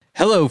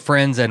Hello,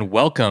 friends, and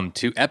welcome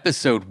to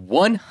episode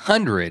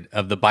 100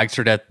 of the Bikes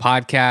or Death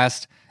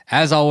podcast.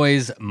 As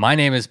always, my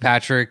name is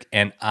Patrick,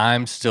 and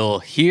I'm still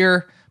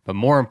here, but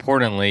more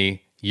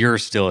importantly, you're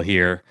still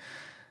here.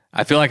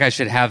 I feel like I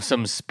should have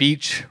some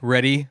speech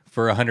ready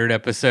for 100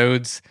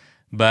 episodes,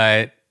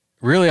 but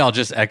really I'll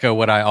just echo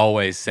what I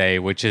always say,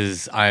 which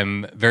is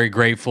I'm very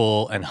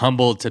grateful and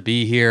humbled to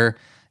be here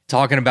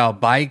talking about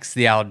bikes,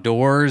 the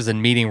outdoors,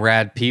 and meeting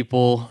rad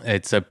people.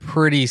 It's a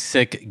pretty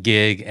sick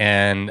gig,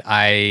 and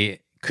I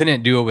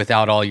couldn't do it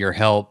without all your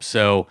help.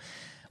 So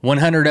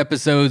 100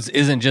 episodes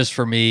isn't just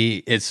for me,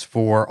 it's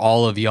for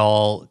all of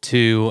y'all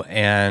too.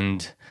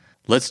 And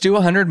let's do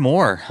 100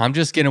 more. I'm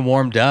just getting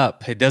warmed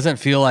up. It doesn't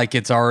feel like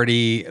it's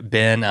already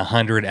been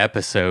 100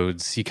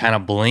 episodes. You kind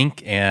of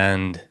blink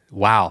and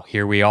wow,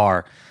 here we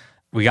are.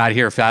 We got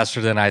here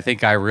faster than I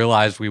think I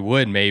realized we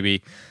would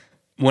maybe.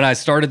 When I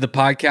started the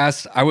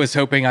podcast, I was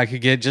hoping I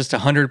could get just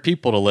 100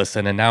 people to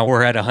listen, and now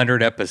we're at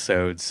 100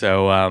 episodes.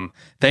 So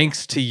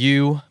thanks to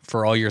you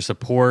for all your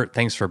support.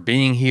 Thanks for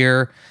being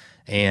here.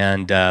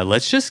 And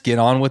let's just get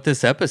on with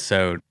this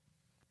episode.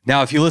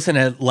 Now, if you listen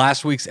to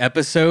last week's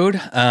episode,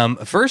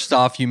 first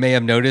off, you may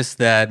have noticed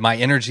that my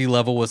energy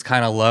level was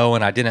kind of low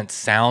and I didn't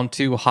sound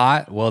too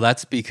hot. Well,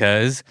 that's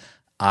because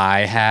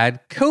I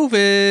had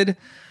COVID.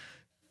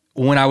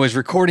 When I was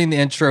recording the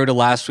intro to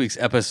last week's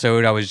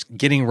episode, I was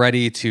getting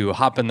ready to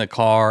hop in the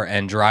car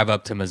and drive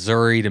up to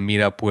Missouri to meet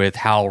up with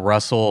Hal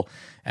Russell.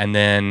 And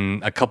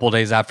then a couple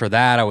days after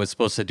that, I was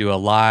supposed to do a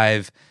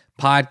live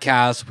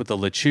podcast with the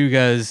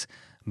Lechugas.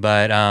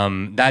 But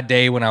that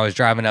day when I was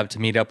driving up to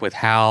meet up with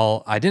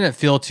Hal, I didn't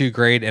feel too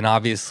great. And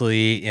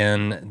obviously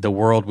in the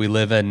world we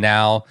live in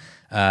now,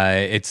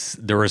 it's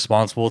the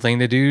responsible thing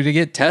to do to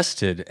get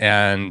tested.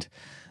 And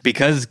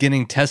because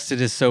getting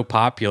tested is so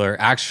popular,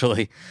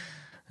 actually,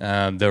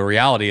 the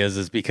reality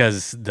is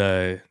because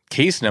the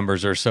case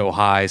numbers are so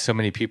high, so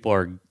many people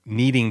are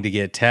needing to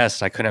get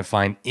tests. I couldn't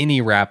find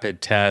any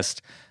rapid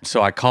test.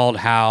 So I called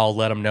Hal,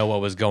 let him know what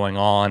was going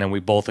on, and we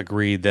both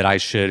agreed that I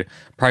should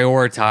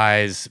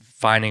prioritize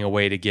finding a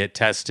way to get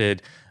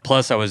tested.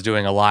 Plus, I was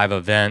doing a live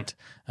event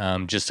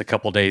just a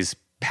couple days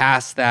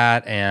past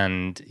that,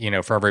 and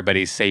for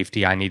everybody's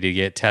safety, I needed to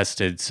get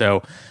tested.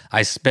 So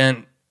I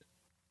spent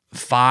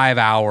 5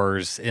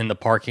 hours in the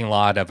parking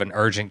lot of an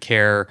urgent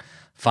care.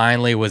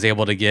 Finally was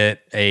able to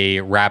get a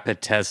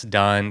rapid test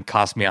done.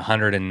 Cost me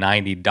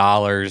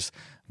 $190,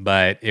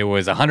 but it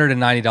was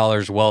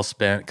 $190 well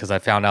spent because I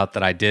found out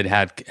that I did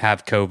have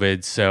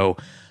COVID. So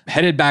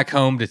headed back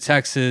home to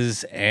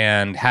Texas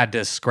and had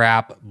to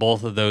scrap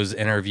both of those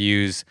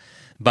interviews.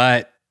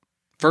 But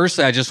first,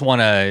 I just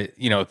want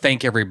to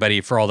thank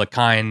everybody for all the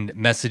kind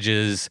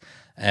messages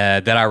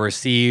that I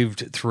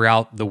received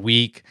throughout the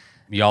week.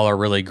 Y'all are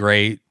really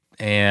great,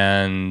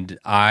 and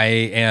I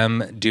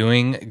am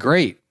doing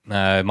great.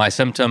 My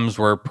symptoms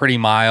were pretty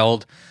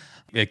mild.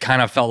 It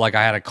kind of felt like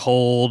I had a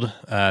cold,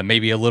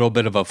 maybe a little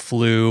bit of a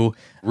flu.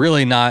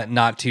 Really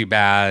not too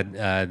bad.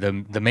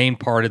 The main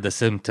part of the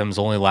symptoms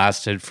only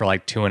lasted for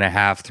like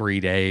 2.5, 3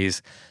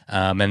 days.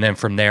 And then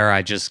from there,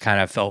 I just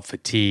kind of felt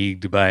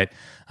fatigued. But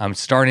I'm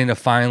starting to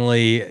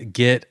finally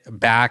get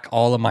back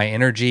all of my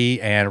energy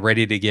and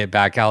ready to get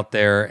back out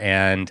there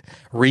and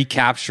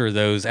recapture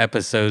those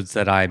episodes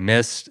that I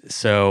missed.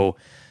 So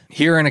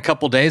here in a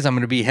couple days, I'm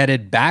going to be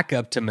headed back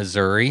up to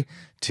Missouri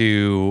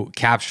to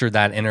capture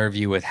that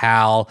interview with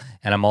Hal,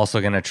 and I'm also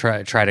going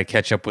to try to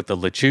catch up with the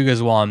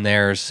Lechugas while I'm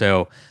there.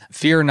 So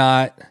fear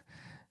not,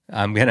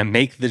 I'm going to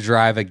make the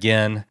drive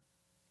again.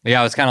 Yeah,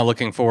 I was kind of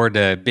looking forward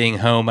to being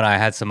home, and I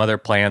had some other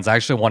plans. I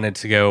actually wanted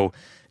to go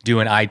do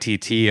an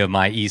ITT of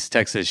my East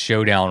Texas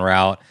Showdown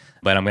route,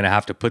 but I'm going to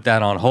have to put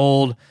that on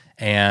hold.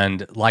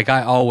 And like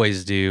I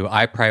always do,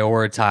 I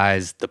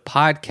prioritize the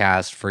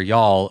podcast for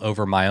y'all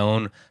over my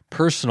own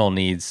personal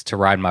needs to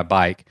ride my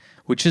bike,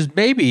 which is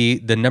maybe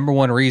the number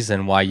one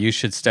reason why you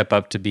should step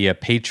up to be a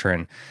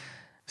patron.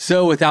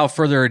 So without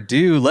further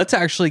ado, let's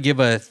actually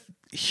give a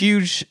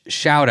huge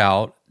shout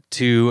out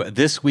to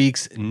this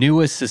week's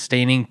newest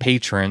sustaining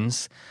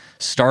patrons,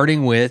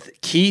 starting with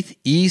Keith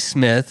E.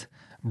 Smith,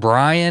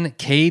 Brian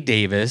K.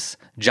 Davis,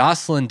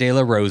 Jocelyn De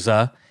La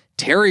Rosa,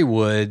 Terry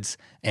Woods,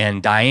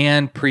 and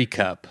Diane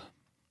Precup.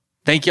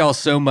 Thank y'all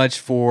so much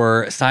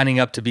for signing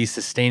up to be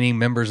sustaining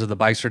members of the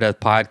Bikes or Death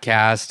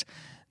podcast.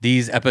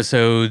 These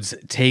episodes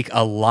take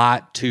a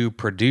lot to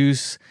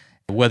produce,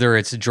 whether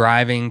it's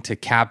driving to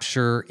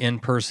capture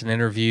in-person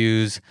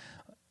interviews,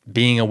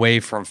 being away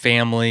from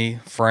family,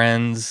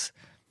 friends,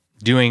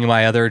 doing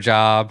my other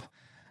job.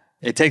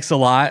 It takes a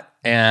lot,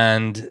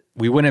 and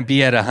we wouldn't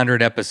be at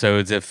 100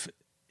 episodes if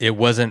it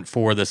wasn't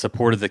for the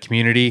support of the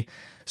community.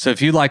 So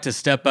if you'd like to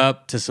step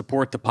up to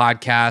support the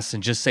podcast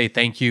and just say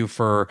thank you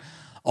for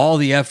all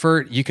the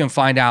effort, you can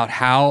find out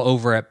how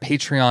over at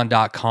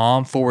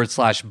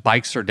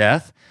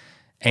patreon.com/bikesor-death.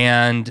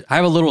 And I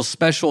have a little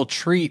special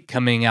treat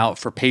coming out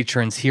for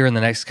patrons here in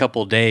the next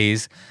couple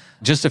days.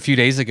 Just a few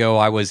days ago,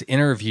 I was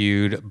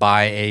interviewed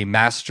by a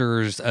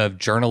Masters of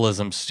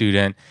Journalism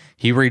student.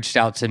 He reached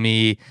out to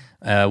me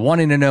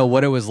wanting to know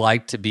what it was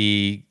like to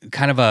be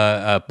kind of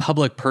a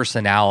public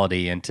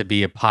personality and to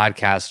be a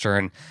podcaster,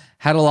 and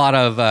had a lot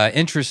of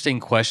interesting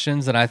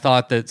questions. And I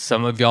thought that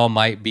some of y'all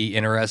might be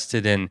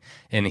interested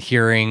in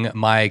hearing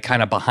my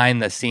kind of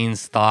behind the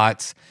scenes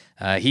thoughts.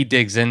 He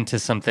digs into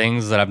some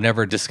things that I've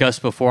never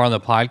discussed before on the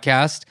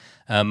podcast,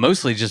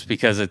 mostly just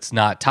because it's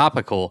not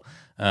topical.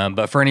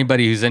 But for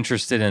anybody who's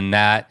interested in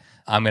that,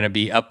 I'm going to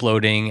be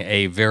uploading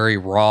a very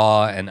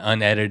raw and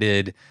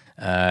unedited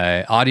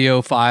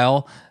audio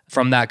file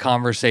from that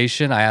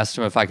conversation. I asked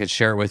him if I could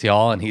share it with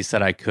y'all, and he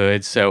said I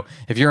could. So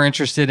if you're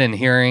interested in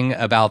hearing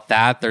about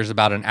that, there's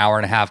about an hour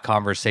and a half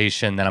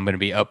conversation that I'm going to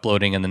be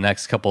uploading in the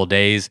next couple of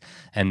days,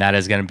 and that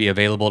is going to be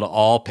available to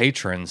all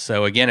patrons.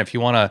 So again, if you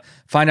want to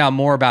find out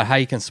more about how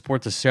you can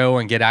support the show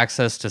and get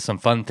access to some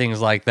fun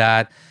things like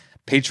that,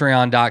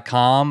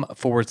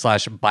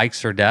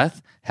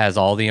 patreon.com/bikesfordeath has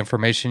all the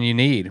information you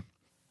need.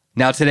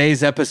 Now,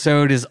 today's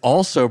episode is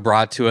also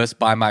brought to us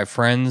by my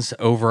friends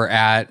over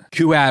at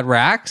Kuat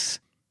Racks.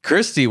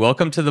 Christy,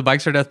 welcome to the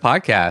Bikes or Death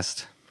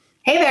podcast.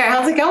 Hey there,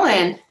 how's it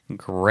going?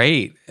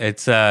 Great.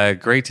 It's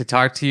great to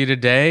talk to you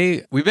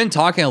today. We've been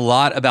talking a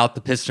lot about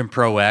the Piston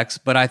Pro X,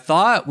 but I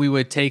thought we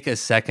would take a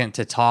second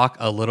to talk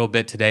a little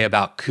bit today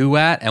about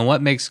Kuat and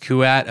what makes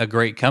Kuat a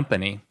great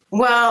company.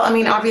 Well, I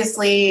mean,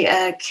 obviously,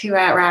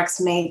 Kuat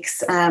Racks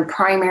makes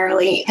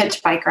primarily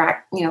hitch bike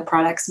rack,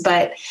 products,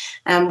 but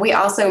we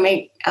also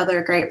make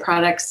other great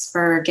products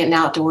for getting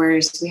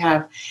outdoors. We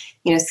have,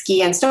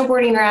 ski and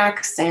snowboarding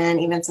racks and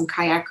even some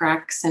kayak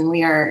racks, and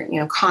we are,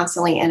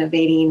 constantly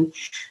innovating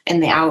in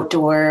the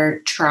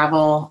outdoor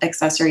travel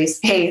accessory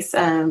space,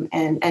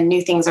 and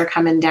new things are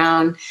coming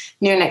down,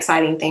 new and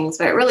exciting things.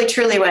 But really,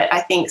 truly, what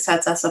I think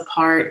sets us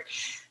apart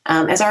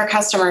is our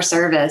customer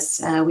service.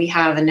 We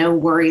have a no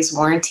worries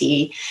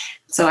warranty.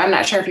 So I'm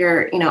not sure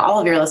if all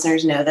of your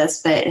listeners know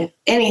this, but if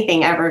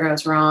anything ever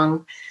goes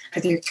wrong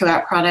with your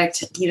Kuat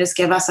product, you just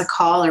give us a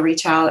call or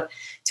reach out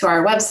to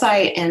our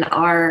website, and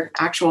our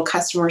actual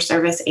customer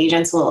service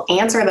agents will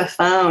answer the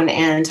phone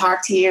and talk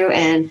to you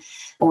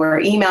or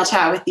email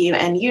chat with you.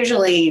 And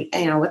usually,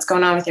 what's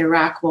going on with your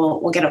rack,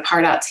 we'll get a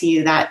part out to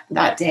you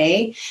that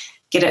day,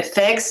 get it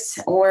fixed,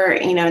 or,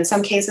 in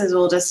some cases,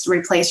 we'll just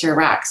replace your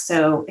rack.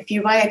 So if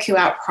you buy a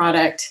Kuat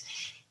product,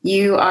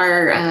 you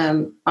are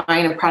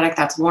buying a product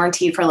that's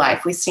warranted for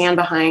life. We stand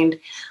behind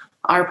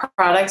our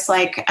products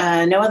like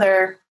no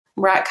other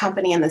rack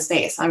company in the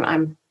space.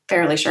 I'm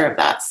fairly sure of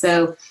that.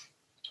 So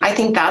I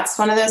think that's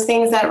one of those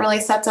things that really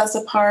sets us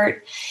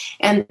apart.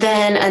 And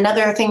then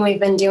another thing we've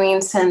been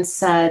doing since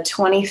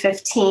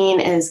 2015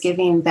 is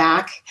giving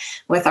back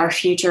with our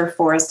Future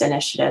Forest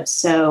initiative.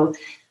 So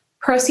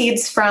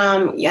proceeds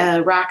from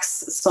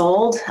racks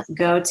sold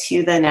go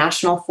to the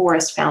National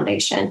Forest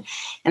Foundation.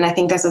 And I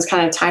think this is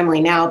kind of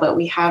timely now, but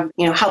we have,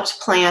 helped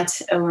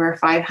plant over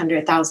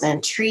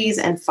 500,000 trees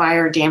in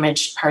fire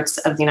damaged parts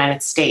of the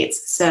United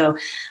States. So,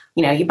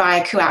 you buy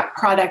a Kuat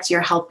product,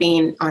 you're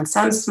helping on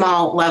some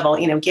small level,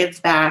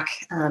 give back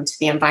to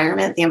the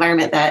environment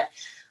that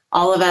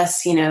all of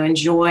us,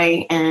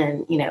 enjoy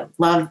and,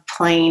 love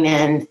playing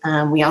in.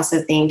 We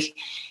also think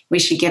we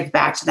should give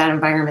back to that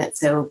environment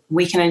so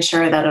we can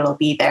ensure that it'll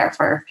be there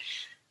for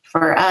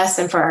us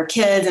and for our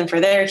kids and for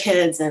their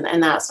kids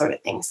and that sort of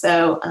thing.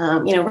 So,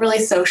 really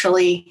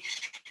socially,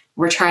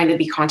 we're trying to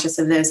be conscious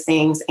of those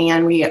things,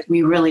 and we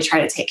really try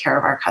to take care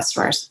of our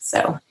customers.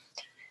 So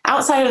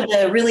outside of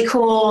the really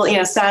cool,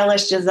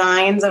 stylish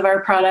designs of our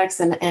products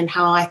and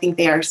how I think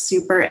they are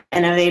super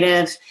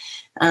innovative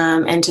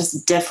and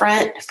just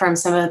different from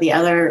some of the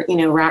other,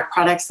 rack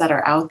products that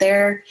are out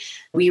there,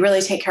 we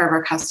really take care of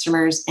our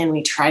customers, and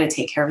we try to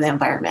take care of the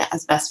environment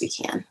as best we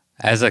can.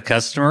 As a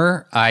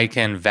customer, I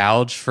can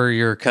vouch for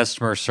your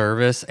customer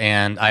service,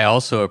 and I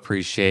also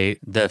appreciate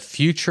the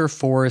Future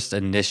Forest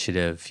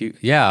Initiative.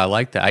 Yeah, I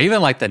like that. I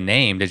even like the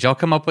name. Did y'all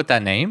come up with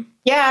that name?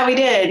 Yeah, we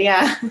did.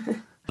 Yeah.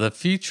 The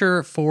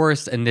Future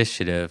Forest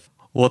Initiative.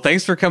 Well,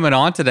 thanks for coming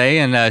on today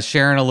and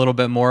sharing a little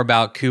bit more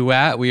about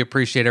Kuat. We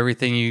appreciate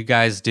everything you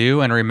guys do.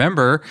 And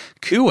remember,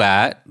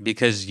 Kuat,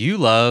 because you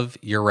love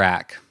your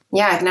rack.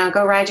 Yeah, now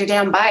go ride your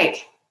damn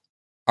bike.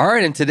 All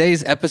right, and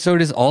today's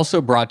episode is also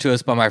brought to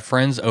us by my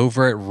friends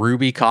over at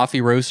Ruby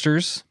Coffee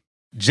Roasters.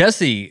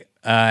 Jesse,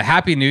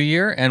 Happy New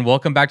Year and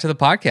welcome back to the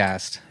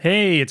podcast.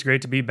 Hey, it's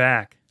great to be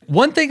back.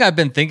 One thing I've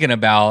been thinking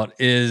about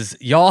is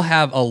y'all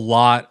have a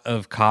lot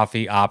of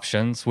coffee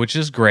options, which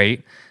is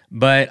great.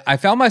 But I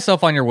found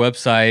myself on your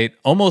website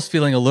almost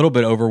feeling a little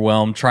bit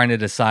overwhelmed trying to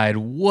decide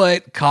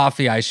what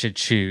coffee I should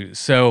choose.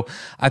 So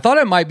I thought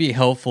it might be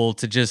helpful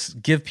to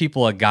just give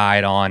people a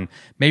guide on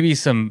maybe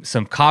some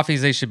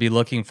coffees they should be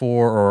looking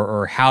for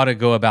or how to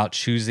go about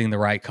choosing the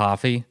right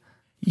coffee.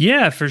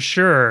 Yeah, for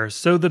sure.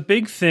 So the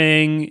big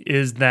thing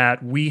is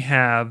that we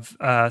have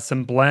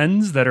some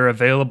blends that are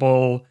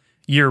available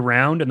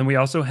year-round, and then we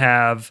also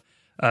have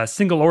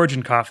single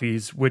origin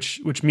coffees,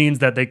 which means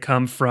that they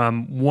come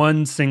from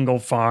one single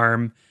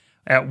farm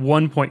at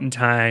one point in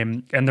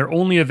time, and they're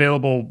only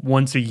available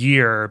once a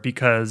year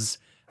because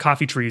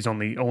coffee trees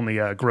only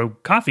grow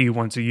coffee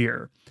once a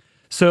year.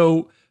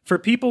 So for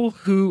people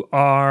who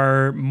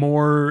are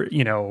more,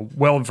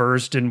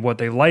 well-versed in what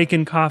they like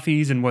in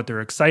coffees and what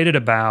they're excited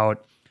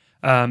about,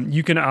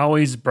 you can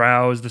always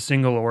browse the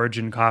single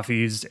origin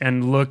coffees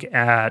and look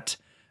at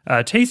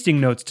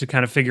tasting notes to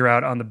kind of figure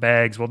out on the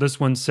bags, well, this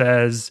one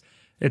says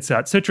it's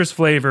got citrus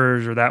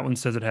flavors, or that one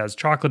says it has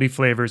chocolatey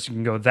flavors. You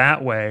can go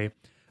that way.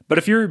 But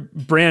if you're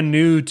brand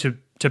new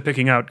to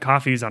picking out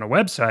coffees on a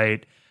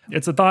website,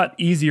 it's a thought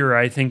easier,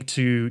 I think,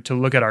 to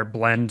look at our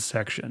blend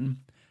section.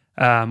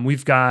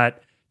 We've got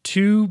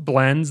 2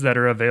 blends that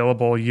are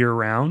available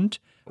year-round.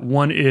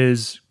 One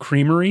is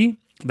Creamery.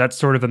 That's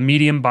sort of a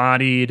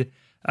medium-bodied,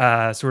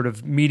 sort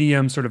of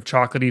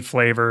chocolatey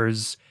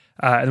flavors.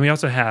 And we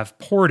also have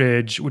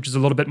Portage, which is a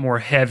little bit more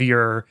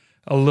heavier,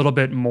 a little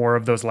bit more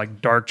of those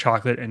like dark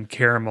chocolate and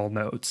caramel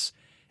notes.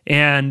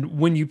 And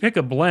when you pick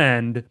a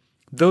blend,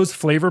 those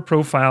flavor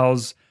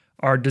profiles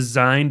are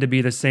designed to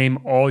be the same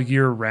all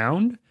year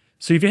round.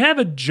 So if you have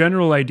a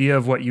general idea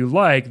of what you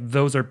like,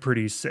 those are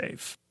pretty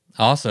safe.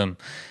 Awesome.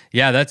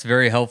 Yeah, that's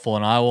very helpful.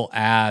 And I will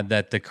add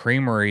that the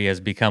Creamery has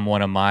become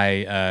one of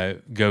my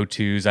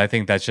go-tos. I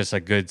think that's just a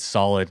good,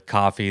 solid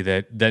coffee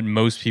that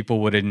most people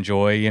would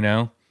enjoy,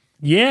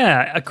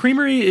 Yeah, a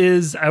Creamery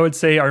is, I would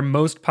say, our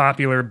most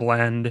popular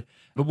blend.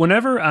 But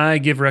whenever I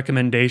give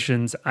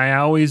recommendations, I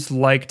always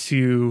like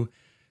to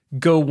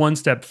go one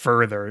step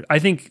further. I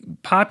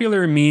think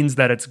popular means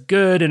that it's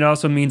good, and it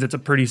also means it's a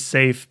pretty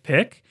safe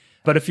pick.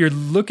 But if you're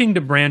looking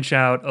to branch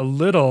out a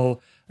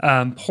little,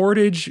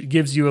 Portage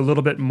gives you a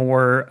little bit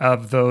more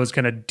of those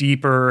kind of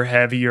deeper,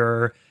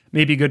 heavier,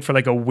 maybe good for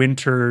like a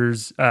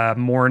winter's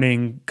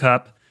morning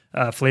cup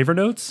flavor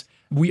notes.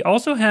 We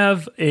also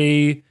have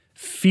a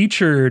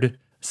featured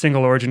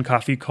single origin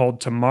coffee called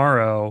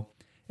Tomorrow,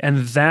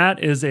 and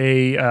that is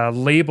a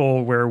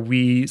label where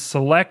we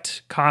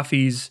select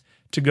coffees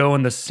to go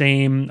in the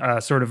same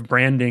sort of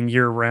branding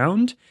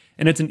year-round.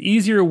 And it's an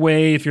easier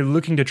way if you're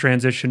looking to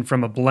transition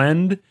from a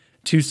blend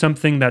to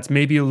something that's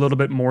maybe a little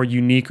bit more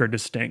unique or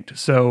distinct.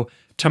 So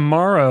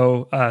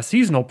Tomorrow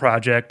Seasonal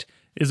Project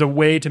is a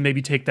way to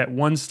maybe take that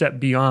one step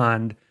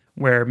beyond,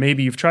 where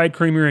maybe you've tried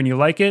Creamery and you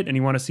like it and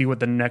you want to see what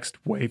the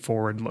next way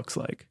forward looks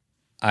like.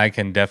 I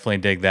can definitely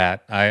dig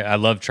that. I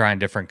love trying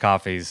different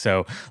coffees.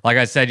 So like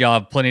I said, y'all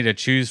have plenty to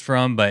choose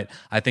from, but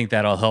I think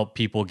that'll help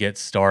people get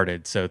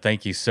started. So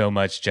thank you so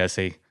much,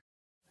 Jesse.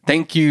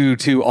 Thank you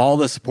to all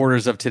the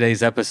supporters of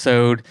today's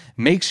episode.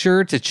 Make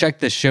sure to check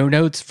the show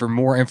notes for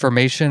more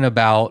information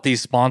about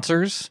these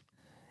sponsors.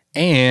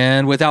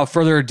 And without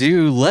further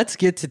ado, let's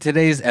get to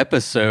today's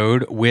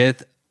episode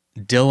with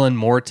Dylan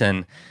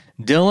Morton.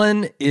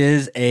 Dylan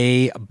is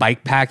a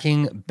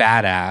bikepacking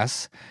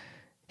badass.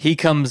 He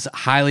comes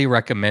highly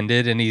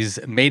recommended, and he's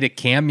made a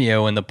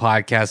cameo in the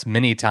podcast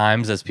many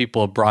times as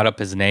people have brought up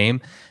his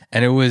name.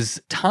 And it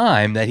was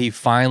time that he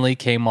finally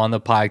came on the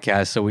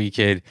podcast so we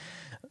could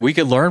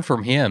learn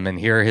from him and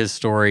hear his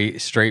story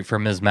straight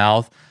from his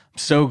mouth. I'm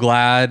so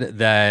glad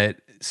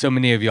that so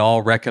many of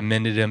y'all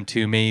recommended him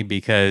to me,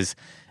 because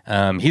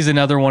he's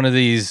another one of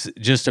these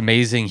just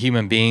amazing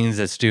human beings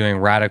that's doing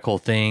radical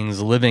things,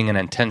 living an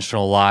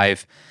intentional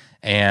life,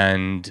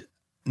 and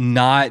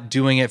not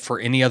doing it for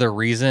any other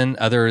reason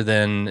other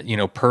than,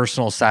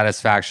 personal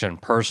satisfaction,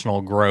 personal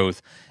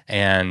growth,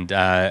 and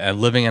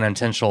living an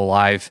intentional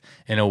life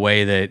in a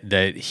way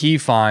that he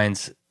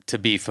finds to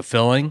be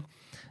fulfilling.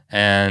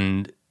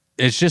 And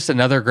it's just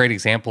another great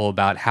example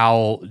about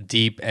how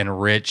deep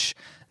and rich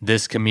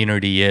this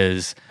community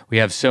is. We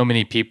have so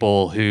many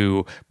people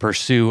who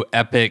pursue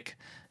epic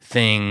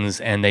things,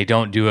 and they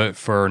don't do it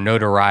for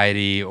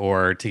notoriety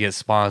or to get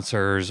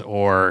sponsors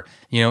or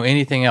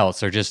anything else.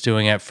 They're just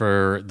doing it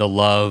for the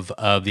love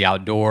of the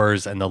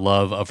outdoors and the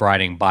love of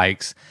riding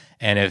bikes.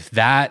 And if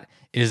that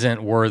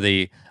isn't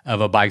worthy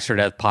of a Bikes or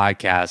Death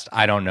podcast,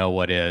 I don't know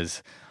what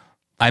is.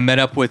 I met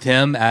up with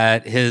him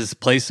at his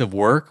place of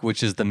work,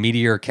 which is the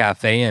Meteor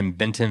Cafe in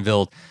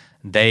Bentonville.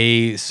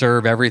 They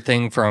serve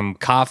everything from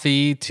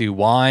coffee to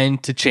wine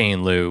to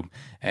chain lube.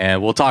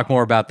 And we'll talk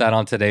more about that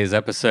on today's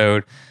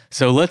episode.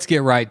 So let's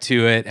get right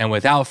to it. And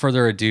without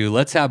further ado,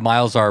 let's have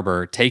Miles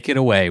Arbor take it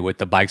away with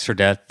the Bikes or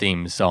Death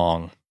theme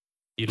song.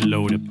 You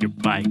load up your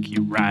bike,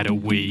 you ride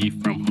away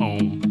from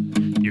home.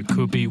 You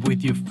could be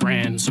with your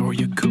friends or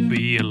you could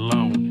be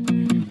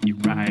alone. You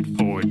ride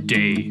for a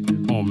day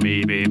or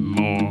maybe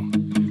more.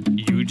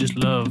 You just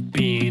love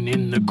being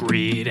in the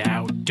great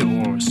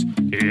outdoors.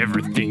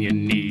 Everything you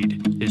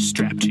need is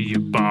strapped to your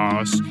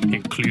bars,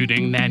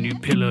 including that new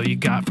pillow you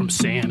got from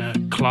Santa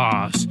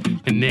Claus.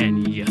 And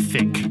then you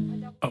think,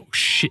 oh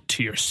shit,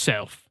 to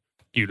yourself.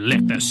 You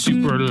left that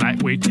super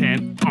lightweight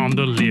tent on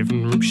the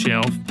living room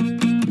shelf.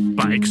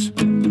 Bikes or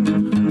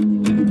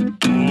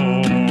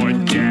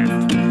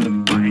death.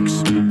 Bikes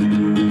or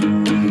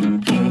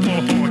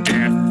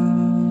death.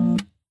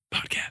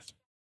 Podcast.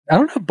 I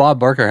don't know if Bob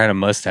Barker had a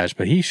mustache,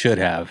 but he should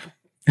have.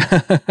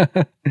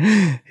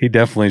 He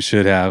definitely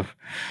should have.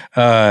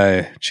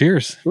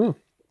 Cheers. Ooh.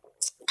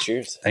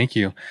 Cheers. Thank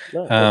you.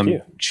 No, thank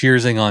you.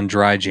 Cheersing on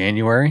Dry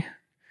January.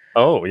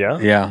 Oh, yeah?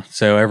 Yeah.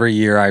 So every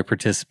year I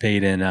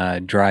participate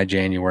in Dry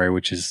January,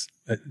 which is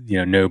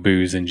no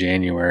booze in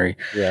January.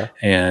 Yeah.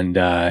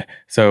 And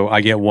so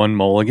I get one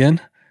mulligan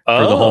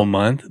for the whole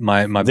month.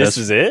 This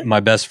is it? My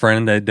best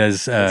friend that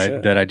does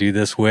that I do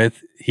this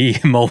with, he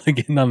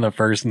mulliganed on the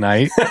first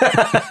night.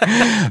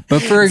 But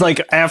for it's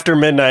like after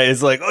midnight,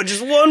 it's like, oh,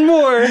 just one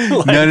more.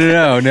 Like,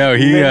 no.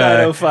 He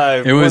midnight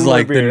 05, it was one more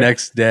like the beer.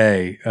 next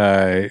day.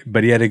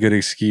 But he had a good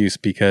excuse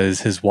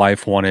because his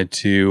wife wanted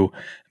to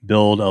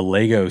build a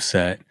Lego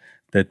set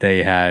that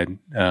they had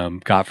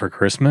got for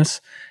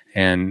Christmas.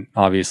 And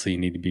obviously you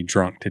need to be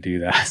drunk to do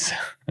that. So.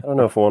 I don't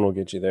know if one will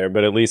get you there,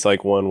 but at least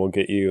like one will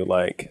get you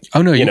like.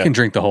 Oh no, you can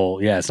drink the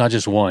whole. Yeah, it's not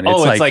just one.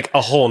 It's like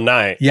a whole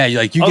night. Yeah,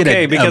 you get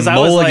a because I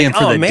mulligan was like,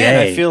 for the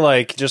day. I feel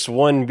like just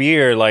one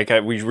beer. Like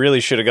we really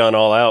should have gone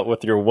all out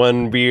with your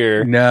one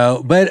beer.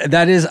 No, but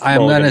that is I'm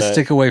Mulligan gonna night.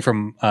 stick away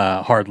from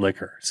hard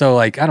liquor. So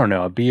like I don't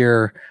know, a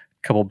beer,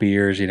 a couple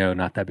beers,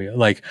 not that big.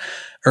 Like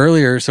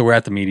earlier, so we're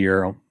at the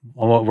Meteor.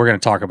 We're gonna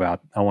talk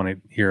about. I want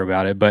to hear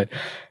about it, but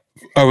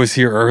I was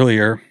here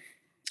earlier.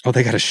 Oh,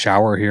 they got a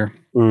shower here.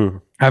 I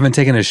haven't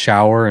taken a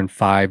shower in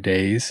 5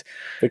 days.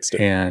 Fixed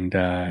it. And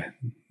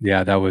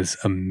yeah, that was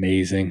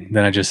amazing.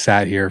 Then I just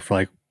sat here for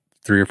like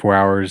 3 or 4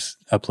 hours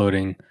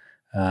uploading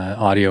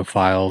audio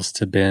files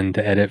to Ben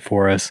to edit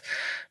for us.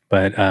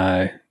 But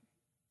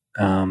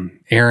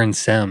Aaron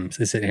Sims,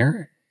 is it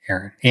Aaron?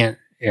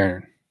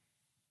 Aaron.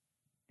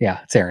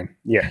 Yeah, it's Aaron.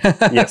 Yeah.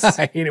 Yes.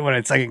 I hate it when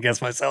I second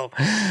guess myself.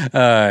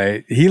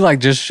 He like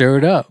just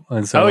showed up,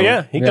 and so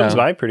he comes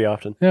by pretty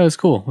often. Yeah, it was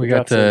cool. We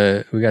got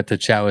to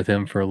chat with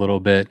him for a little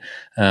bit,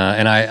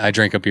 and I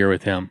drank a beer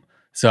with him.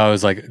 So I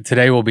was like,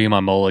 today will be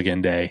my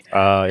mulligan day,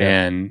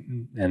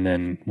 and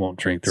then won't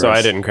drink the rest. So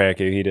I didn't crack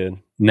you. He did.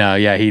 No,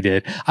 yeah, he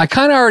did. I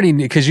kind of already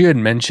knew because you had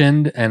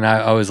mentioned, and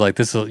I was like,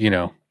 this will,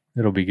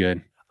 it'll be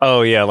good.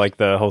 Oh yeah, like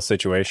the whole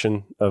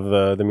situation of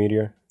the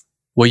Meteor.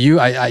 Well,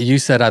 you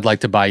said I'd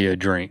like to buy you a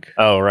drink.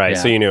 Oh right,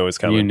 Yeah. so you knew it was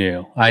coming. You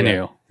knew. I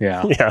knew.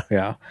 Yeah. Yeah.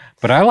 Yeah.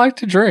 But I like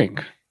to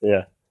drink.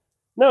 Yeah.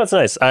 No, it's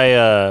nice.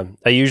 I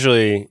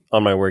usually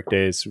on my work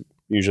days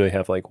usually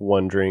have like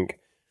one drink.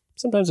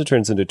 Sometimes it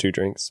turns into 2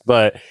 drinks,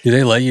 but Do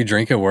they let you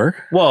drink at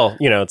work? well,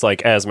 it's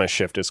like as my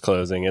shift is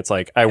closing, it's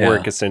like I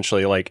work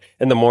essentially like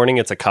in the morning.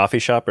 It's a coffee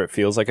shop, or it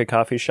feels like a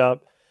coffee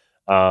shop.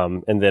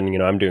 And then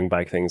I'm doing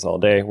bike things all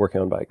day,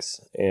 working on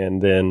bikes,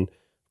 and then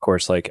of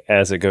course, like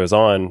as it goes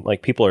on,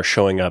 like people are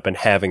showing up and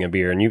having a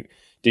beer. And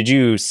did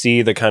you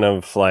see the kind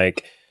of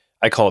like,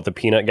 I call it the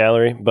peanut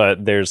gallery,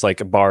 but there's like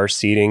a bar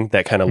seating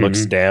that kind of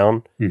looks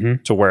down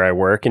to where I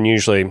work. And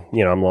usually,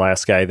 I'm the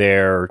last guy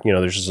there, or,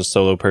 there's just a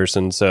solo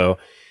person. So,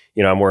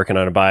 I'm working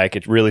on a bike.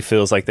 It really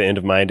feels like the end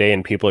of my day,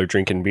 and people are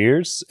drinking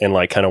beers and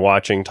like kind of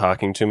watching,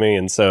 talking to me.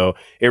 And so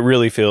it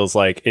really feels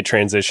like it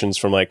transitions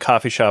from like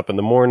coffee shop in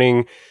the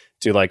morning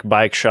to like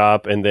bike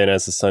shop, and then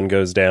as the sun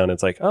goes down,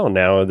 it's like, oh,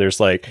 now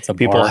there's like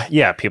people. bar.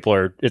 Yeah, people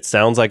are. It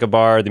sounds like a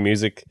bar. The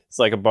music is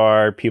like a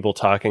bar. People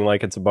talking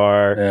like it's a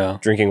bar.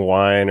 Drinking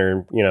wine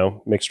or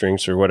mixed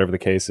drinks or whatever the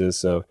case is.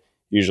 So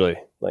usually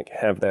like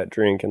have that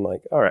drink and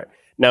like, all right,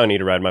 now I need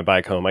to ride my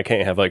bike home. I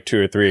can't have like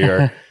 2 or 3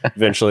 or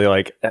eventually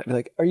like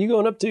are you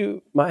going up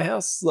to my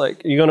house?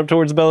 Like, are you going up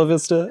towards Bella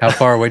Vista? How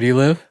far away do you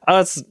live?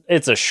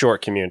 It's a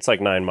short commute. It's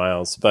like 9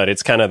 miles, but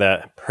it's kind of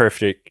that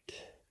perfect.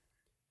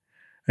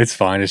 It's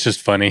fine. It's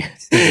just funny.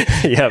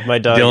 Yeah, my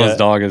dog. Dylan's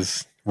dog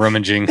is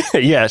rummaging.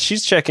 Yeah,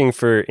 she's checking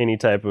for any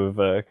type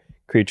of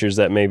creatures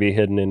that may be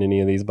hidden in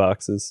any of these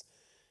boxes.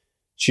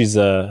 She's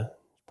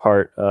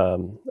part.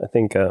 I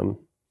think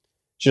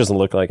she doesn't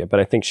look like it, but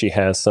I think she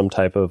has some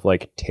type of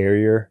like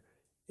terrier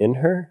in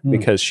her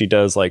because she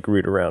does like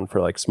root around for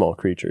like small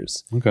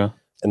creatures. Okay.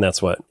 And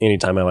that's what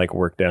anytime I like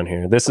work down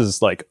here. This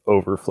is like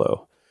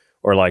overflow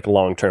or like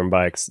long-term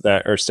bikes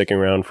that are sticking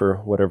around for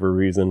whatever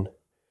reason.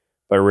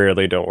 But I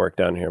rarely don't work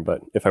down here.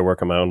 But if I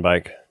work on my own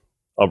bike,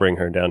 I'll bring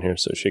her down here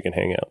so she can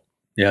hang out.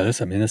 Yeah,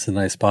 this is a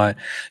nice spot.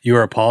 You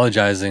were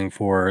apologizing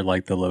for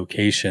like the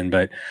location,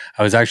 but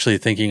I was actually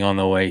thinking on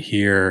the way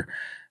here,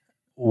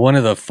 one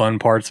of the fun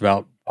parts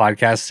about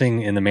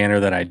podcasting in the manner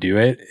that I do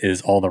it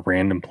is all the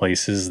random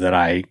places that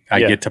I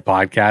get to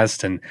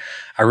podcast. And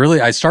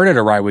I started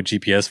a ride with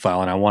GPS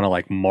file, and I want to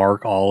like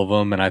mark all of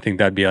them. And I think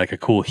that'd be like a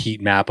cool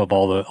heat map of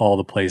all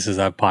the places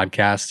I've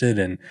podcasted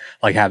and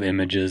like have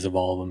images of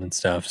all of them and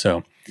stuff.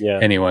 So yeah.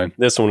 Anyway,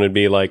 this one would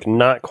be like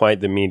not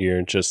quite the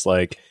Meteor, just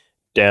like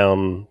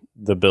down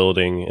the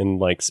building and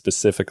like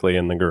specifically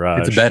in the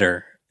garage. it's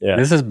better. Yeah.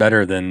 This is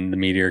better than the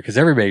Meteor because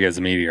everybody gets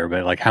a Meteor,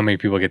 but like how many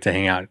people get to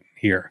hang out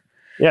here?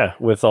 Yeah,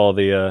 with all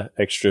the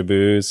extra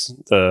booze,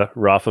 the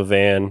Rafa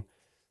van,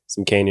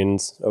 some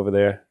canyons over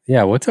there.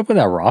 Yeah, what's up with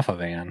that Rafa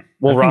van?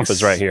 Well, I think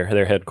Rafa's right here,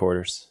 their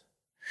headquarters.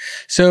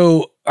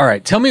 So, all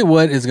right, tell me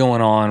what is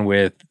going on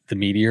with the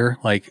Meteor.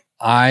 Like,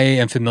 I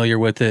am familiar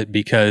with it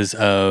because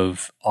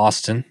of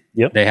Austin.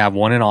 Yep. They have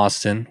one in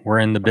Austin. We're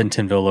in the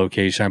Bentonville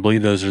location. I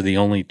believe those are the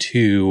only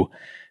 2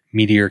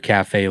 Meteor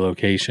Cafe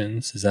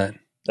locations. Is that?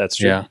 That's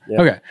true. Yeah.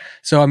 Okay.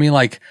 So, I mean,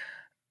 like,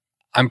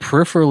 I'm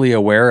peripherally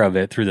aware of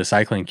it through the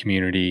cycling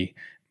community,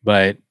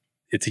 but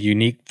it's a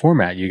unique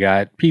format. You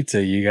got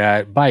pizza, you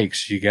got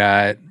bikes, you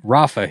got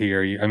Rafa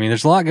here. I mean,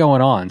 there's a lot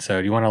going on. So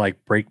do you want to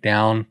like break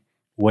down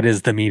what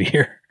is the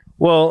Meteor?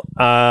 Well,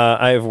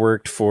 I've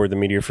worked for the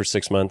Meteor for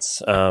 6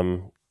 months.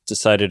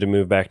 Decided to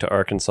move back to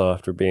Arkansas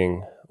after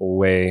being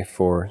away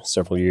for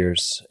several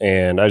years.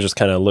 And I was just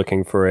kind of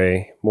looking for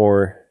a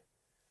more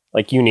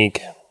like unique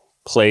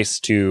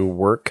place to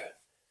work.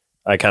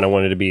 I kind of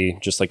wanted to be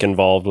just like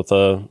involved with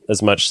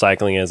as much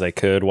cycling as I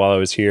could while I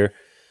was here.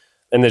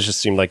 And this just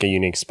seemed like a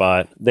unique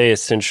spot. They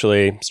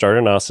essentially started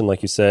in Austin,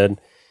 like you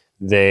said.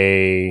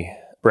 They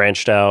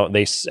branched out.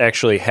 They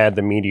actually had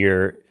the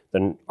Meteor,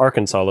 the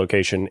Arkansas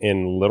location,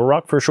 in Little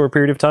Rock for a short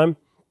period of time.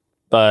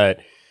 But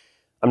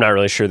I'm not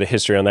really sure the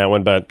history on that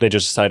one, but they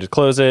just decided to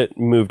close it,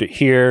 moved it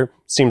here.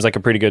 Seems like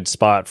a pretty good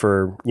spot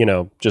for,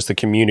 just the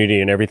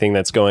community and everything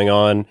that's going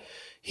on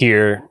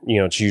here.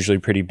 It's usually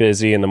pretty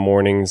busy in the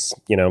mornings.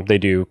 They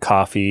do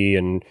coffee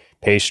and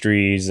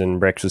pastries and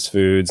breakfast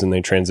foods, and they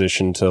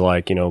transition to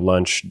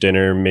lunch,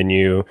 dinner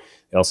menu.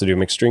 They also do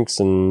mixed drinks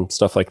and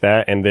stuff like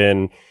that. And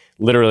then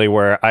literally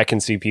where I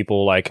can see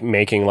people like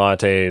making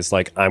lattes,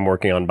 like I'm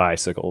working on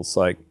bicycles.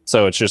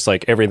 So it's just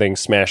like everything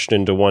smashed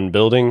into one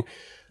building.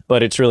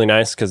 But it's really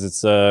nice because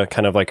it's a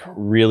kind of like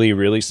really,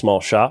 really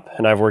small shop.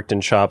 And I've worked in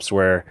shops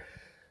where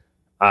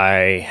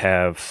I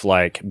have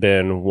like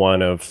been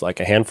one of like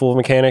a handful of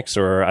mechanics,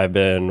 or I've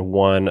been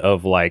one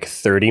of like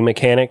 30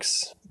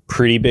 mechanics,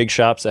 pretty big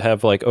shops that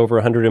have like over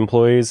 100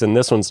 employees. And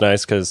this one's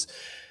nice because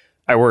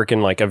I work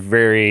in like a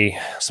very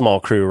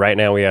small crew. Right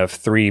now we have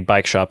 3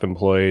 bike shop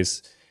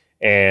employees.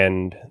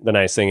 And the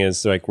nice thing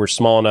is like we're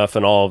small enough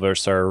and all of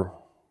us are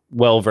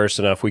well versed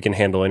enough. We can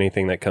handle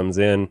anything that comes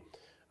in.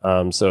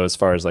 So as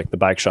far as like the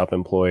bike shop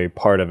employee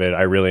part of it,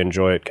 I really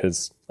enjoy it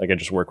because like I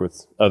just work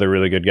with other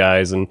really good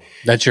guys. And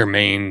that's your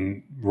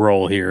main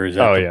role here is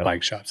at the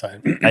bike shop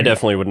side. I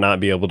definitely would not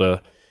be able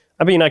to.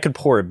 I mean, I could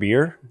pour a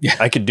beer. Yeah.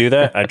 I could do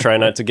that. I try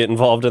not to get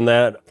involved in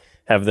that,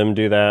 have them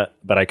do that,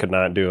 but I could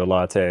not do a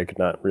latte. I could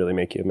not really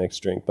make you a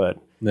mixed drink, but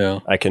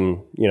no, I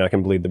can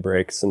bleed the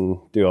brakes and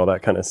do all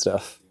that kind of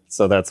stuff.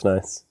 So that's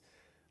nice.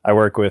 I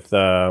work with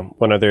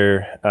one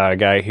other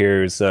guy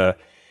here who's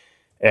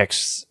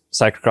ex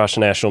cyclocross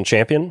national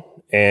champion.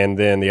 And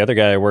then the other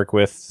guy I work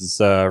with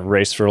has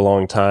raced for a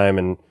long time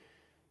and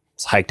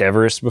has hiked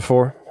Everest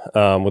before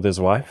with his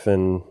wife.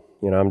 And,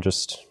 I'm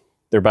just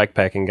their bike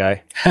packing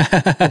guy.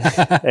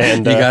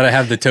 And you got to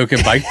have the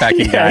token bike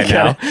packing guy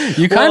now.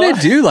 You kind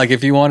of do. Like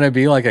if you want to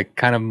be like a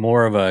kind of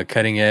more of a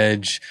cutting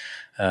edge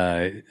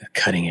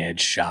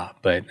shop.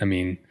 But I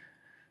mean,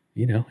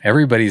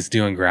 everybody's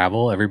doing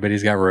gravel.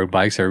 Everybody's got road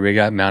bikes. Everybody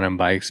got mountain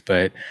bikes.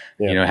 But,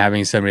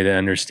 having somebody that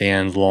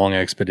understands long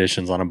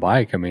expeditions on a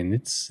bike, I mean,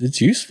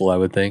 it's useful, I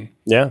would think.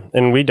 Yeah.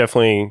 And we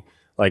definitely,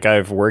 like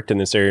I've worked in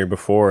this area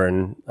before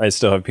and I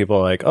still have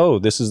people like, oh,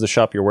 this is the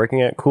shop you're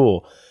working at?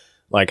 Cool.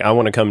 Like, I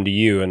want to come to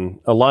you. And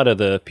a lot of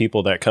the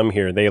people that come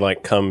here, they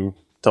like come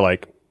to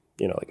like,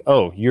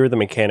 oh, you're the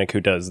mechanic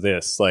who does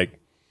this. Like,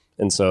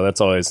 and so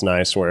that's always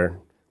nice where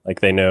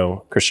like they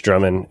know Chris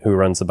Drummond, who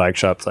runs the bike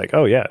shop, is like,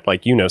 oh yeah,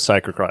 like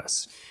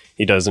cyclocross.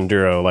 He does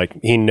enduro. Like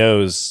he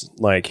knows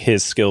like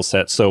his skill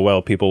set so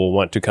well, people will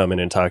want to come in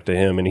and talk to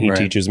him. And he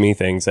teaches me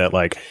things that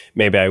like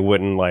maybe I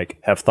wouldn't like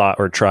have thought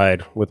or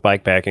tried with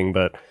bike packing,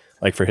 but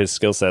like for his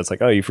skill set, it's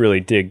like, oh, you've really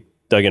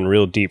dug in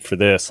real deep for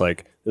this.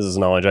 Like this is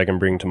knowledge I can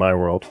bring to my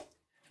world.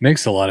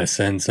 Makes a lot of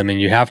sense. I mean,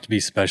 you have to be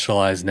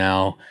specialized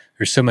now.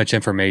 There's so much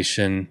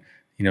information,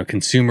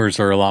 consumers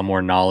are a lot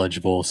more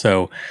knowledgeable.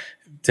 So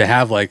to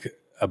have like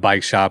a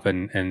bike shop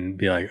and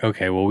be like,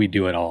 okay, well, we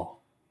do it all.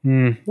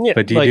 Yeah,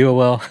 but do you do it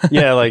well?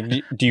 Yeah, like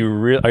do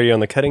you are you on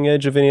the cutting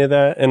edge of any of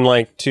that? And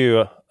like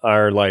to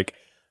our like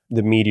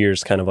the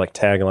Meteor's kind of like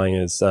tagline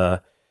is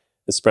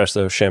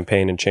espresso,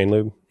 champagne, and chain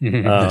lube.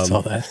 I saw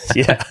that.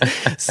 Yeah.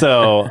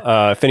 So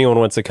if anyone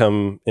wants to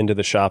come into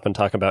the shop and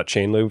talk about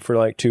chain lube for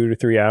like 2 to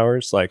 3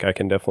 hours, like I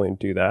can definitely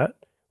do that,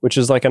 which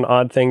is like an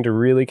odd thing to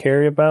really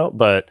care about,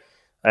 but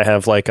I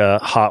have like a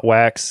hot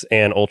wax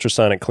and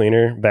ultrasonic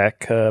cleaner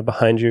back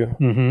behind you.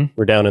 Mm-hmm.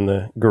 We're down in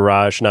the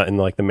garage, not in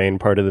like the main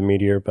part of the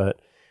Meteor, but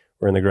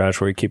we're in the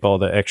garage where we keep all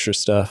the extra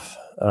stuff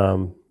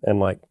and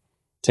like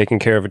taking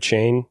care of a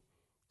chain,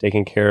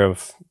 taking care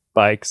of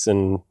bikes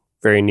in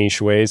very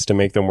niche ways to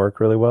make them work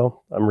really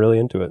well. I'm really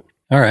into it.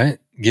 All right.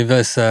 Give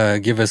us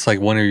like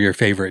one of your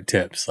favorite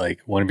tips,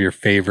 like one of your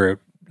favorite,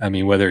 I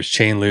mean, whether it's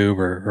chain lube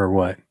or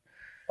what.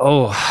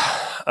 Oh,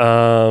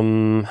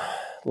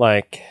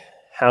 like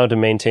how to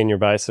maintain your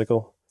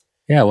bicycle.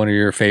 Yeah, one of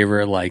your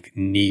favorite like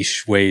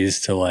niche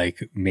ways to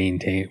like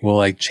maintain. Well,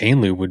 like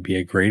chain lube would be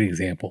a great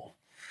example.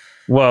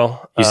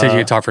 Well, you said you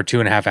could talk for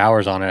 2.5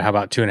 hours on it. How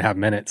about 2.5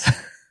 minutes?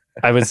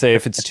 I would say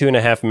if it's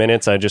 2.5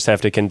 minutes, I just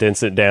have to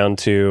condense it down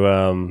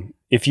to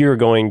if you're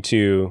going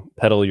to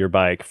pedal your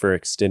bike for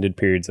extended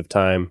periods of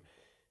time,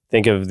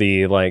 think of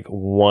the like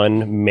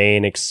one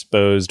main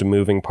exposed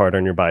moving part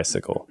on your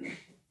bicycle.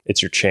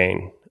 It's your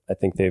chain. I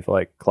think they've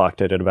like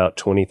clocked it at about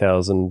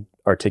 20,000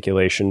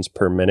 articulations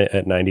per minute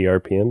at 90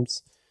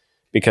 RPMs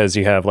because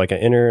you have like an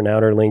inner and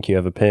outer link, you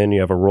have a pin,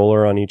 you have a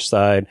roller on each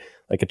side.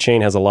 Like a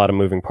chain has a lot of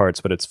moving parts,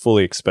 but it's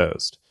fully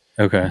exposed.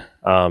 Okay.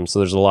 So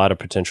there's a lot of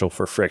potential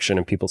for friction,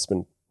 and people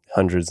spend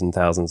hundreds and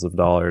thousands of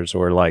dollars,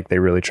 or like they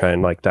really try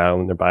and like dial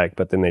in their bike,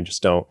 but then they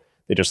just don't.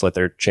 They just let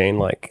their chain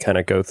like kind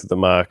of go through the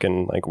muck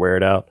and like wear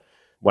it out.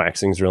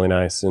 Waxing is really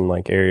nice in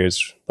like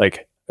areas.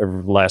 Like the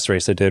last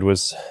race I did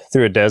was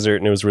through a desert,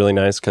 and it was really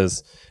nice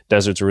because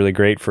deserts are really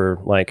great for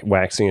like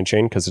waxing a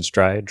chain because it's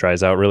dry. It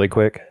dries out really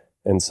quick,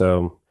 and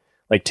so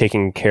like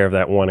taking care of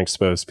that one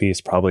exposed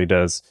piece probably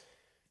does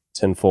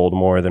tenfold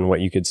more than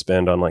what you could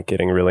spend on like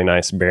getting really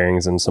nice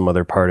bearings in some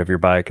other part of your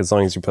bike. As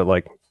long as you put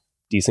like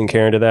decent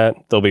care into that,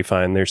 they'll be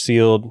fine. They're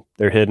sealed,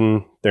 they're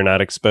hidden, they're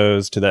not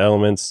exposed to the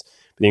elements.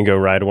 But you can go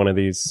ride one of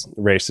these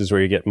races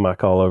where you get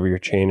muck all over your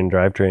chain and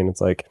drivetrain.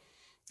 It's like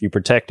if you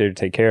protect it,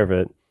 take care of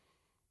it,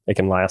 it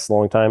can last a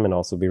long time and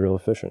also be real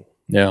efficient.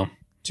 Yeah.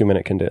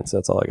 2-minute condense.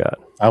 That's all I got.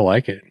 I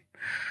like it.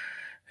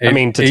 I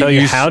mean, to tell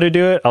you how to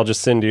do it, I'll just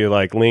send you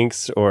like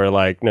links or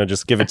like, no,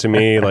 just give it to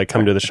me, like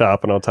come to the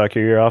shop and I'll talk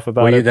your ear off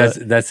about it.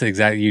 That's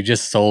exactly, you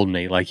just sold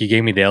me. Like you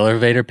gave me the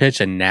elevator pitch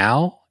and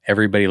now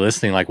everybody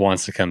listening like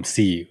wants to come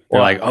see you.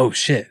 They're like, oh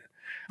shit,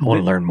 I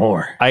want to learn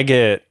more.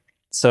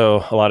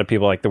 So a lot of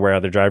people like to wear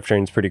out their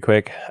drivetrains pretty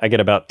quick. I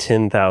get about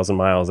 10,000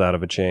 miles out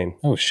of a chain.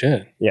 Oh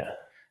shit. Yeah.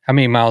 How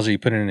many miles are you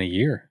putting in a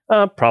year?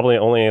 Probably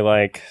only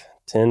like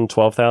 10,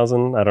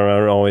 12,000. I don't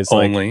know. Always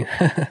only.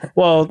 Like,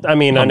 well, I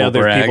mean, I know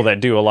there's people that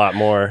do a lot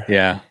more.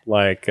 Yeah.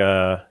 Like,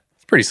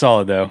 it's pretty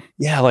solid though.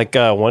 Yeah. Like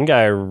one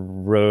guy I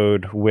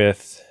rode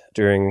with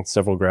during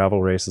several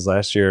gravel races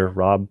last year,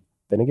 Rob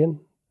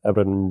Finnegan up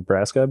in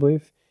Nebraska, I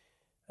believe.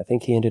 I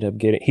think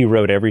he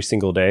rode every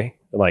single day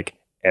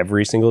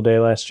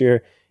last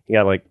year. He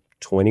got like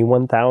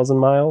 21,000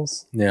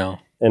 miles. Yeah.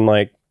 And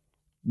like,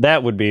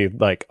 that would be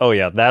like, oh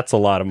yeah, that's a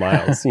lot of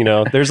miles. You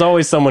know, there's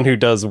always someone who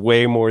does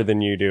way more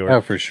than you do. Oh,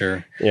 for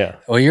sure. Yeah.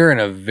 Well, you're in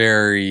a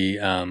very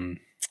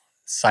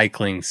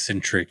cycling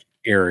centric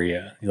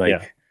area. Like, yeah.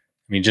 I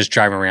mean, just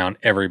driving around,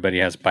 everybody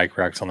has bike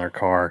racks on their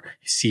car.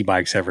 You see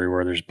bikes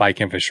everywhere. There's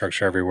bike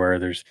infrastructure everywhere.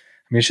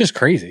 It's just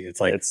crazy. It's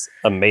like, it's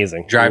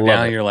amazing. Drive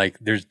down, you're like,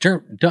 there's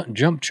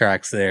jump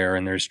tracks there,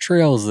 and there's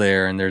trails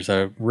there, and there's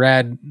a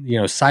rad,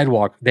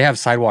 sidewalk. They have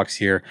sidewalks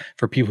here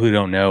for people who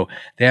don't know.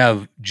 They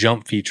have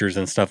jump features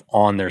and stuff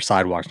on their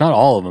sidewalks. Not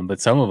all of them,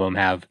 but some of them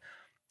have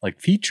like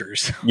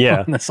features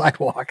on the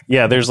sidewalk.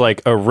 Yeah, there's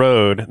like a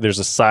road, there's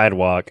a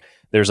sidewalk,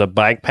 there's a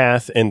bike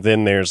path, and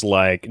then there's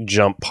like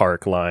jump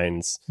park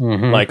lines,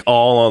 like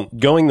all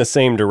going the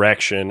same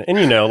direction.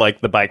 And like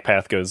the bike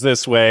path goes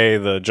this way,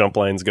 the jump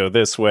lines go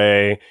this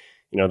way,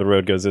 the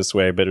road goes this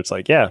way. But it's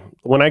like, yeah,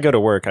 when I go to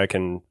work, I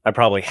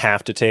probably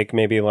have to take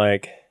maybe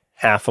like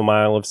half a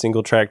mile of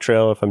single track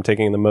trail if I'm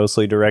taking the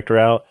mostly direct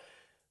route.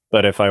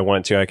 But if I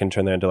want to, I can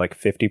turn that into like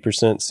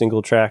 50%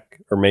 single track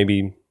or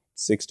maybe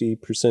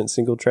 60%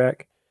 single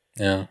track.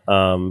 Yeah.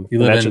 You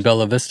live in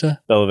Bella Vista?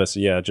 Bella Vista,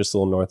 yeah, just a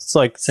little north. It's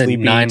like Sleepy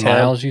 9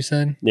 miles, you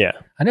said? Yeah.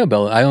 I know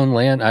Bella. I own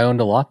land. I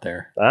owned a lot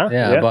there.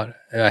 Yeah.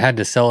 I had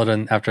to sell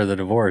it after the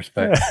divorce,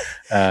 but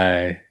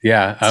I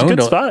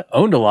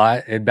owned a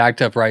lot. It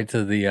backed up right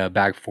to the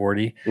back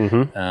 40.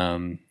 I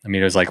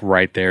mean, it was like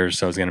right there,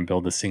 so I was going to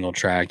build a single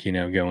track,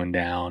 going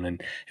down,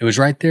 and it was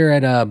right there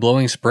at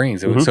Blowing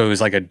Springs. So it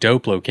was like a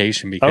dope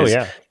location because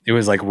it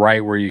was like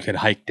right where you could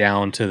hike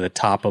down to the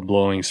top of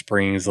Blowing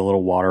Springs, the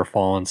little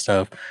waterfall and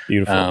stuff.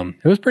 Beautiful.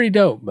 It was pretty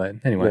dope, but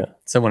anyway,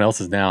 someone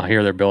else is now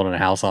here. They're building a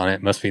house on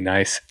it. Must be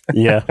nice.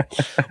 Yeah.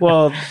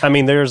 Well, I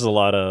mean, there's a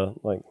lot of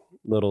like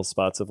little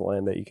spots of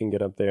land that you can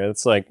get up there.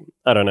 It's like,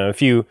 I don't know,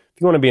 if you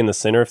want to be in the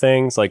center of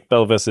things, like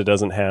Bella Vista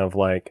doesn't have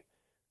like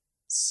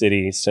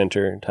city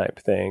center type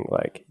thing.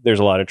 Like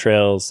there's a lot of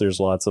trails, there's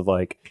lots of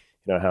like,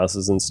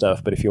 houses and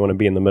stuff. But if you want to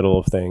be in the middle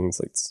of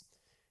things,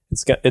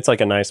 it's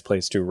like a nice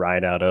place to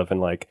ride out of. And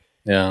like,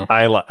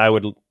 I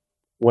would,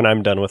 when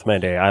I'm done with my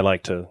day, I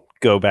like to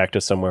go back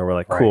to somewhere where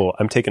like, cool,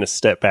 I'm taking a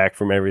step back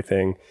from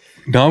everything.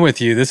 No, I'm with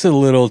you. This is a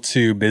little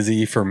too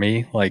busy for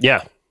me. Like,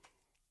 yeah.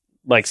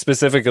 Like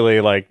specifically,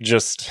 like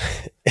just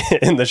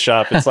in the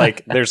shop, it's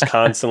like there's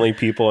constantly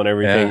people and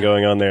everything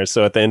going on there.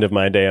 So at the end of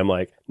my day, I'm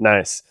like,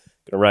 nice,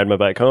 gonna ride my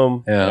bike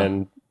home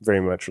and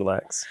very much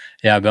relax.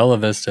 Yeah, Bella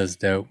Vista is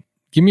dope.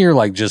 Give me your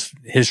like just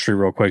history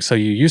real quick. So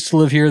you used to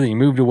live here, then you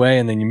moved away,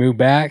 and then you moved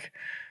back.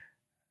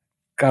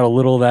 Got a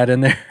little of that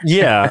in there.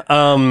 Yeah.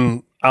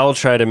 I'll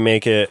try to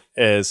make it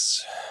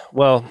as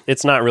well.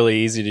 It's not really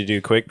easy to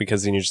do quick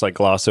because then you just like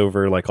gloss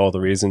over like all the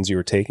reasons you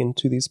were taken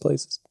to these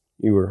places,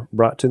 you were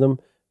brought to them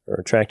or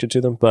attracted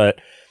to them.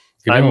 But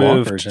I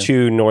moved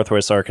to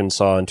Northwest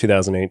Arkansas in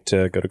 2008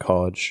 to go to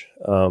college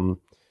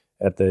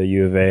at the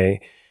U of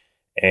A,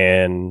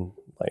 and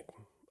like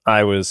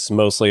I was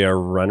mostly a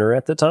runner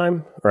at the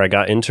time, or I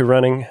got into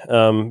running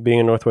being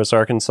in Northwest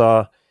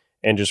Arkansas,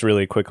 and just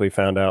really quickly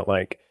found out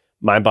like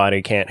my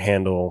body can't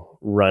handle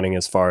running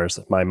as far as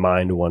my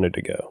mind wanted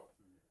to go.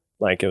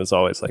 Like it was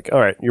always like, all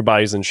right, your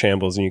body's in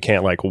shambles and you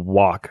can't like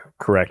walk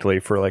correctly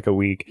for like a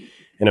week.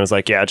 And it was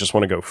like, yeah, I just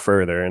want to go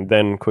further. And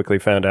then quickly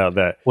found out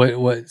that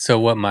So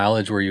what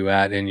mileage were you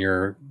at in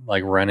your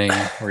like running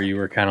where you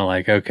were kind of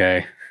like,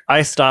 okay.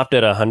 I stopped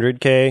at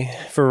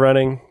 100K for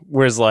running,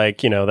 whereas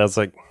like, that's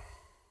like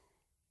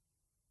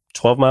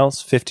 12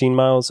 miles, 15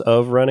 miles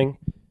of running.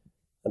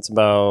 That's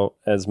about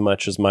as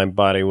much as my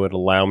body would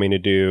allow me to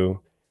do.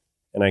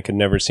 And I could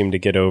never seem to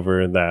get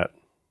over that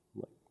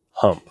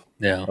hump.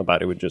 Yeah. My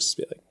body would just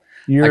be like,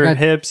 your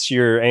hips,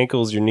 your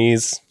ankles, your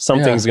knees,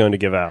 something's going to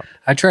give out.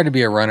 I tried to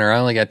be a runner. I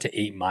only got to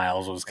 8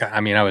 miles.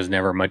 I was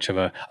never much of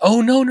a,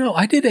 no.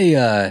 I did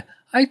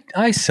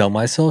I sell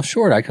myself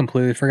short. I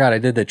completely forgot. I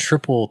did the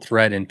triple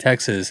threat in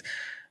Texas,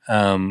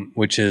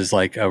 which is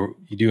like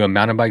you do a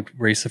mountain bike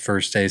race the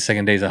first day,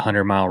 second day is a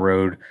 100-mile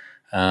road,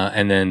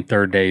 and then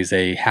third day is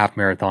a half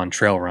marathon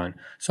trail run.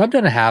 So I've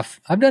done a half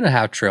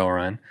trail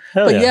run.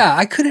 Hell but yeah.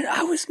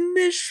 I was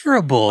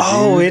miserable.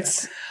 Oh, dude.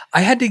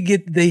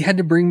 They had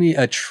to bring me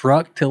a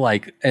truck to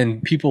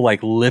and people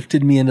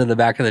lifted me into the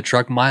back of the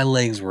truck. My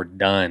legs were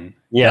done.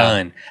 Yeah.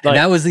 Done. And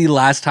that was the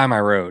last time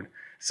I rode.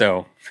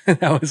 So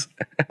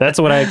that's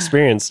what I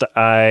experienced.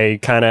 I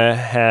kind of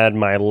had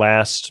my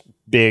last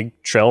big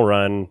trail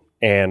run,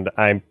 and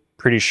I'm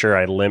pretty sure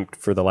I limped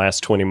for the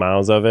last 20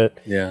 miles of it.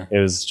 Yeah. It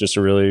was just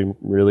a really,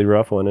 really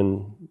rough one.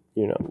 And,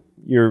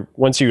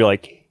 once you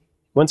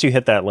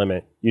hit that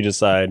limit, you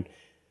decide,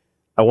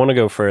 I want to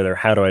go further.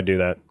 How do I do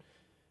that?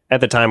 At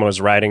the time, I was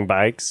riding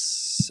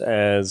bikes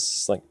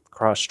as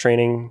cross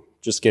training,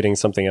 just getting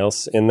something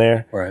else in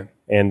there. Right.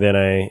 And then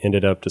I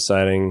ended up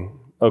deciding,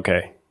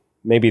 okay,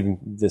 maybe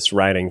this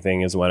riding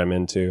thing is what I'm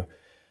into.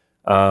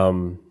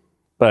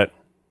 But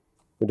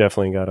we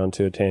definitely got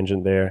onto a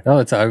tangent there.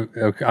 No,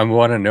 I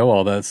want to know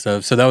all that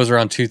stuff. So that was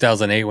around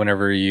 2008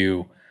 whenever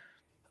you...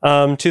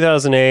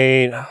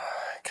 2008,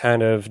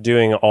 kind of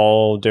doing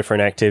all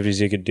different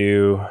activities you could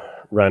do,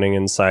 running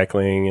and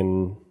cycling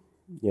and,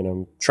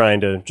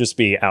 trying to just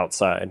be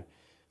outside.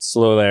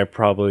 Slowly, I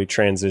probably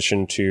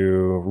transitioned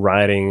to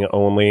riding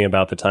only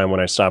about the time when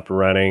I stopped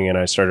running and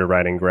I started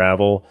riding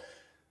gravel.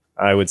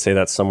 I would say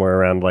that's somewhere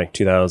around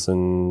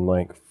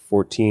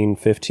 2014,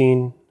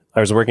 15. I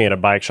was working at a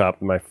bike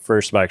shop, my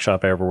first bike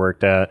shop I ever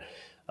worked at.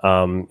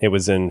 It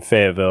was in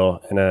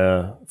Fayetteville, and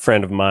a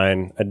friend of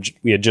mine,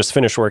 we had just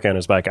finished working on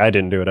his bike. I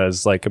didn't do it. I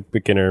was like a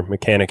beginner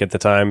mechanic at the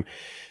time.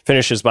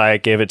 Finished his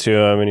bike, gave it to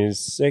him, and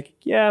he's like,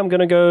 yeah, I'm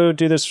going to go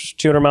do this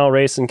 200-mile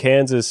race in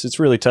Kansas. It's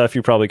really tough.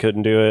 You probably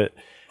couldn't do it.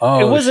 Oh,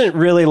 it wasn't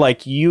really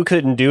like you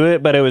couldn't do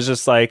it, but it was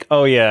just like,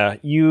 oh yeah,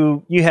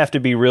 you have to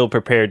be real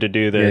prepared to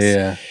do this.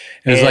 Yeah.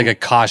 It was like a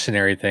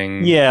cautionary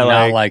thing. Yeah.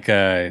 Not like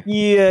a...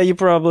 Yeah,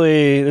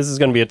 this is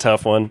going to be a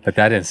tough one. But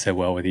that didn't sit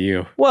well with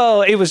you.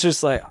 Well, it was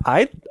just like,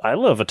 I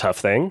love a tough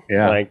thing.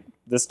 Yeah.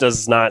 This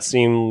does not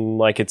seem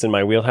like it's in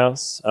my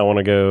wheelhouse. I want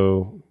to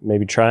go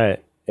maybe try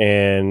it.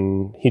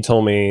 And he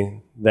told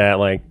me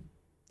that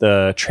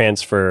the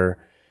transfer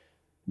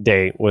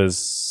date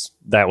was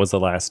the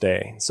last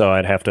day. So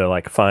I'd have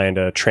to find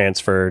a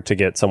transfer to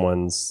get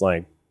someone's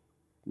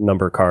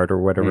number card or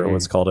whatever it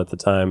was called at the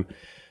time.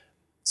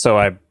 So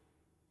I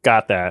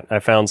got that. I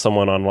found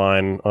someone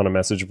online on a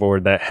message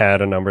board that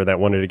had a number that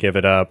wanted to give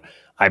it up.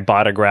 I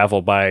bought a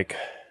gravel bike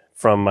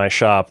from my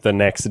shop the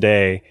next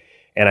day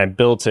and I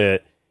built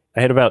it.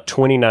 I had about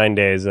 29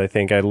 days. I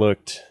think I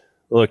looked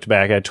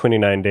back. I had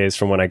 29 days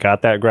from when I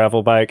got that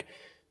gravel bike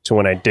to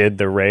when I did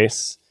the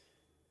race.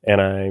 And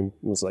I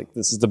was like,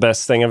 this is the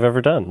best thing I've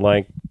ever done.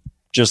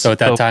 So at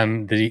that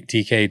time, the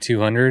TK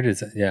 200 is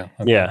that, yeah.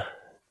 Okay. Yeah.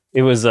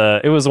 It was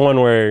one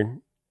where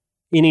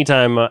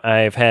anytime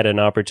I've had an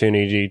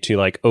opportunity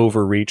to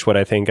overreach what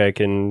I think I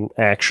can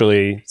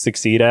actually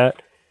succeed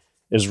at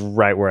is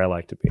right where I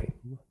like to be.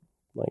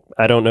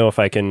 I don't know if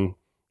I can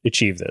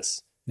achieve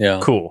this.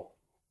 Yeah. Cool.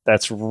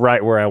 That's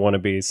right where I want to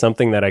be.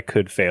 Something that I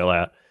could fail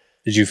at.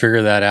 Did you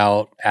figure that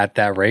out at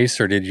that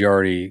race, or did you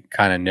already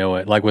kind of know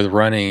it? Like with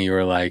running, you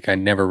were like, I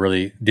never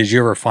really... Did you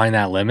ever find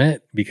that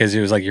limit? Because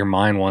it was like your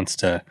mind wants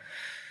to...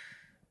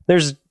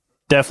 There's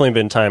definitely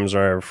been times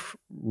where I've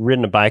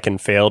ridden a bike and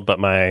failed, but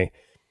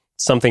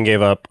something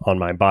gave up on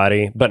my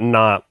body, but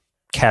not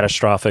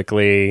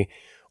catastrophically,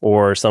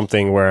 or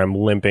something where I'm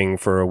limping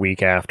for a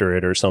week after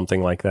it or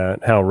something like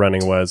that. How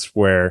running was,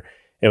 where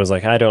it was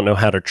like, I don't know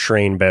how to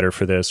train better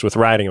for this. With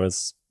riding, it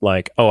was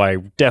like, oh, I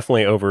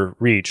definitely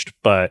overreached,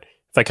 but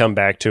if I come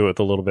back to it with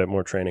a little bit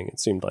more training, it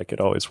seemed like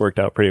it always worked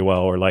out pretty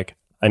well. Or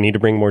I need to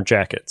bring more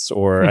jackets,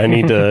 or I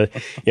need to,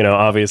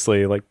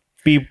 obviously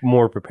be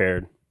more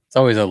prepared. It's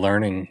always a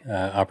learning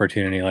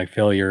opportunity.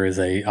 Failure is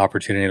a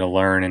opportunity to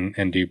learn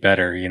and do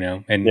better,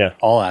 and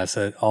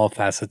all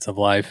facets of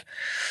life.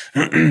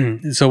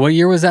 So what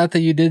year was that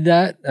you did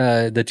that?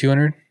 The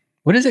 200?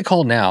 What is it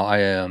called now?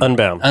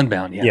 Unbound.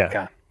 Unbound. Yeah.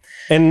 God.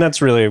 And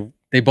that's really...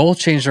 They both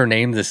changed their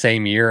name the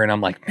same year, and I'm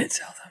like,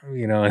 Mid-South,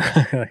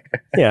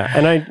 Yeah,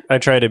 and I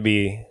try to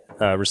be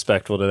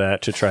respectful to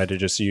that, to try to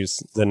just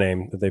use the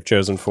name that they've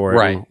chosen for it.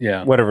 Right,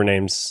 yeah. Whatever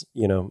name's,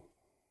 the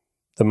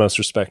most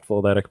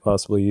respectful that I could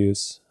possibly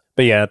use.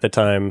 But yeah, at the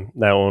time,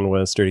 that one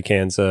was Sturdy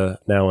Kansas,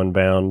 now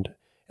Unbound,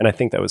 and I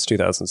think that was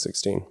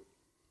 2016.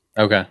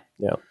 Okay.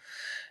 Yeah.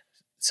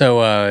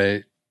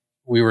 So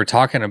we were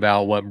talking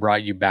about what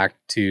brought you back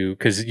to...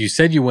 Because you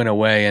said you went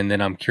away, and then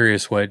I'm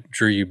curious what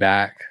drew you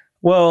back.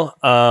 Well,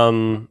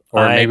 or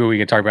maybe we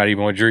can talk about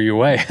even what drew you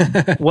away.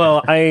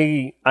 Well,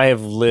 I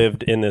have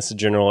lived in this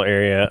general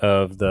area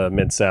of the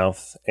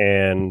Mid-South,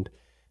 and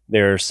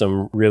there are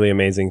some really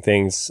amazing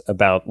things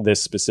about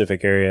this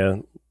specific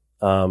area.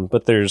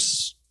 But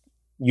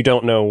you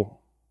don't know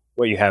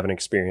what you haven't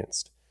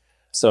experienced.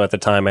 So at the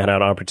time, I had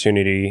an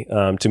opportunity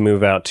to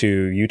move out to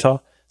Utah,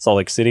 Salt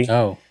Lake City.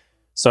 Oh.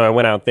 So I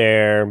went out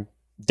there,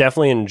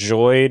 definitely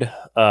enjoyed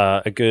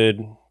a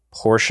good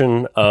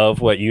portion of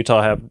what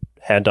Utah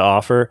had to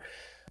offer.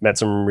 Met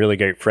some really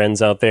great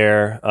friends out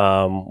there.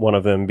 One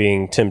of them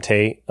being Tim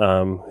Tate,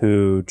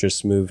 who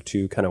just moved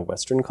to kind of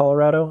Western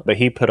Colorado, but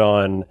he put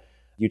on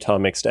Utah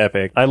Mixed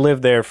Epic. I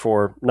lived there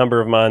for a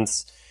number of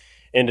months.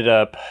 Ended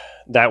up,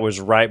 that was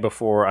right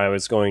before I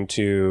was going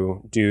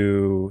to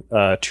do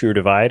True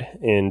Divide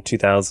in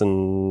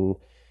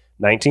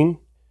 2019.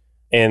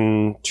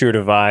 And True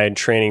Divide,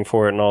 training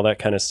for it and all that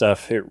kind of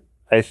stuff,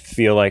 I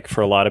feel like for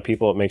a lot of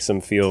people, it makes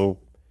them feel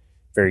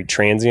very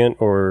transient,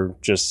 or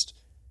just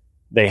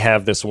they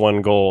have this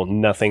one goal,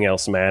 nothing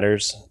else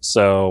matters.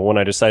 So when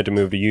I decided to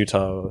move to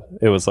Utah,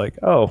 it was like,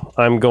 oh,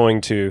 I'm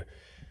going to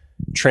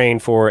train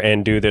for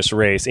and do this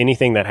race.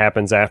 Anything that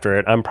happens after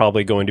it, I'm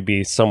probably going to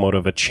be somewhat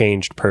of a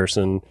changed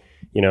person.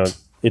 You know,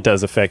 it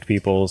does affect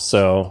people.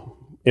 So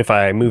if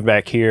I move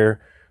back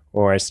here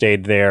or I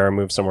stayed there or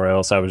moved somewhere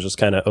else, I was just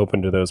kind of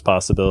open to those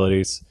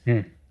possibilities.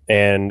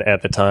 And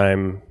at the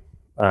time,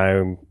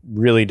 I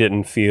really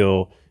didn't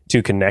feel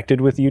too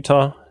connected with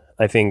Utah.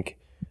 I think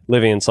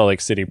living in Salt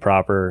Lake City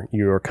proper,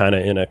 you're kind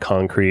of in a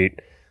concrete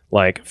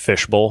like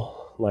fishbowl.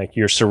 Like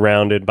you're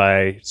surrounded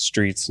by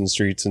streets and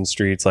streets and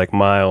streets, like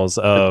miles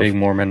of the big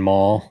Mormon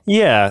mall.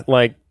 Yeah,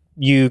 like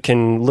you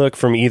can look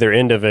from either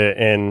end of it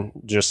and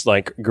just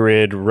like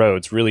grid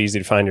roads, really easy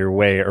to find your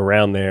way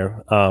around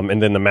there.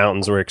 And then the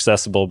mountains were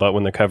accessible, but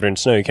when they're covered in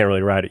snow, you can't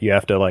really ride it. You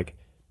have to like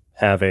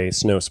have a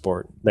snow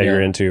sport that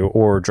you're into,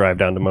 or drive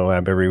down to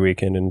Moab every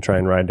weekend and try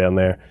and ride down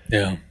there.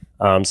 Yeah.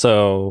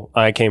 So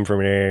I came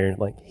from an area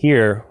like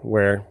here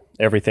where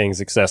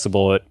everything's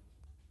accessible at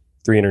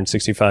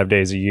 365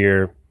 days a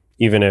year.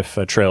 Even if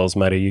a trail is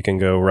muddy, you can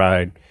go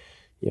ride,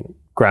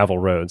 gravel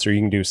roads, or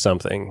you can do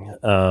something.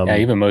 Yeah,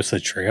 even most of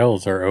the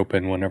trails are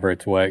open whenever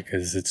it's wet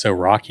because it's so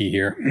rocky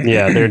here.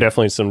 Yeah, there are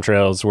definitely some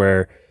trails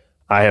where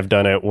I have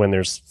done it when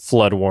there's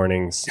flood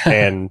warnings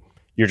and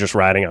you're just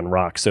riding on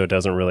rocks, so it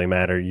doesn't really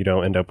matter. You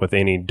don't end up with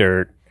any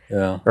dirt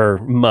or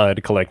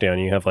mud collecting on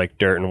you. You have like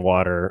dirt and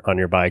water on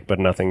your bike, but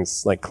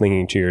nothing's like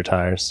clinging to your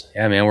tires.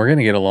 Yeah, man, we're going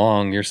to get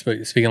along. You're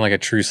speaking like a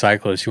true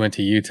cyclist. You went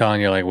to Utah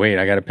and you're like, wait,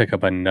 I got to pick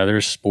up another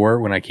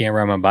sport when I can't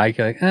ride my bike.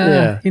 You're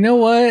like, you know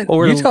what?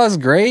 Or, Utah's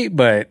great,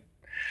 but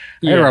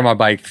I got to ride my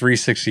bike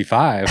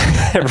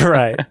 365.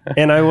 Right.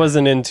 And I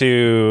wasn't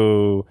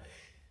into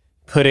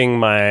putting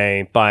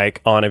my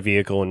bike on a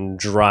vehicle and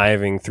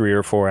driving 3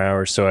 or 4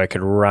 hours so I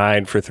could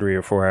ride for 3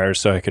 or 4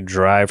 hours, so I could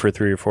drive for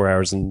 3 or 4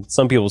 hours. And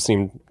some people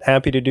seem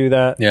happy to do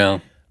that. Yeah.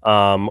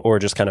 Or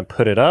just kind of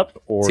put it up.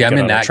 Or see, I'm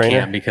in that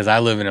camp because I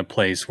live in a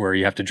place where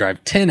you have to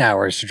drive 10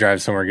 hours to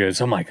drive somewhere good.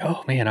 So I'm like,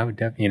 oh man, I would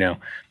definitely,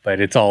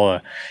 but it's all,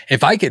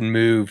 if I could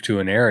move to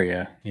an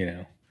area,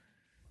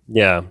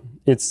 Yeah.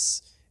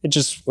 It's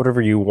just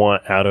whatever you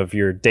want out of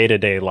your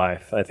day-to-day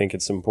life. I think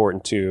it's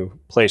important to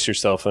place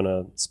yourself in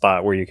a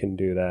spot where you can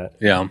do that.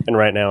 Yeah. And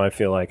right now I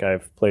feel like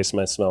I've placed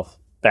myself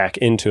back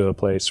into a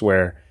place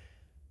where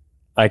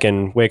I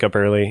can wake up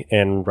early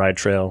and ride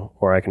trail,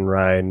 or I can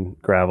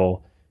ride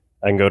gravel.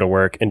 I can go to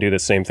work and do the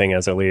same thing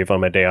as I leave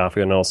on my day off.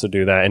 I can also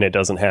do that. And it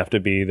doesn't have to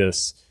be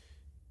this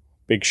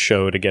big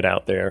show to get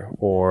out there,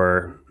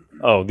 or,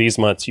 oh, these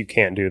months you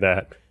can't do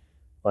that.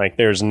 Like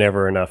there's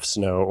never enough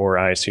snow or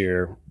ice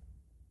here.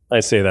 I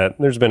say that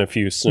there's been a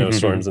few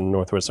snowstorms in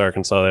Northwest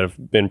Arkansas that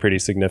have been pretty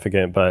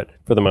significant, but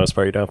for the most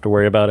part, you don't have to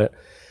worry about it.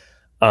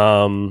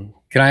 Can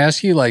I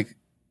ask you, what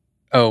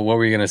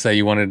were you going to say?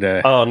 You wanted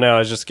to... Oh, no, I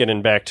was just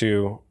getting back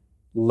to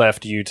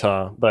left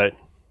Utah, but...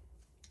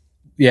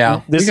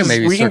 Yeah,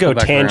 we can go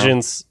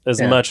tangents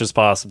as much as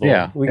possible.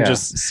 Yeah, we can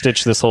just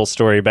stitch this whole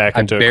story back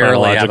into a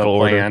chronological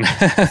order.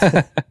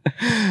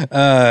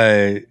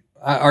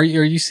 Are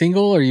you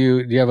single? Do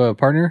you have a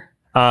partner?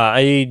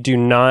 I do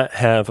not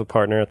have a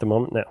partner at the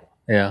moment. No.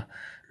 Yeah.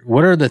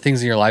 What are the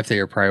things in your life that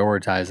you're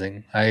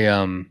prioritizing?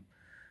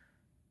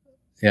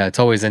 It's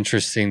always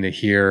interesting to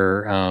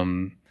hear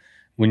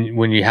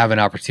when you have an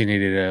opportunity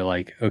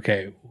to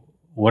okay,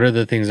 what are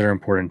the things that are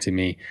important to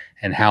me,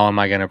 and how am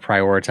I going to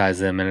prioritize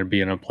them and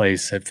be in a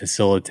place that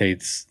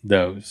facilitates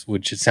those,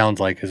 which it sounds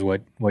like is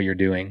what you're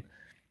doing.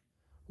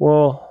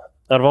 Well,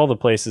 out of all the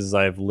places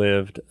I've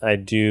lived, I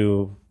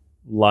do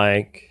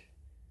like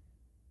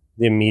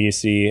the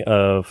immediacy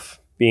of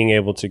being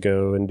able to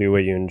go and do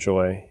what you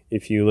enjoy.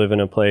 If you live in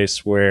a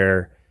place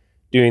where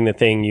doing the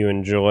thing you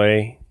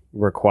enjoy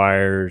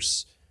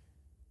requires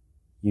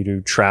you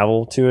to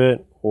travel to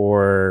it,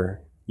 or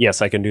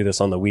yes, I can do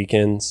this on the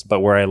weekends, but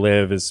where I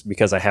live is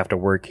because I have to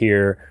work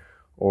here,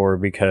 or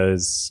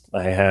because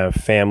I have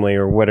family,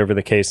 or whatever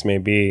the case may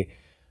be.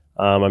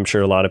 I'm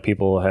sure a lot of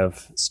people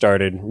have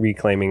started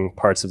reclaiming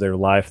parts of their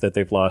life that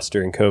they've lost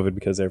during COVID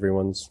because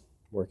everyone's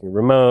working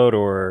remote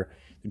or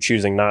they're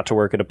choosing not to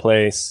work at a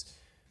place.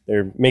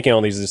 They're making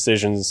all these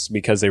decisions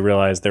because they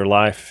realize their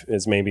life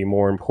is maybe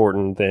more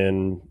important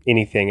than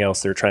anything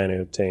else they're trying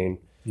to obtain.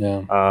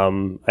 Yeah.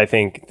 I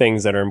think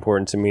things that are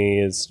important to me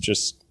is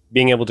just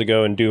being able to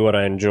go and do what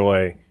I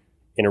enjoy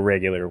in a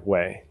regular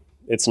way.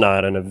 It's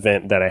not an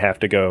event that I have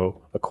to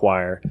go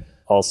acquire.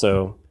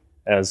 Also,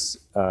 as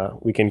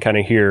we can kind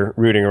of hear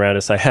rooting around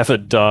us, I have a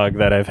dog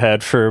that I've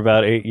had for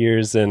about 8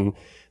 years, and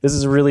this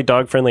is a really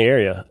dog-friendly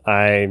area.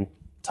 I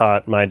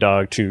taught my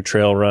dog to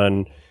trail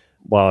run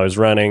while I was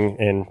running,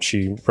 and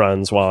she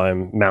runs while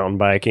I'm mountain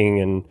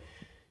biking, and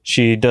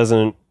she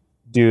doesn't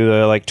do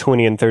the like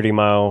 20 and 30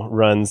 mile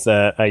runs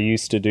that I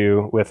used to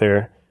do with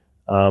her,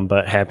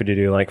 but happy to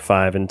do like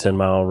 5 and 10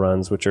 mile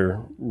runs, which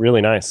are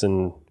really nice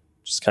and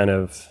just kind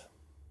of,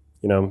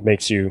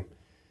 makes you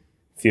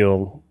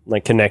feel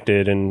like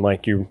connected and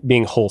like you're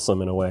being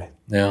wholesome in a way.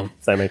 Yeah.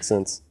 If that makes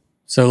sense.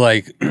 So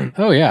like,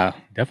 oh yeah,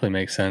 definitely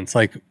makes sense.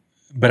 Like,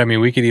 but I mean,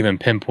 we could even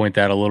pinpoint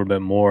that a little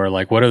bit more.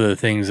 Like, what are the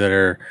things that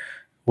are,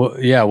 what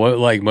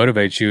like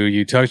motivates you?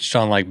 You touched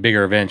on like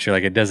bigger events. You're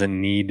like, it doesn't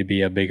need to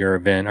be a bigger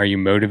event. Are you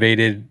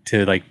motivated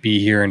to like be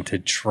here and to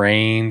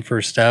train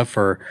for stuff,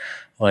 or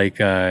like,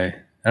 I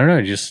don't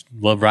know, just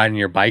love riding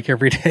your bike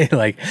every day?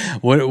 Like,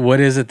 what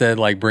is it that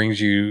like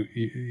brings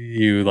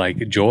you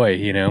like joy?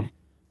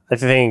 I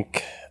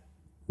think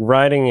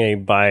riding a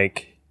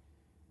bike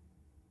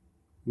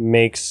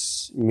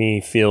makes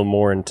me feel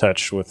more in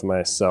touch with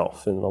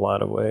myself in a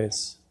lot of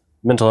ways.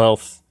 Mental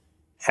health,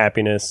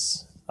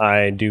 happiness.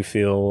 I do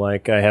feel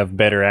like I have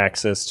better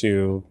access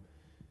to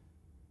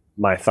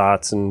my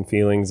thoughts and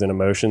feelings and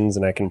emotions,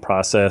 and I can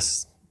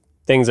process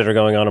things that are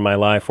going on in my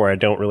life where I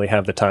don't really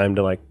have the time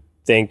to like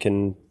think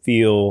and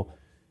feel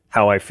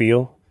how I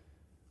feel.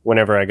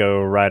 Whenever I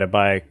go ride a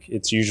bike,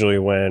 it's usually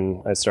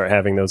when I start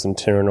having those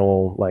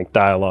internal like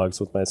dialogues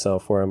with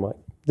myself where I'm like,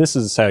 this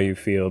is how you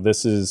feel.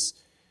 This is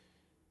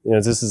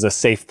a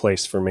safe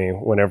place for me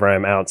whenever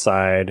I'm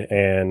outside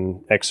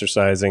and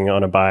exercising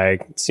on a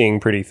bike,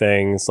 seeing pretty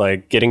things,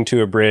 like getting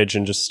to a bridge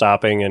and just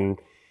stopping and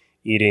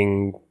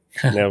eating,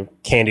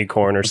 candy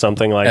corn or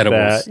something like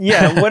Edibles. that.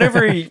 Yeah,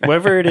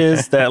 whatever it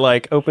is that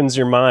like opens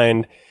your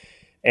mind.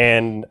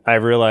 And I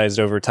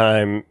realized over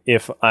time,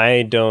 if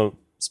I don't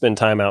spend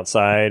time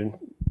outside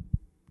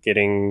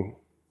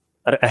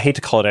I hate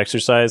to call it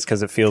exercise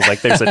because it feels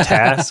like there's a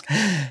task,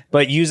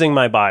 but using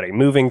my body,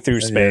 moving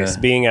through space,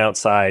 being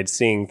outside,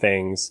 seeing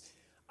things.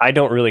 I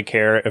don't really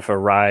care if a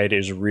ride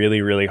is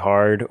really, really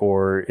hard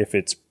or if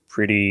it's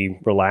pretty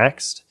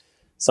relaxed.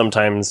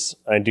 Sometimes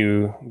I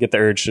do get the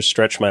urge to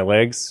stretch my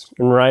legs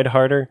and ride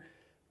harder,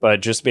 but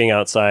just being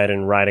outside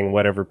and riding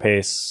whatever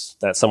pace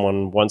that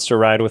someone wants to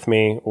ride with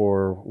me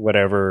or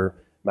whatever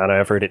amount of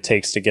effort it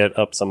takes to get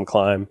up some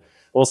climb.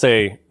 We'll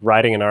say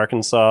riding in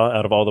Arkansas,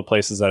 out of all the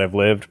places that I've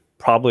lived,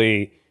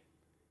 probably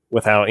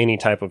without any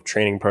type of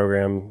training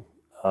program,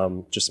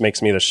 just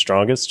makes me the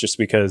strongest just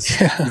because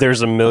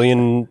there's a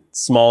million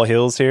small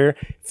hills here.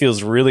 It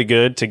feels really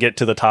good to get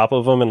to the top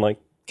of them and like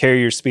carry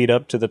your speed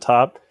up to the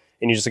top.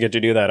 And you just get to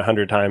do that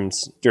 100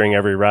 times during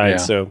every ride. Yeah,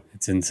 so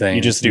it's insane.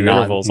 You just do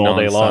intervals all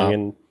day long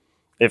and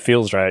it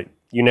feels right.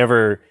 You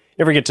never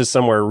get to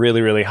somewhere really,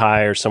 really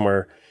high or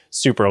somewhere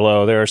super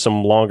low. There are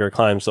some longer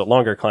climbs. So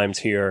longer climbs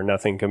here are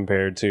nothing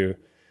compared to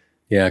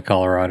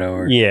Colorado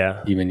or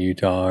even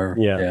Utah or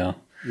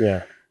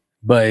yeah.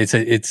 But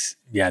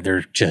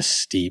they're just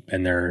steep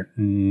and they're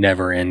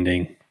never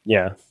ending.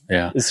 Yeah.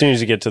 Yeah. As soon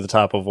as you get to the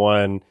top of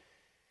one,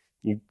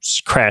 you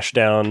crash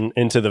down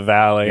into the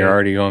valley. You're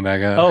already going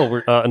back up.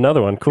 Oh,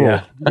 another one.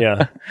 Cool.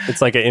 Yeah.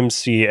 It's like an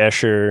MC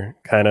Escher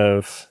kind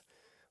of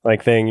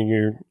like thing.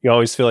 You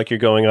always feel like you're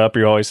going up.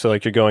 You always feel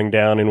like you're going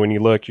down. And when you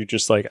look, you're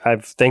just like, I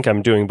think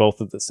I'm doing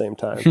both at the same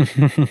time.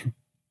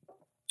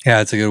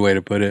 Yeah, it's a good way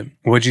to put it.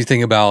 What'd you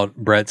think about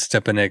Brett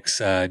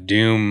Stepanick's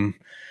Doom?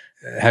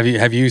 Have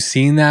you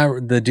seen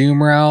the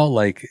Doom route?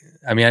 Like,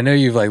 I mean, I know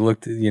you've like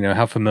looked,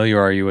 how familiar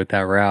are you with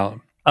that route?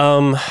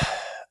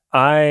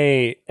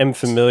 I am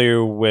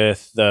familiar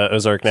with the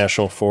Ozark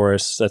National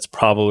Forest. That's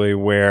probably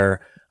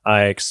where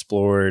I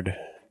explored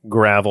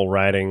gravel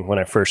riding when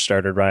I first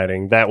started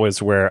riding. That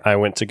was where I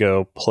went to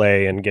go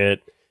play and get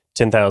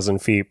 10,000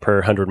 feet per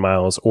 100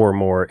 miles or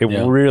more. It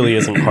really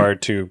isn't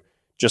hard to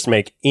just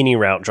make any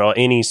route, draw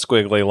any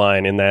squiggly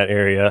line in that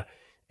area,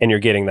 and you're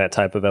getting that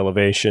type of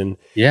elevation.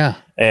 Yeah.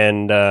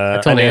 And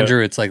I told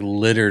Andrew it's like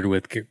littered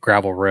with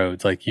gravel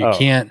roads. Like you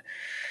can't,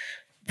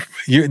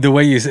 the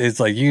way it's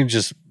like you can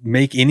just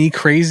make any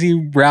crazy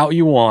route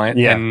you want,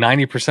 and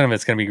 90% of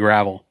it's going to be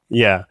gravel.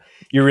 Yeah.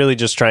 You're really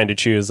just trying to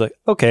choose like,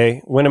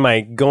 okay, when am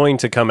I going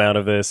to come out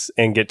of this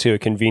and get to a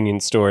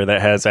convenience store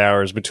that has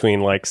hours between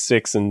like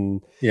 6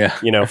 and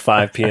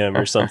 5 p.m.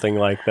 or something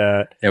like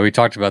that. Yeah, we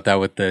talked about that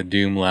with the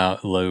Doom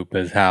Loop,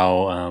 as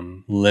how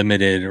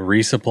limited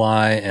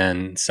resupply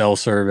and cell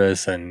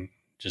service and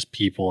just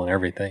people and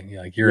everything.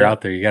 Like you're out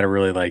there, you got to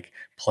really like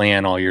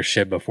plan all your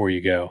shit before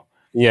you go.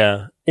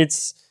 Yeah,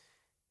 it's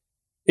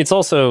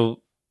also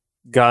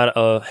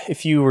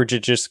if you were to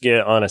just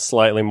get on a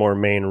slightly more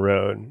main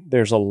road,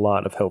 there's a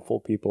lot of helpful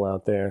people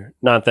out there.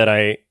 Not that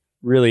I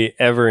really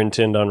ever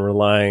intend on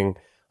relying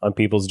on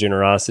people's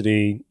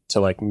generosity to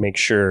like make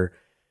sure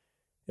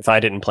if I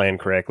didn't plan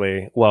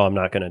correctly, well, I'm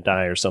not going to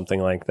die or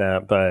something like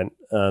that. But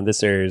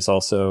this area is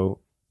also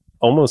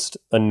almost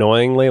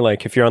annoyingly,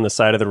 like if you're on the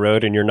side of the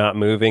road and you're not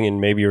moving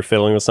and maybe you're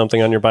fiddling with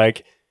something on your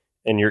bike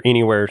and you're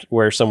anywhere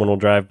where someone will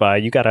drive by,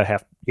 you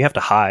have to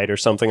hide or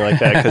something like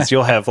that, because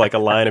you'll have like a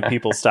line of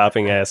people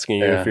stopping, asking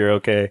you if you're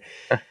okay.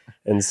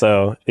 And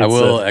so I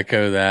will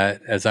echo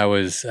that. As I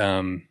was,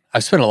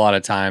 I've spent a lot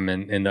of time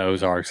in the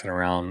Ozarks and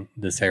around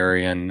this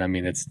area, and I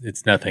mean,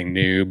 it's nothing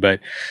new, but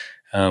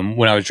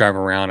when I was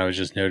driving around, I was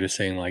just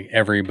noticing like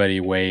everybody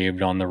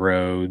waved on the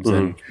roads,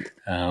 and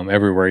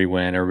everywhere you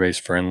went, everybody's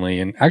friendly.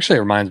 And actually,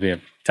 it reminds me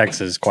of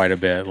Texas quite a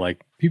bit.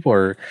 Like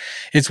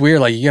it's weird.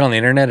 Like you get on the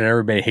internet and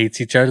everybody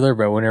hates each other,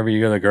 but whenever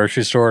you go to the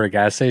grocery store or a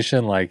gas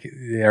station, like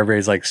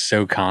everybody's like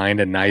so kind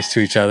and nice to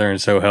each other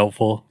and so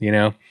helpful, you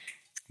know.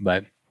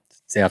 But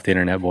stay off the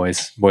internet,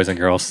 boys and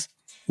girls.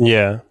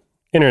 Yeah.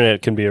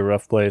 Internet can be a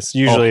rough place,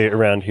 usually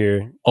around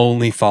here.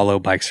 Only follow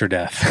Bikes or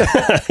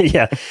Death.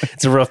 Yeah,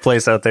 it's a rough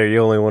place out there. You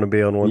only want to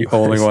be on one. You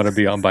only want to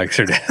be on Bikes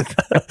or Death.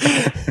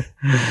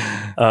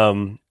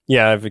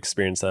 Yeah, I've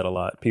experienced that a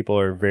lot. People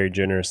are very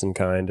generous and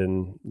kind,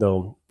 and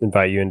they'll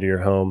invite you into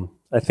your home.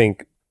 I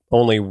think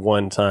only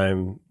one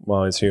time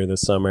while I was here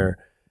this summer,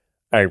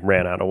 I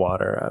ran out of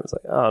water. I was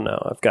like, oh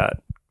no, I've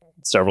got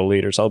several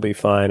liters, I'll be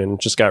fine,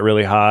 and just got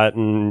really hot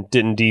and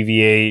didn't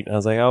deviate. I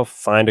was like, I'll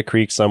find a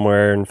creek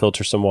somewhere and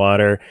filter some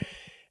water.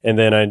 And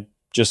then I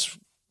just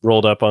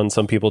rolled up on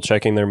some people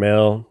checking their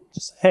mail.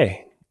 Just,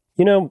 hey,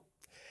 now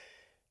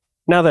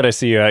that I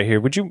see you out here,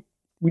 would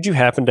you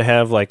happen to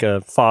have like a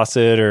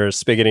faucet or a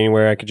spigot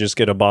anywhere I could just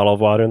get a bottle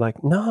of water? And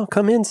like, no,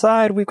 come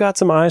inside, we've got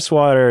some ice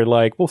water,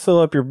 like we'll fill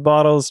up your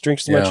bottles,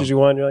 drink as much as you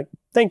want. You're like,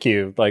 thank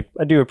you. Like,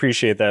 I do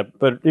appreciate that.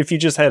 But if you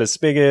just had a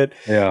spigot,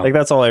 like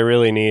that's all I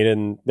really need.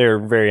 And they're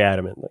very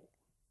adamant. Like,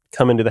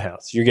 come into the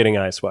house. You're getting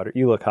ice water.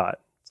 You look hot.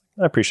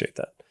 I appreciate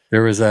that.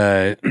 There was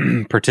a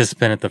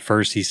participant at the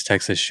first East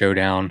Texas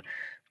Showdown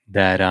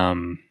that I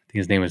think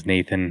his name was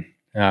Nathan.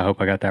 I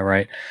hope I got that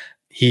right.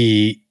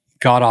 He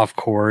got off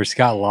course,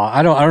 got lost.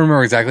 I don't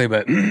remember exactly,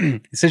 but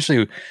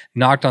essentially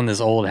knocked on this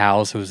old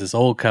house. It was this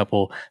old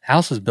couple. The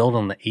house was built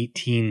on the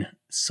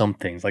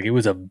 18-somethings. Like it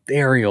was a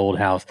very old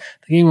house.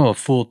 They gave him a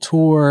full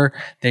tour.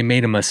 They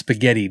made him a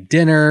spaghetti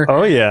dinner.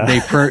 Oh yeah.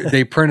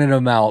 They printed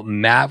him out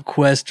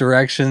MapQuest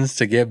directions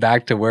to get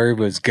back to where he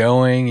was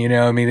going. You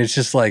know, I mean, it's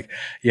just like,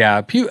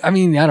 yeah. I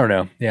mean, I don't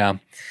know. Yeah.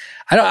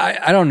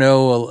 I don't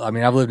know. I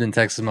mean, I've lived in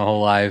Texas my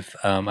whole life.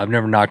 I've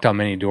never knocked on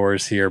many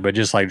doors here, but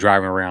just like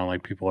driving around,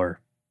 like people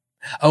are.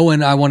 Oh,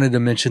 and I wanted to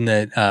mention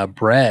that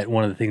Brett,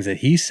 one of the things that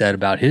he said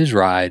about his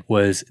ride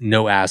was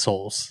no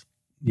assholes.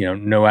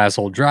 No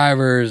asshole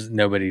drivers.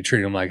 Nobody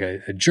treated him like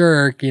a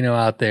jerk,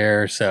 out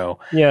there. So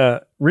yeah,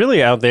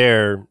 really out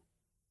there.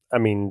 I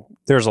mean,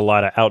 there's a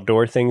lot of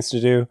outdoor things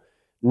to do.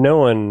 No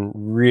one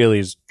really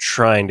is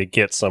trying to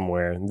get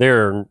somewhere.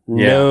 There are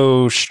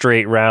no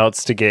straight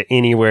routes to get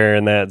anywhere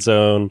in that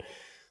zone.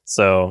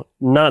 So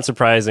not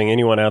surprising.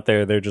 Anyone out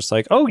there, they're just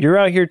like, oh, you're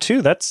out here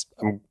too.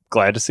 I'm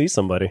glad to see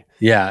somebody.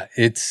 Yeah,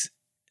 it's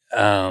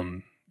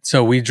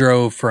so we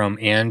drove from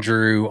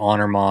Andrew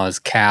Honormaw's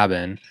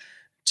cabin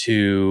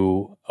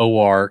to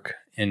OARC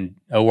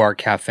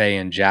Cafe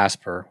in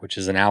Jasper, which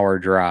is an hour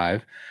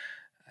drive,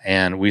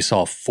 and we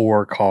saw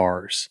 4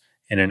 cars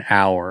in an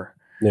hour.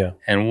 Yeah.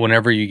 And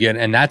whenever you get,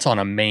 and that's on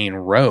a main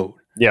road.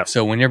 Yeah.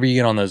 So whenever you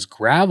get on those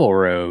gravel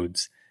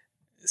roads,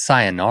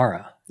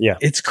 sayonara. Yeah.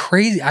 It's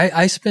crazy.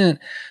 I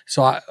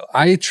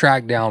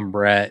tracked down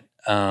Brett.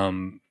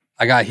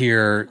 I got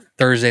here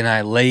Thursday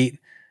night late,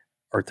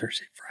 or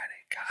Thursday, Friday.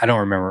 God, I don't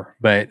remember,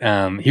 but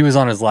he was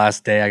on his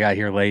last day. I got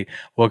here late,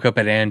 woke up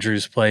at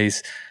Andrew's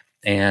place,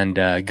 and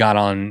got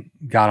on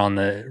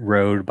the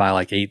road by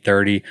like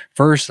 8:30.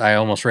 First, I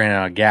almost ran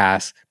out of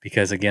gas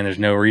because again, there's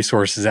no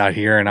resources out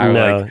here,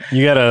 and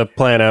you got to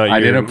plan out. I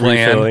didn't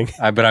plan,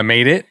 but I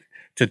made it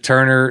to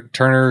Turner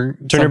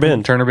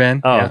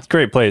Bend. Oh, yeah. It's a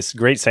great place.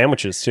 Great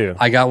sandwiches too.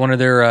 I got one of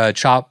their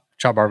chop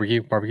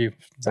barbecue.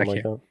 Something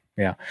like that.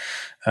 Yeah.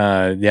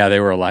 They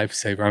were a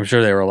lifesaver. I'm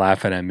sure they were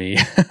laughing at me.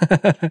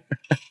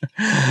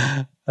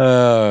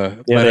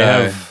 They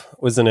have,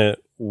 wasn't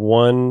it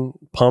 1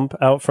 pump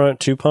out front,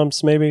 2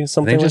 pumps, maybe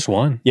something? I think just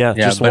one. Yeah,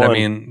 just but one. I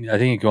mean, I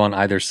think you go on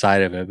either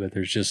side of it, but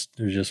there's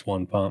just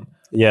 1 pump.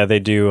 Yeah, they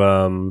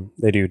do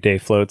day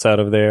floats out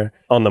of there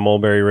on the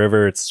Mulberry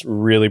River. It's a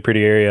really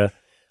pretty area.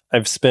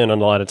 I've spent a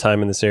lot of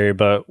time in this area,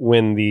 but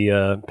when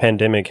the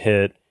pandemic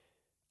hit,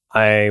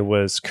 I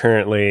was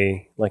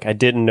currently I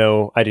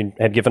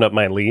had given up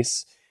my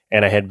lease,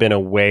 and I had been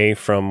away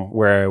from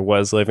where I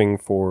was living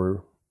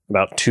for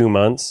about 2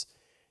 months,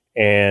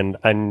 and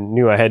I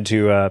knew I had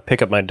to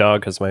pick up my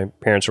dog because my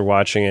parents were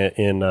watching it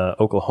in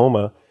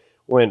Oklahoma.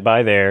 Went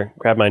by there,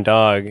 grabbed my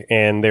dog,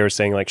 and they were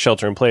saying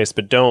shelter in place,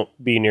 but don't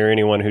be near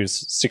anyone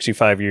who's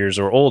 65 years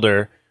or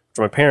older, which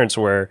my parents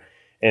were.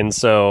 And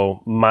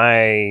so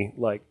my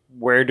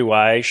where do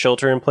I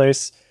shelter in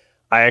place?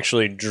 I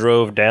actually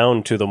drove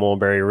down to the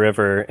Mulberry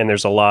River, and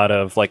there's a lot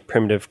of like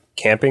primitive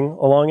camping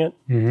along it.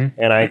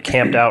 Mm-hmm. And I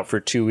camped out for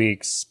 2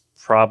 weeks,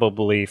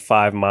 probably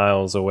 5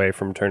 miles away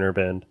from Turner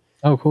Bend.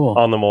 Oh, cool.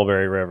 On the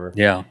Mulberry River.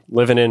 Yeah.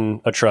 Living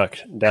in a truck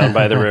down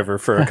by the river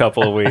for a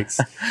couple of weeks,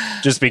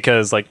 just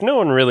because like no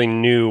one really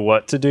knew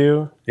what to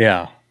do.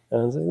 Yeah.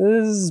 And I was like,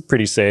 this is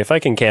pretty safe. I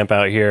can camp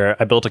out here.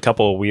 I built a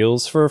couple of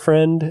wheels for a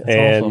friend. That's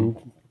and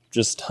awesome.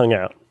 Just hung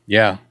out.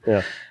 Yeah.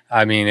 Yeah.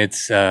 I mean,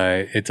 it's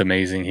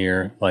amazing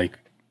here. Like,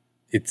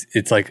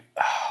 it's like,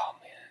 oh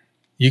man,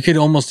 you could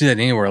almost do that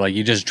anywhere. Like,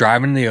 you just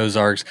drive into the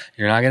Ozarks.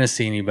 You're not going to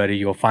see anybody.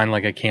 You'll find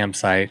like a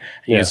campsite.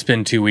 You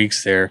spend 2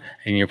 weeks there,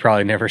 and you'll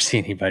probably never see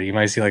anybody. You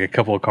might see like a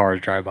couple of cars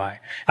drive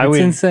by. It's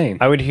insane.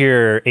 I would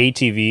hear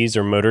ATVs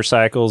or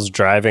motorcycles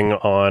driving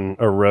on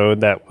a road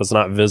that was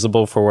not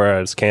visible for where I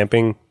was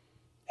camping,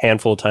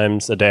 handful of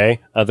times a day.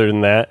 Other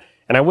than that,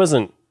 and I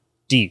wasn't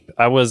deep.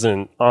 I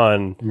wasn't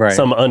on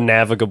some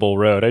unnavigable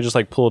road. I just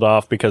like pulled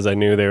off because I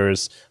knew there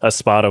was a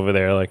spot over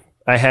there. Like,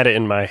 I had it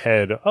in my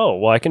head, oh,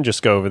 well, I can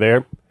just go over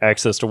there,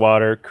 access to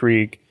water,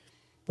 creek,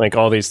 like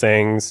all these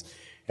things.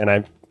 And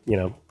I,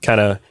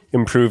 kind of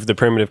improved the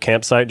primitive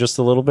campsite just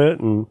a little bit,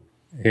 and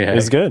it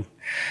was good.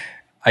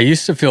 I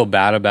used to feel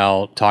bad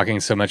about talking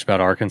so much about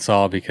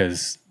Arkansas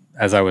because,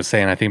 as I was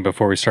saying, I think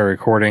before we started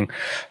recording,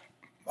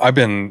 I've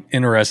been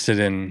interested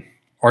in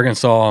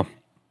Arkansas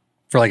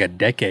for like a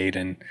decade,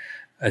 and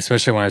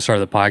especially when I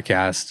started the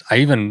podcast, I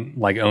even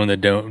like own the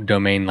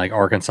domain like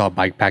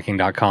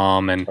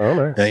ArkansasBikePacking.com and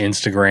the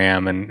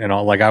Instagram and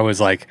all. Like I was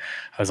like,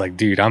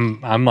 dude, I'm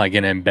like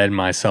gonna embed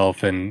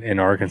myself in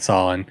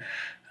Arkansas, and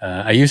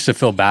I used to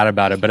feel bad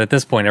about it, but at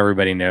this point,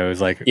 everybody knows.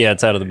 Like, yeah,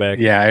 it's out of the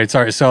bag. Yeah, it's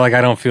so like I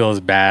don't feel as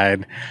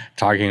bad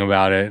talking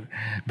about it.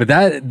 But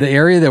the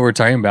area that we're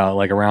talking about,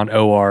 like around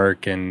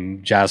Oark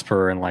and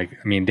Jasper, and like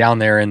down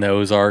there in the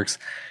Ozarks,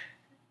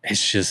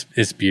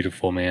 it's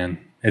beautiful, man.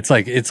 It's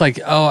like,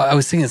 oh, I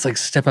was thinking it's like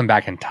stepping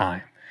back in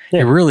time. Yeah.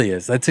 It really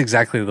is. That's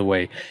exactly the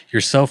way. Your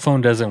cell phone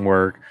doesn't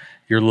work.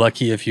 You're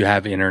lucky if you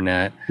have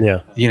internet.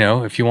 Yeah.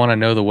 If you want to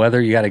know the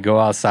weather, you got to go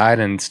outside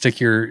and stick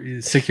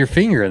your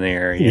finger in the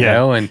air, you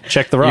know, and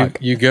check the rock.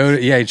 You go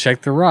to,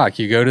 check the rock.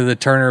 You go to the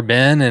Turner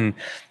Bend, and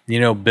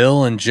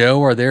Bill and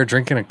Joe are there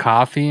drinking a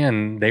coffee,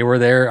 and they were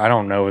there. I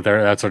don't know if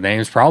that's their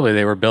names. Probably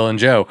they were Bill and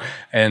Joe,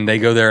 and they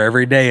go there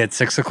every day at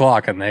 6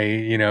 o'clock, and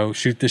they,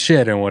 shoot the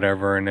shit and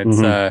whatever. And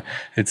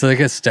it's like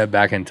a step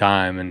back in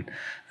time. And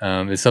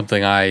it's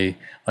something like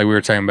we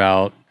were talking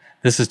about,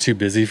 this is too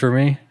busy for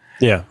me.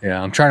 Yeah.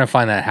 Yeah. I'm trying to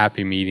find that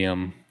happy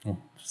medium. We'll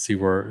see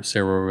where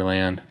we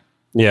land.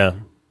 Yeah.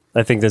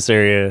 I think this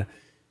area,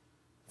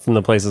 from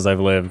the places I've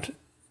lived,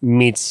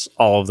 meets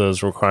all of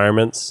those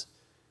requirements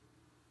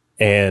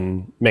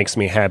and makes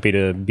me happy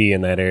to be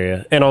in that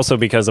area. And also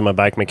because I'm a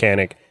bike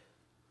mechanic,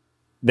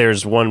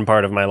 there's one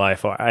part of my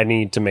life where I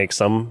need to make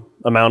some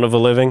amount of a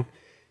living.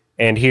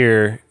 And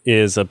here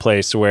is a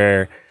place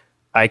where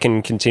I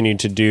can continue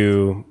to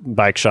do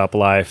bike shop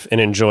life and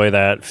enjoy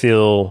that,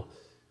 feel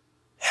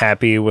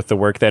happy with the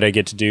work that I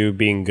get to do,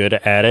 being good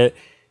at it,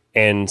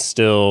 and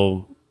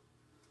still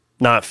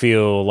not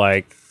feel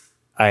like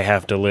I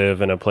have to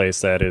live in a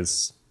place that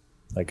is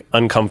like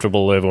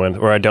uncomfortable to live in,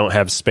 or I don't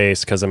have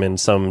space because I'm in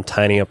some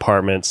tiny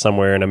apartment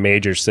somewhere in a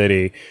major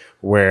city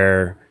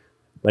where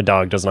my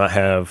dog does not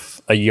have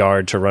a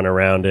yard to run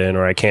around in,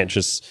 or I can't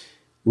just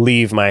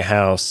leave my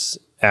house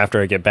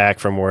after I get back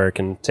from work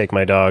and take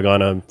my dog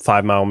on a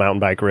 5-mile mountain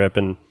bike rip,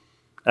 and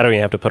I don't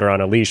even have to put her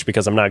on a leash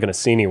because I'm not going to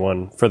see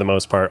anyone for the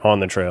most part on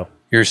the trail.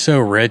 You're so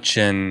rich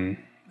in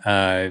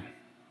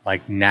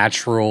like a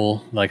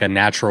natural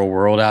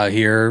world out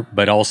here,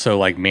 but also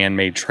like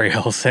man-made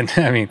trails. And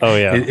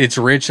it's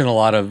rich in a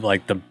lot of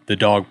like the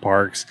dog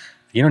parks.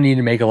 You don't need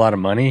to make a lot of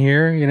money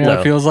here. No.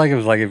 It feels like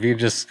if you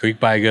just squeak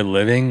by a good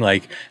living,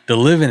 like the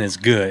living is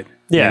good.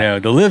 Yeah.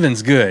 The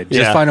living's good.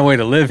 Just find a way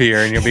to live here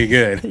and you'll be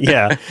good.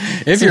 Yeah.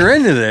 If you're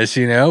into this,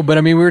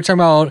 but we were talking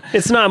about...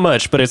 It's not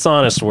much, but it's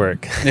honest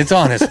work. It's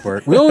honest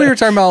work. We were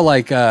talking about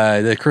like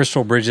the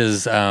Crystal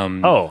Bridges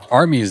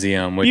Art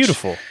Museum. Which,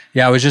 beautiful.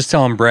 Yeah, I was just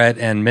telling Brett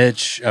and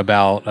Mitch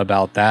about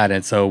that.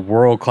 It's a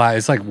world-class...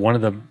 It's like one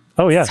of the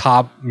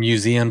top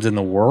museums in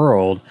the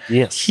world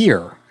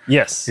here.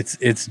 Yes.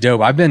 It's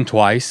dope. I've been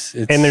twice.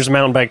 And there's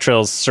mountain bike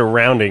trails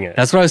surrounding it.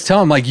 That's what I was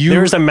telling him. Like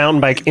there's a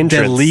mountain bike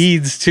entrance that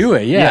leads to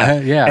it.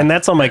 Yeah. And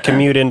that's on my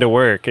commute into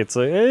work. It's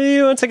like, hey,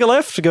 you want to take a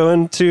left to go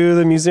into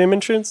the museum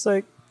entrance?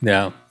 Like,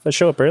 yeah. If I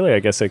show up early, I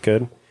guess I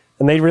could.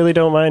 And they really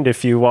don't mind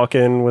if you walk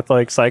in with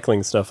like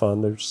cycling stuff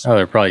on.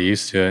 They're probably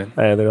used to it.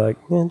 They're like,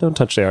 don't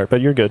touch the art,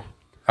 but you're good.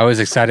 I was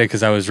excited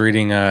because I was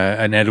reading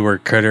an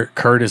Edward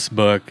Curtis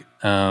book,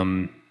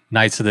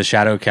 Knights of the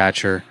Shadow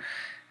Catcher.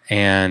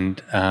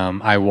 And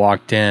I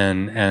walked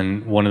in,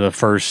 and one of the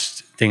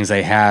first things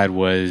they had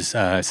was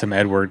some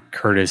Edward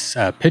Curtis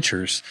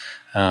pictures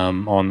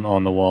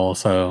on the wall.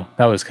 So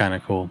that was kind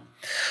of cool.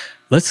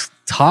 Let's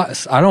talk.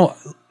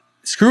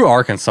 Screw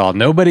Arkansas.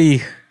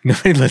 Nobody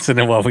listen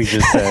to what we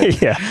just said.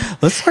 Yeah.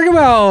 Let's talk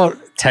about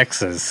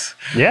Texas.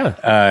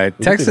 Yeah.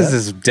 Texas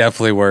is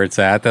definitely where it's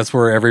at. That's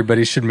where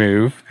everybody should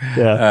move.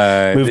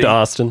 Yeah. Move to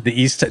Austin.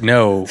 East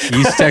Texas.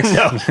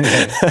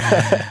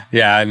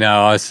 Yeah,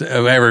 no,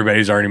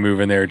 everybody's already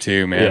moving there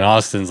too, man. Yeah.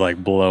 Austin's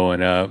like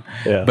blowing up.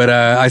 Yeah. But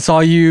I saw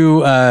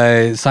you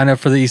sign up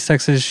for the East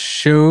Texas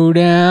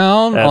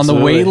Showdown on the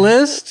wait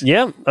list.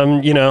 Yeah.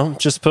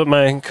 Just put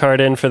my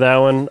card in for that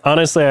one.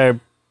 Honestly, I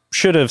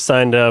should have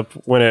signed up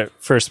when it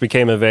first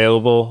became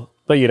available,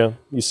 but you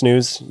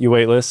snooze, you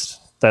wait list.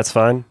 That's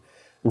fine.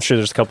 I'm sure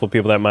there's a couple of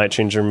people that might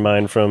change their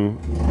mind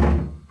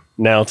from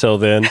now till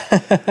then.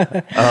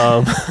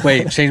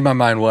 Wait, change my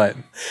mind. What?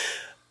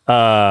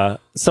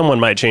 Someone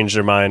might change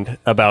their mind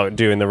about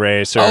doing the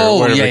race or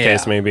whatever the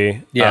case may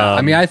be. Yeah.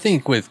 I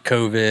think with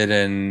COVID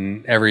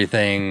and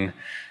everything,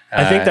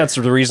 I think that's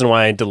the reason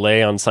why I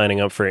delay on signing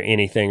up for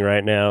anything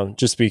right now,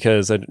 just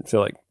because I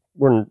feel like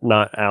we're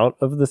not out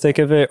of the thick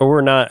of it, or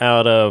we're not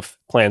out of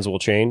plans will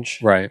change.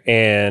 Right.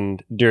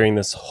 And during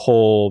this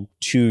whole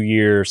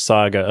 2-year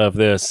saga of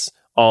this,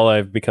 all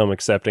I've become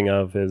accepting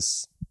of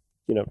is,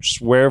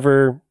 just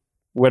whatever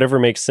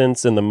makes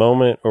sense in the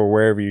moment or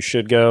wherever you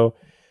should go,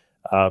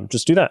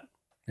 just do that.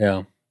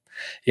 Yeah.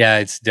 Yeah.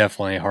 It's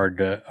definitely hard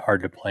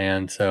to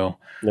plan. So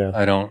yeah.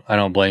 I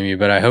don't blame you,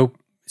 but I hope,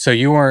 so I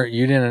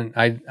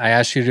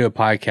asked you to do a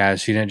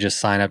podcast. You didn't just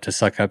sign up to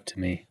suck up to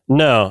me.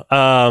 No.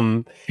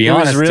 Be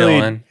honest,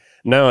 Dylan.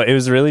 No, it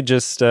was really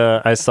just,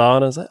 I saw it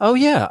and I was like, oh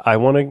yeah, I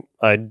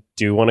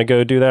do want to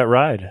go do that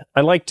ride.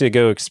 I like to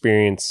go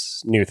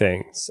experience new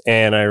things.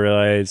 And I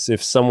realized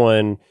if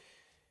someone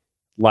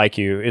like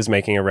you is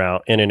making a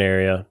route in an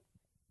area,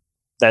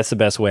 that's the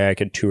best way I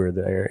could tour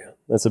the area.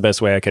 That's the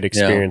best way I could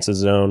experience a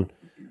zone.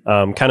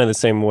 Kind of the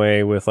same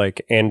way with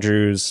like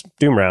Andrew's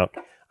Doom route.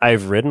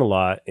 I've ridden a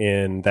lot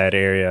in that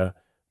area,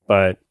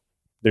 but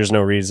there's no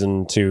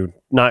reason to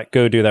not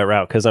go do that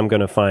route because I'm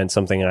going to find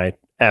something I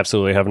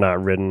absolutely have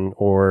not ridden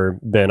or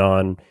been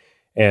on.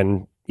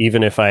 And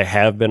even if I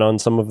have been on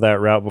some of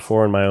that route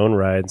before in my own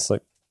rides,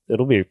 like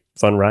it'll be a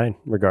fun ride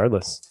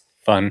regardless.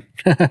 Fun.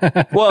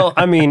 Well,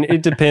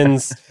 it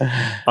depends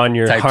on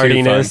your Type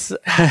hardiness,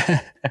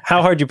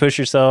 how hard you push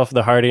yourself,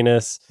 the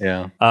hardiness.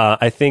 Yeah.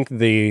 I think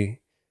me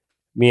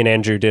and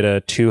Andrew did a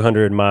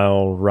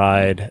 200-mile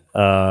ride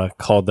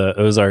called the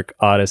Ozark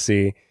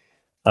Odyssey.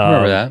 I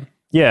remember that.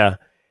 Yeah.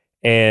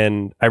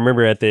 And I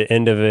remember at the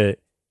end of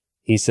it,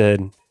 he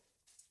said,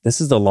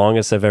 "This is the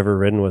longest I've ever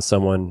ridden with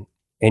someone,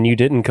 and you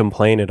didn't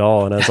complain at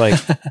all." And I was like,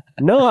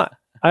 no,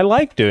 I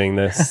like doing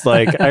this.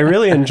 Like, I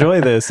really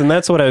enjoy this. And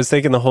that's what I was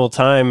thinking the whole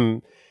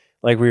time.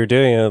 Like we were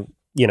doing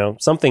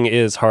something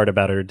is hard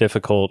about it or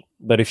difficult,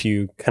 but if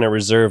you kind of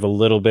reserve a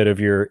little bit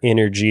of your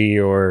energy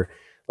or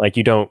like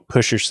you don't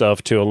push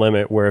yourself to a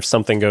limit where if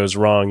something goes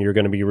wrong, you're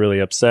going to be really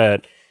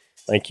upset.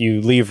 Like you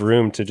leave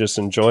room to just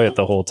enjoy it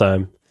the whole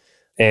time.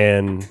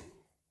 And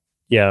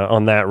yeah,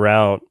 on that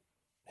route,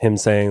 him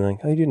saying like,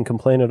 "Oh, you didn't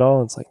complain at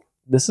all." It's like,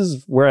 this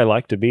is where I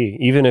like to be.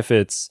 Even if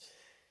it's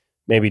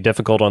maybe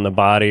difficult on the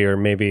body, or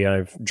maybe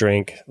I've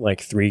drank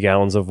like 3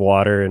 gallons of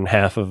water in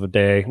half of a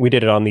day. We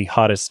did it on the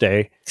hottest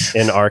day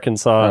in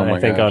Arkansas, I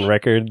think on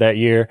record that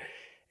year.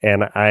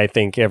 And I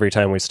think every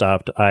time we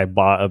stopped, I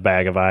bought a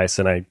bag of ice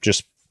and I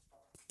just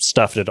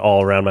stuffed it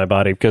all around my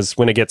body, because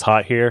when it gets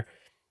hot here,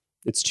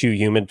 it's too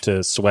humid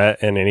to sweat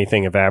and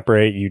anything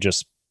evaporate. You're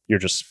just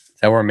Is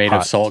that where Made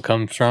of Salt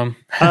comes from?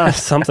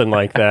 Something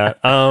like that.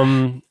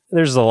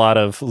 There's a lot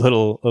of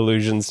little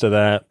allusions to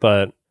that,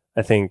 but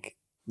I think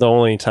the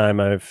only time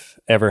I've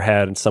ever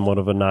had somewhat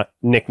of a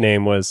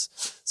nickname was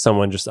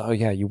someone just, "Oh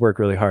yeah, you work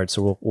really hard,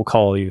 so we'll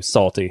call you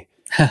Salty."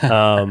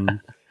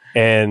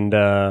 And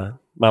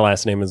my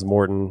last name is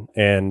Morton,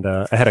 and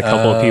I had a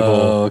couple of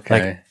people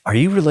like, "Are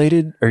you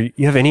related? Or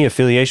you have any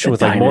affiliation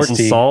with like Morton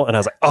Salt?" And I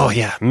was like, "Oh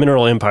yeah,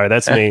 Mineral Empire,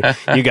 that's me.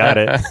 You got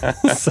it."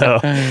 So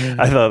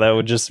I thought that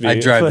would just be. I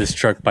drive this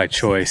truck by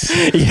choice.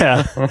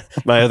 Yeah,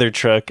 my other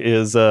truck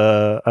is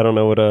I don't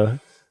know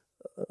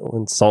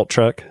what salt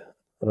truck.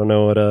 I don't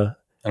know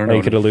how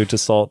you could allude to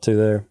salt to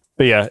there.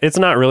 But yeah, it's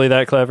not really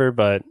that clever,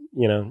 but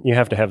you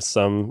have to have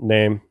some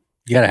name.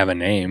 You gotta have a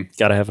name. You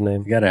gotta have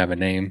a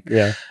name.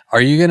 Yeah.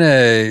 Are you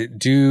gonna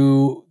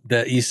do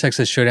the East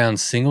Texas Showdown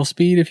single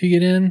speed if you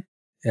get in?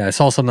 Yeah, I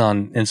saw something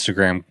on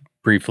Instagram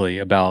briefly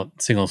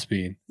about single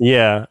speed.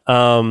 Yeah.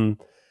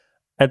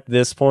 At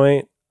this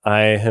point,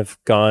 I have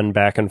gone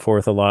back and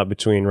forth a lot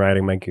between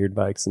riding my geared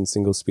bikes and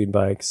single speed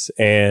bikes.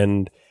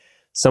 And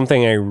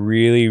something I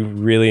really,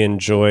 really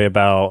enjoy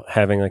about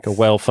having like a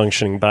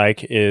well-functioning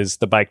bike is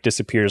the bike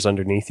disappears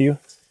underneath you.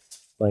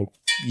 Like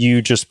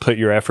you just put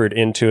your effort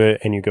into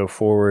it and you go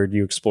forward,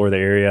 you explore the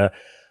area.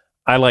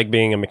 I like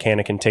being a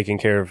mechanic and taking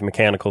care of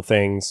mechanical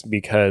things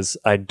because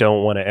I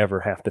don't want to ever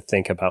have to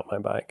think about my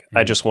bike. Mm-hmm.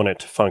 I just want it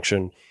to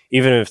function.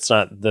 Even if it's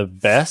not the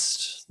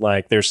best,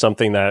 like there's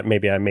something that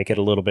maybe I make it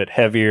a little bit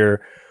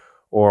heavier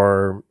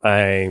or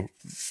I,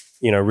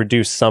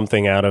 reduce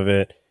something out of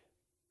it.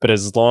 But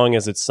as long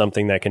as it's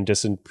something that can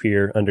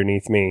disappear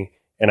underneath me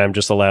and I'm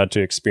just allowed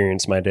to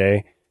experience my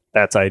day,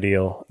 that's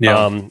ideal.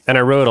 Yeah. And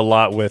I rode a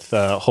lot with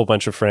a whole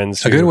bunch of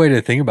friends. A good way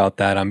to think about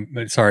that.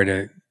 I'm sorry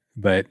to,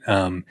 but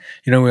you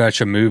know, we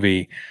watch a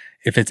movie.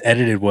 If it's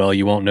edited well,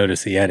 you won't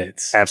notice the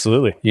edits.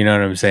 Absolutely. You know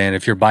what I'm saying?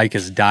 If your bike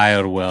is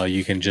dialed well,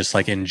 you can just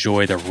like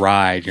enjoy the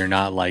ride. You're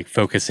not like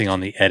focusing on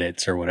the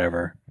edits or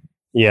whatever.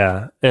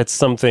 Yeah, it's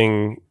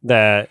something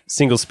that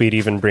single speed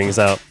even brings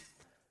out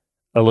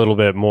a little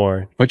bit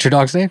more. What's your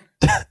dog's name?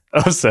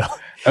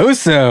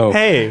 Oso.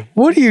 Hey,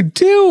 What are you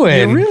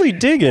doing? you're really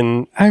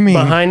digging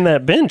behind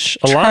that bench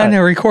a lot. Trying to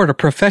record a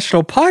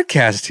professional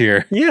podcast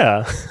here.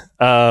 Yeah.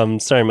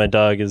 Sorry, my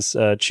dog is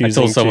choosing. I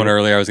told someone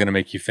earlier I was going to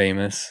make you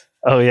famous.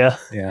 Oh, yeah?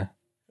 Yeah.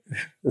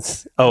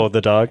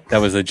 The dog?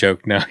 That was a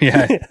joke. No,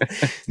 yeah.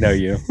 No,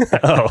 you.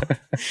 Oh.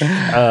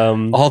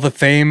 All the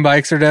fame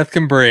Bikes or Death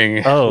can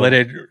bring. Oh. Let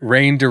it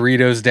rain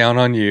Doritos down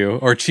on you.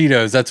 Or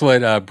Cheetos. That's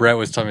what Brett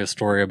was telling me a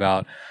story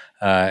about.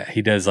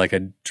 He does like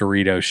a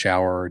Dorito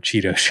shower or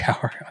Cheeto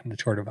shower on the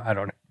Tour de I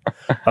don't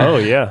know. Oh,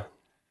 yeah.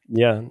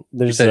 Yeah.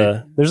 There's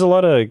a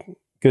lot of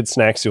good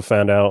snacks you'll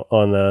find out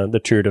on the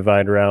Tour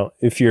Divide route.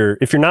 If you're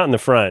not in the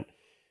front,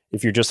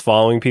 if you're just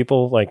following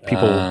people, like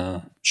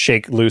people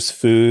shake loose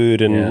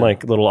food and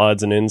like little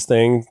odds and ends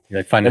thing. You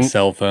like find a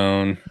cell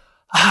phone.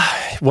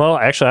 Well,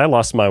 actually, I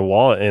lost my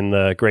wallet in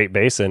the Great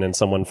Basin, and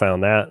someone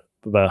found that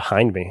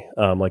behind me,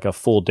 like a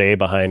full day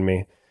behind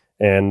me.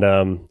 And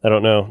I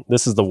don't know,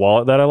 this is the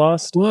wallet that I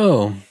lost.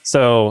 Whoa.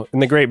 So in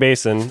the Great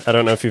Basin, I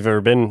don't know if you've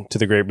ever been to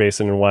the Great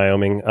Basin in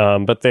Wyoming,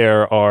 but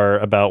there are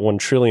about 1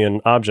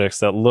 trillion objects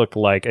that look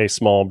like a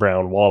small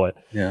brown wallet.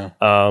 Yeah.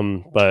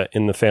 But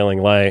in the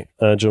failing light,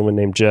 a gentleman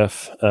named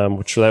Jeff,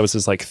 which that was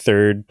his like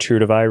 3rd Tour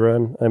Divide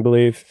run, I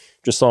believe,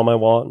 just saw my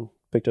wallet and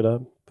picked it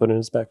up, put it in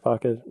his back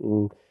pocket,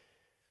 and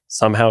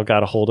somehow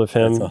got a hold of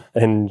him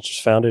and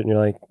just found it. And you're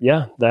like,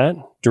 yeah, that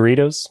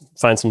Doritos,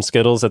 find some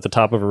Skittles at the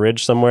top of a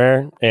ridge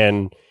somewhere.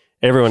 And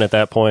everyone at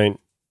that point,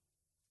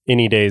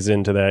 any days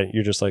into that,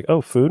 you're just like,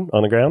 oh, food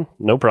on the ground?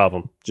 No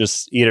problem.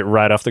 Just eat it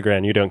right off the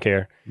ground. You don't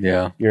care.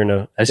 Yeah. You're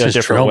in That's a just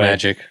different trail way.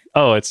 magic.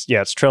 Oh, it's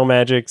trail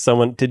magic.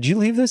 Someone, did you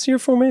leave this here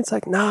for me? It's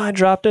like, nah, I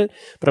dropped it,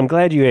 but I'm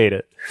glad you ate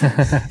it.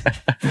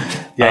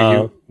 Yeah,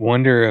 you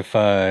wonder if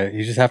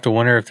you just have to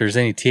wonder if there's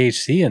any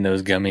THC in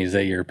those gummies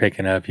that you're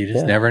picking up. You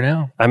just never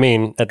know. I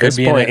mean, at this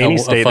point, any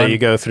state that you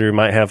go through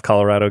might have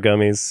Colorado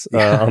gummies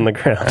on the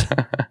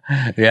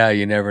ground. Yeah,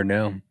 you never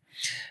know.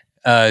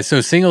 So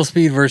single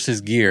speed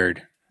versus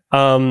geared.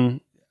 I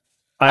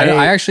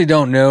actually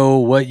don't know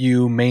what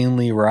you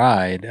mainly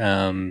ride.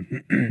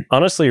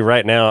 Honestly,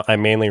 right now, I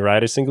mainly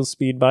ride a single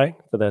speed bike,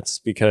 but that's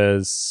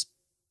because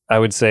I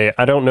would say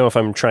I don't know if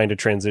I'm trying to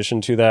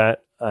transition to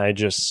that. I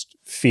just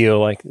feel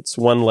like it's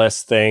one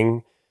less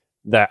thing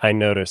that I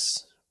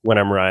notice when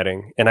I'm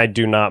riding. And I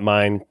do not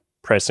mind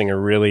pressing a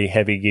really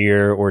heavy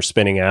gear or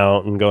spinning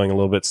out and going a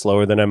little bit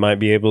slower than I might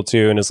be able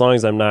to. And as long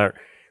as I'm not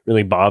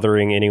really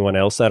bothering anyone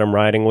else that I'm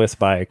riding with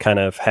by kind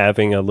of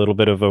having a little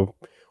bit of a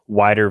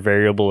wider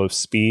variable of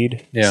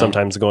speed,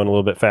 sometimes going a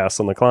little bit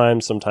fast on the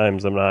climb,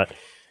 sometimes I'm not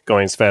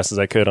going as fast as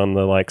I could on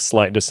the like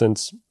slight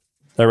distance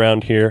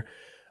around here.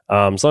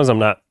 As long as I'm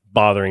not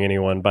bothering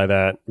anyone by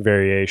that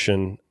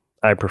variation,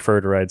 I prefer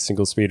to ride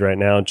single speed right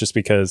now just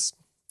because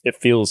it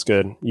feels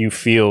good. You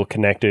feel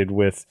connected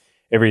with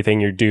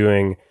everything you're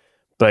doing,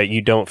 but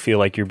you don't feel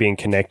like you're being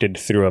connected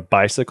through a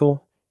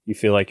bicycle. You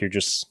feel like you're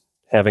just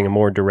having a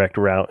more direct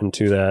route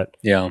into that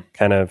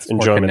kind of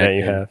enjoyment that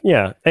you have.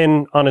 Yeah.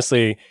 And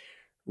honestly,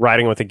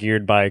 riding with a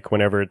geared bike,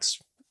 whenever it's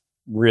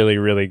really,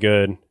 really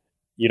good,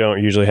 you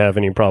don't usually have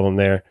any problem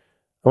there.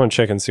 I want to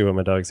check and see what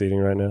my dog's eating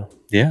right now.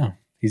 Yeah,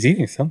 he's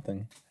eating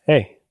something.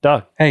 Hey,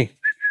 dog. Hey.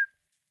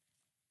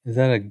 Is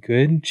that a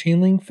good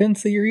chain link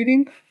fence that you're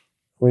eating?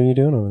 What are you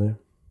doing over there?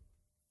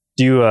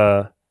 Do you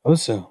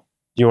Oso.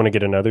 Do you want to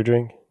get another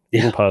drink? You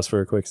Yeah. can pause for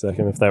a quick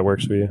second if that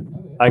works for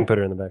you. I can put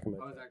her in the back of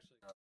my.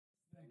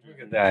 Look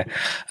at that.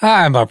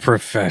 I'm a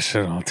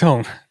professional.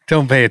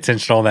 Don't pay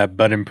attention to all that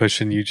button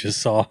pushing you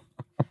just saw.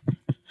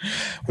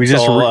 We It's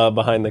just all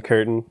behind the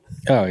curtain.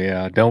 Oh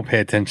yeah, don't pay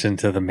attention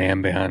to the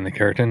man behind the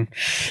curtain.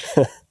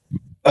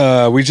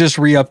 We just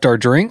re-upped our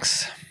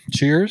drinks.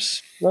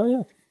 Cheers. Oh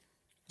yeah.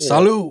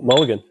 Salud.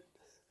 Mulligan.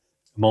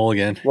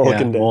 Mulligan.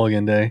 Mulligan Yeah, Day.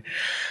 Mulligan Day.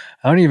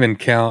 I don't even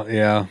count.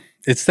 Yeah.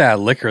 It's that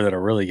liquor that'll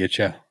really get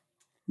you.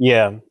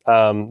 Yeah.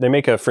 They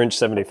make a French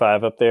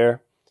 75 up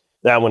there.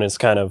 That one is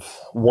kind of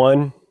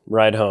one,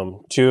 ride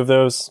home. 2 of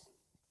those,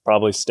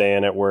 probably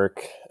staying at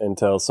work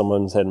until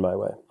someone's heading my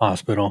way.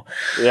 Hospital.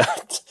 Yeah.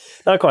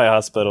 Not quite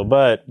hospital,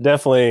 but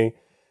definitely,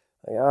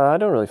 I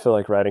don't really feel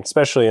like riding,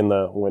 especially in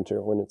the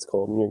winter when it's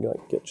cold and you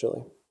like get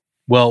chilly.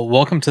 Well,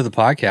 welcome to the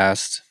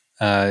podcast,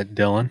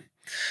 Dylan.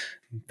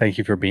 Thank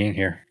you for being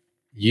here.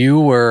 You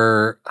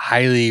were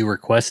highly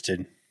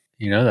requested.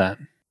 You know that.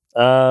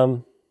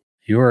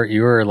 You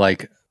were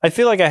like, I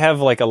feel like I have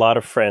like a lot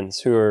of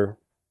friends who are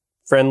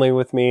friendly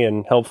with me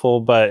and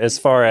helpful, but as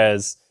far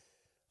as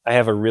I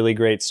have a really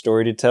great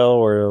story to tell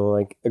or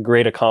like a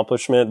great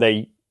accomplishment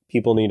that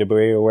people need to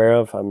be aware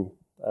of, I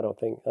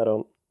don't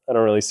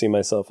really see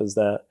myself as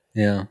that.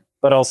 yeah.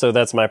 But also,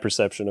 that's my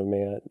perception of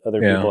me.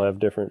 Other people have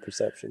different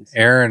perceptions.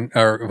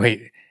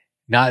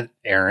 Not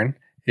Aaron.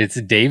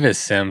 It's Davis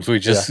Sims. We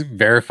just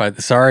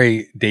verified.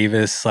 Sorry,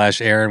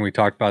 Davis/Aaron. We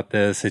talked about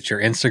this. It's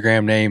your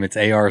Instagram name. It's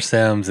AR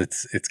Sims.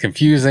 It's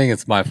confusing.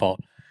 It's my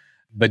fault.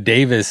 But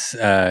Davis,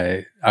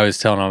 I was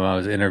telling him I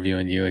was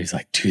interviewing you. He's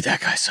like, dude,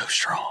 that guy's so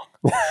strong.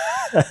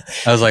 I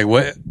was like,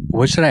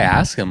 what should I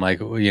ask him? Like,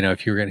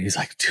 if you were he's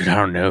like, dude, I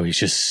don't know. He's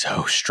just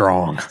so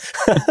strong.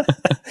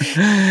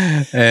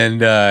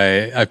 And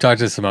I've talked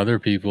to some other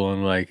people,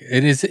 and like,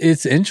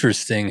 it's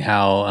interesting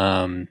how,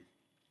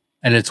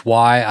 and it's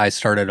why I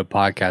started a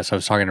podcast. I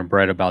was talking to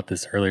Brett about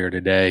this earlier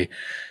today,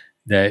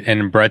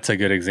 and Brett's a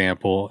good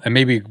example. And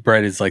maybe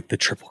Brett is like the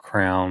Triple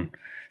Crown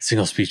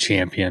single speed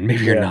champion.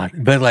 Maybe you're not,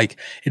 but like,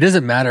 it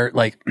doesn't matter.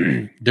 Like,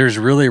 there's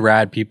really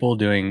rad people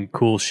doing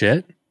cool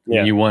shit.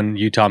 Yeah. You won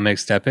Utah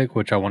Mixed Epic,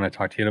 which I want to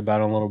talk to you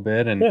about in a little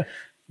bit. And,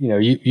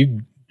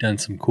 you've done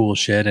some cool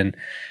shit. And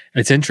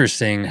it's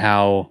interesting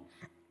how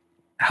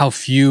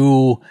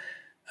few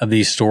of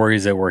these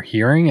stories that we're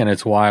hearing. And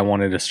it's why I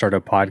wanted to start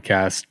a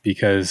podcast,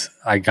 because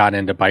I got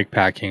into bike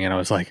packing and I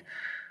was like,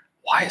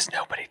 why is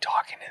nobody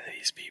talking to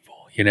these people?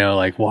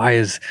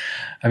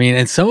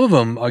 And some of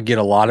them get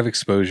a lot of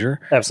exposure.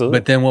 Absolutely.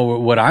 But then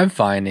what I'm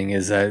finding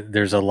is that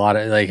there's a lot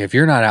of, like, if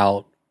you're not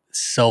out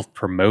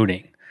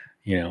self-promoting,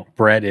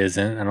 Brett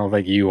isn't. I don't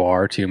think you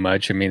are too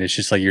much. I mean, it's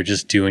just like you're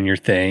just doing your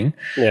thing.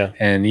 Yeah.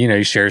 And,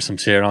 you share some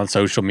shit on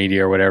social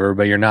media or whatever,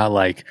 but you're not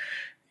like,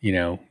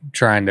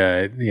 trying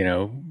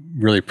to,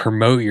 really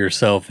promote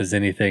yourself as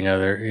anything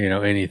other,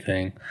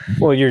 anything.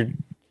 Well, you're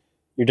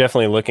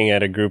definitely looking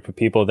at a group of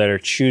people that are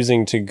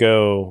choosing to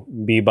go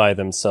be by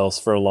themselves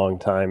for a long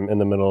time in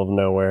the middle of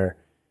nowhere.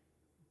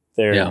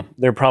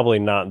 They're probably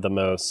not the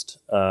most,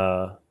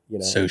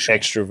 social,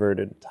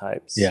 extroverted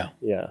types.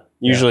 Yeah.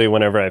 Usually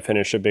whenever I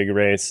finish a big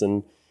race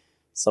and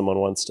someone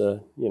wants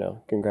to,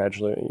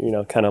 congratulate,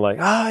 kind of like,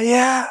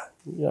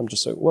 I'm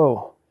just like,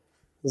 whoa,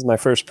 this is my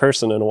first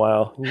person in a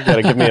while. You got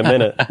to give me a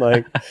minute.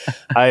 Like,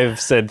 I've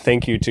said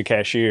thank you to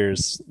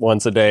cashiers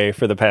once a day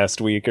for the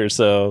past week or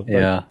so.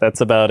 Yeah.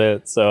 That's about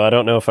it. So I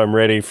don't know if I'm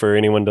ready for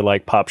anyone to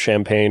like pop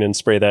champagne and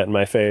spray that in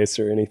my face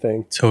or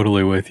anything.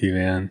 Totally with you,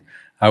 man.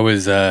 I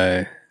was,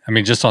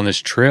 just on this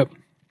trip,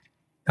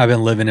 I've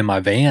been living in my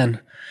van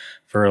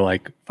for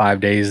like 5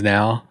 days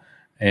now.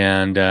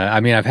 And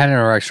I've had an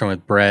interaction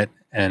with Brett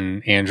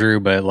and Andrew,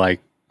 but like,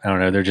 I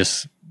don't know, they're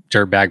just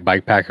dirtbag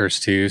bike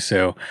packers too.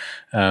 So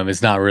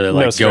it's not really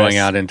like going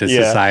out into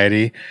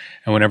society.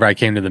 And whenever I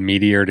came to the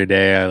Meteor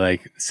today, I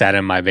like sat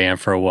in my van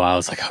for a while. I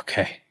was like,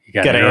 okay, you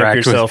gotta interact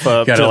yourself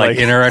up. You gotta like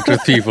interact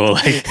with people.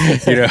 Like,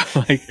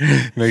 like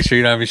make sure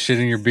you don't have shit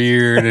in your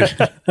beard.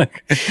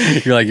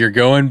 And, you're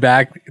going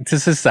back to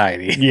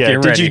society. Yeah.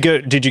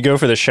 Did you go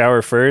for the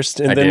shower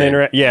first and then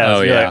interact? Yeah.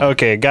 Oh, yeah. Like,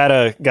 okay.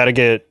 Gotta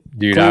get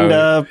cleaned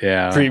up.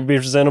 Yeah. Be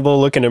presentable.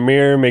 Look in the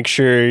mirror. Make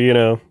sure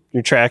you're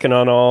tracking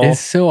on all.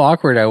 It's so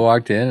awkward. I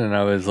walked in and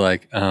I was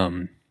like,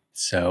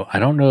 so I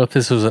don't know if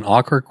this was an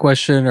awkward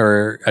question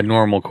or a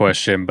normal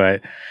question,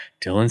 but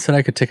Dylan said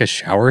I could take a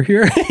shower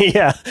here.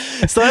 Yeah.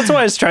 So that's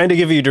why I was trying to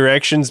give you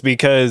directions,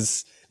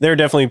 because there are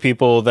definitely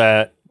people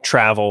that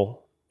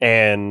travel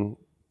and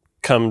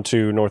come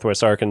to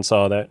Northwest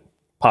Arkansas that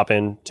pop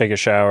in, take a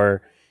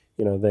shower.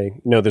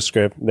 They know the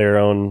script, their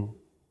own,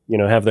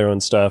 have their own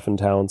stuff and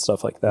towel and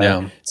stuff like that.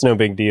 Yeah. It's no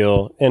big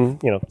deal.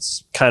 And,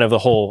 it's kind of the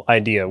whole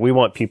idea. We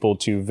want people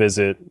to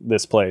visit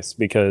this place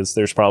because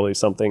there's probably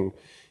something,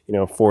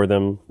 for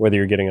them, whether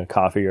you're getting a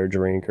coffee or a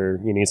drink or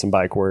you need some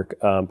bike work,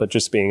 but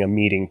just being a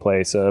meeting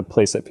place, a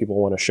place that people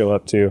want to show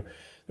up to.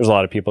 There's a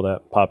lot of people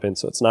that pop in.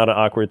 So it's not an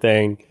awkward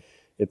thing.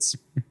 It's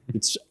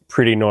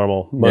pretty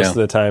normal. Most of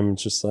the time,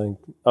 it's just like,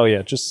 oh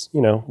yeah, just,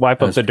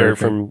 wipe up the dirt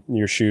from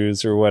your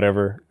shoes or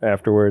whatever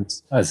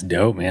afterwards. That's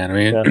dope, man.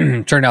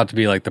 It turned out to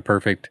be like the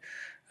perfect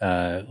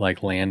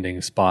like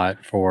landing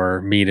spot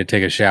for me to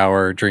take a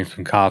shower, drink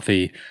some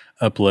coffee,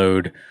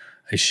 upload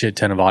a shit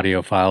ton of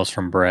audio files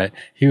from Brett.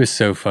 He was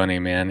so funny,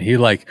 man.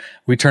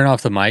 We turned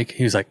off the mic.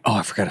 He was like, oh,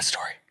 I forgot a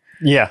story.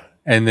 Yeah.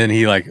 And then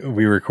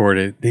we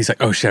recorded. He's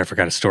like, oh shit, I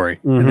forgot a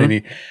story. Mm-hmm. And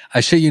then I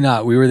shit you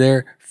not, we were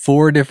there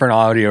 4 different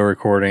audio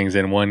recordings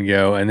in one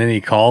go. And then he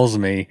calls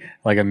me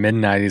like at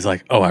midnight. He's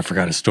like, oh, I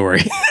forgot a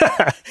story.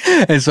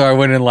 And so I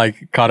went and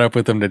like caught up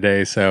with him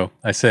today. So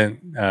I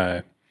sent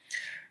Ben,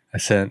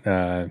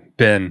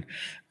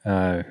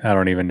 I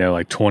don't even know,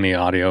 like 20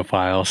 audio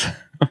files.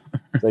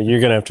 So you're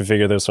going to have to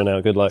figure this one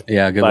out. Good luck.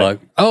 Yeah, good luck.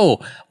 Oh,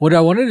 what I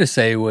wanted to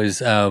say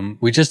was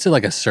we just did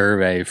like a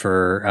survey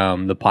for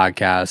the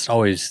podcast,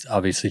 always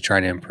obviously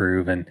trying to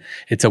improve. And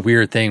it's a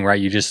weird thing, right?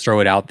 You just throw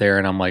it out there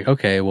and I'm like,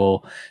 okay,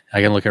 well,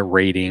 I can look at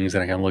ratings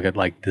and I can look at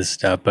like this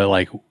stuff. But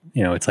like,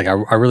 it's like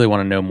I really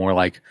want to know more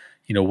like,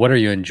 what are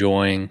you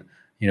enjoying?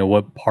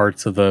 What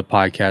parts of the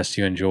podcast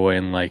do you enjoy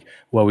and like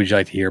what would you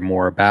like to hear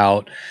more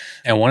about?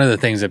 And one of the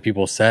things that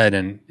people said,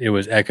 and it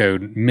was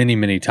echoed many,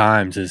 many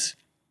times, is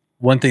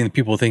one thing that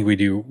people think we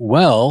do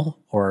well,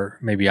 or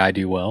maybe I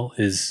do well,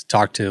 is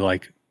talk to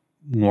like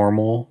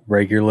normal,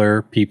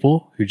 regular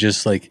people who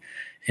just like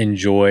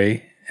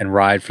enjoy and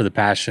ride for the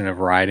passion of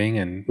riding,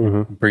 and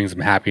brings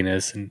them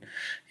happiness. And,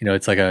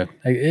 it's like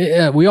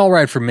we all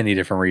ride for many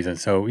different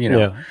reasons. So,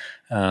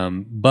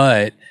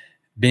 but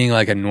being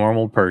like a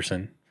normal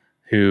person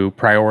who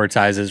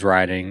prioritizes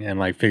riding and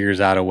like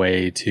figures out a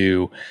way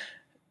to,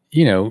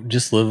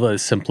 just live a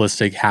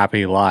simplistic,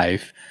 happy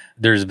life,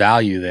 there's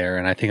value there.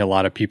 And I think a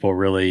lot of people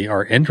really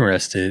are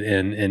interested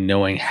in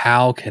knowing,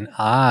 how can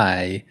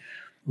I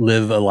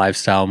live a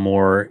lifestyle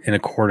more in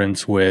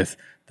accordance with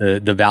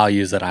the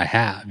values that I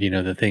have,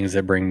 the things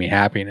that bring me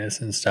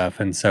happiness and stuff.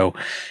 And so,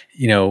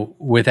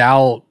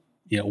 without,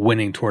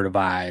 winning Tour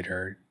Divide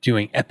or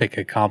doing epic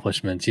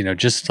accomplishments,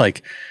 just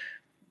like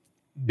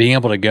being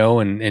able to go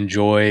and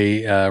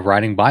enjoy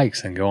riding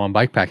bikes and go on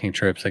bikepacking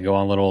trips and go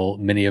on little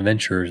mini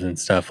adventures and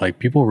stuff, like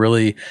people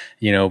really,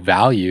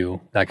 value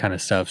that kind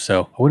of stuff.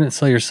 So I wouldn't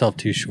sell yourself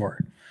too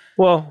short.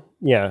 Well,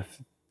 yeah,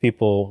 if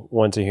people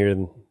want to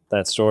hear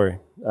that story,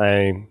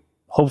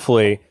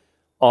 hopefully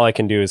all I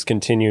can do is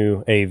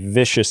continue a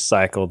vicious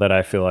cycle that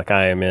I feel like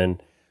I am in.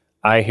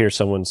 I hear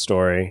someone's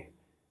story.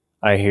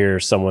 I hear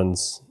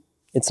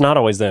it's not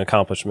always the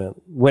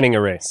accomplishment. Winning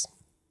a race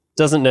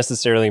doesn't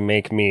necessarily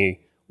make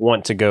me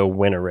want to go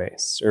win a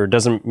race, or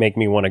doesn't make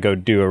me want to go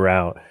do a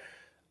route.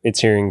 It's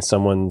hearing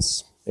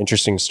someone's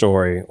interesting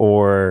story,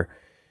 or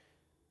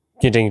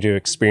getting to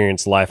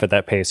experience life at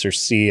that pace, or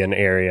see an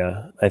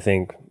area. I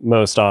think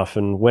most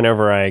often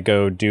whenever I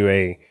go do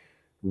a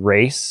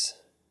race,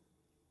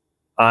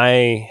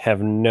 I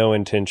have no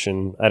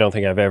intention. I don't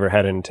think I've ever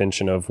had an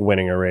intention of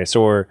winning a race,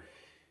 or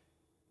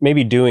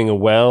maybe doing a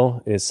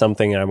well is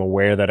something I'm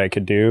aware that I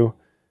could do,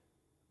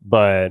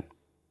 but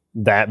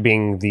that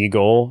being the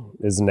goal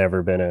has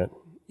never been it.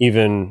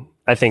 Even,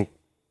 I think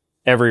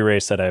every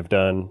race that I've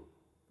done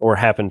or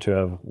happened to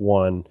have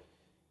won,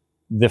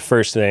 the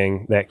first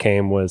thing that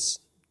came was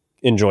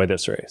enjoy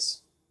this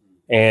race.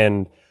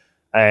 And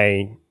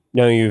I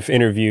know you've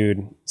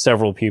interviewed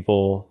several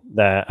people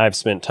that I've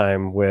spent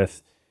time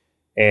with,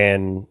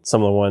 and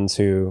some of the ones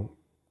who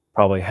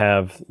probably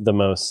have the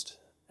most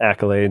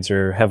accolades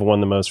or have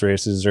won the most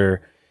races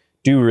or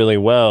do really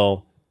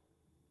well.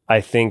 I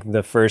think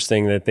the first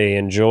thing that they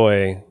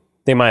enjoy,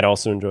 they might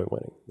also enjoy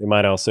winning. They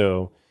might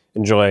also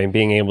enjoy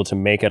being able to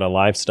make it a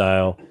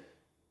lifestyle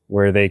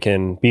where they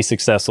can be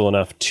successful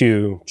enough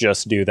to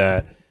just do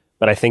that.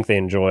 But I think they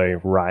enjoy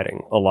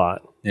riding a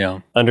lot. Yeah.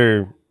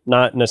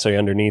 Not necessarily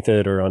underneath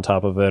it or on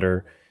top of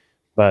it,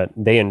 but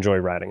they enjoy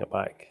riding a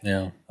bike.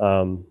 Yeah.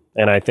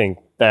 And I think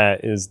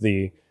that is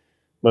the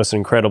most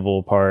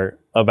incredible part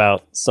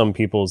about some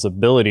people's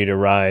ability to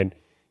ride.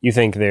 You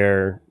think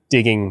they're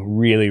digging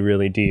really,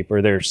 really deep,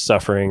 or they're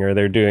suffering, or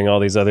they're doing all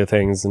these other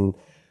things. And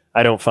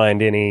I don't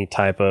find any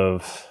type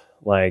of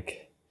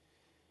like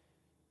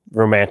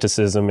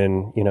romanticism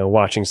in,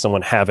 watching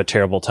someone have a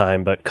terrible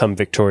time, but come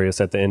victorious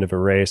at the end of a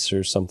race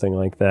or something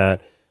like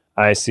that.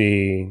 I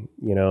see,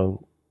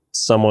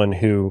 someone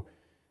who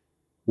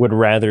would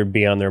rather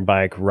be on their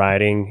bike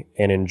riding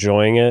and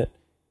enjoying it,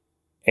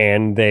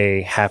 and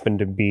they happen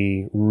to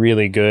be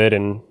really good.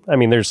 And I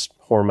mean, there's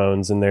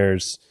hormones and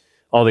there's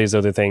all these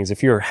other things.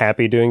 If you're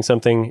happy doing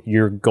something,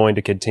 you're going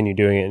to continue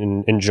doing it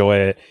and enjoy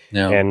it,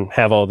 and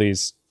have all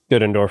these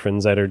good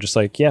endorphins that are just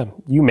like, yeah,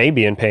 you may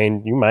be in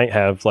pain. You might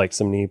have like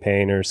some knee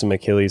pain or some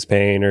Achilles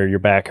pain, or your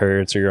back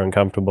hurts, or you're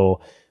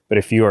uncomfortable. But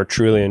if you are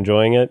truly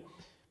enjoying it,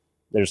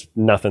 there's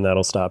nothing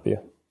that'll stop you.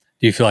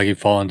 Do you feel like you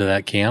fall into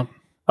that camp?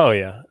 Oh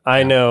yeah.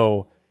 I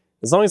know,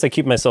 as long as I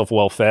keep myself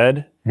well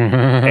fed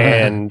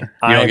and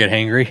you don't get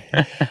hangry.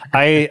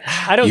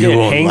 I don't you get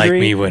won't hangry. like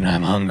me when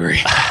I'm hungry.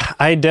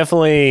 I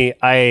definitely,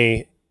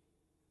 I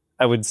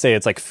would say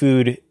it's like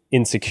food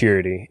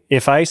insecurity.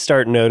 If I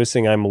start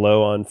noticing I'm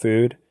low on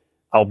food,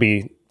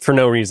 for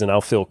no reason,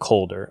 I'll feel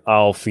colder.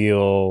 I'll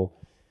feel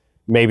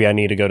maybe I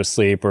need to go to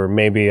sleep, or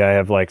maybe I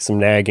have like some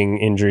nagging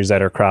injuries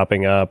that are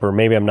cropping up, or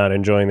maybe I'm not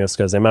enjoying this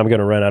because I'm going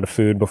to run out of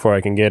food before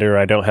I can get it, or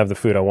I don't have the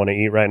food I want to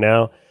eat right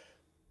now.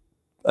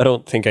 I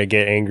don't think I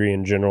get angry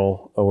in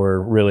general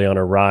or really on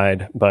a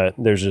ride, but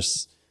there's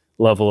this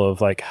level of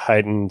like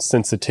heightened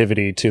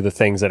sensitivity to the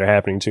things that are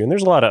happening to. And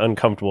there's a lot of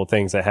uncomfortable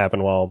things that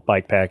happen while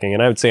bike packing.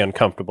 And I would say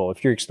uncomfortable.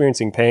 If you're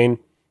experiencing pain,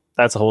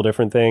 that's a whole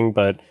different thing.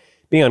 But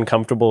being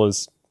uncomfortable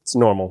it's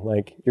normal.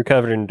 Like, you're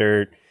covered in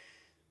dirt.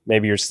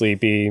 Maybe you're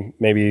sleepy.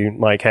 Maybe you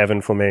might have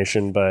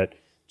inflammation, but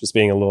just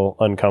being a little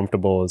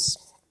uncomfortable is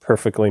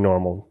perfectly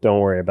normal. Don't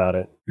worry about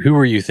it. Who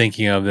were you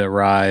thinking of that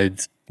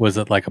rides? Was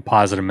it like a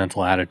positive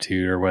mental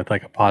attitude, or with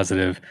like a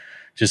positive,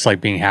 just like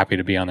being happy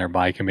to be on their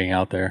bike and being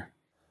out there?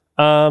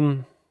 I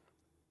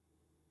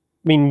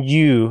mean,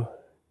 you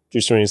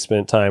just when you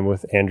spent time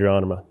with Andrew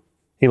Onema,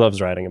 he loves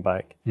riding a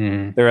bike.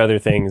 Mm-hmm. There are other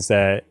things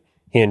that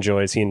he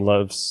enjoys. He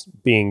loves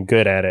being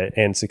good at it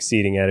and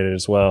succeeding at it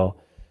as well.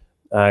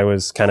 I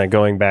was kind of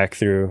going back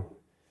through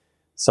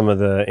some of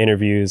the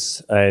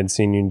interviews I had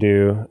seen you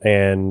do,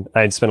 and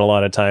I'd spent a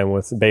lot of time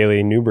with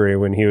Bailey Newberry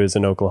when he was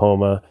in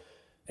Oklahoma,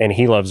 and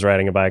he loves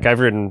riding a bike. I've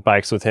ridden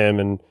bikes with him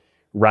and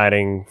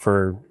riding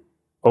for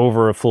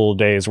over a full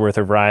day's worth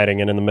of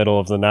riding, and in the middle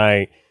of the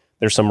night,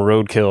 there's some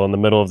roadkill in the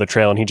middle of the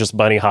trail and he just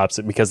bunny hops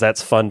it because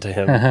that's fun to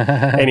him.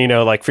 And, you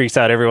know, like freaks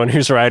out everyone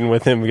who's riding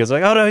with him because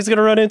like, oh no, he's going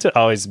to run into it.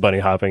 Oh, he's bunny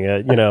hopping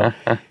it. You know,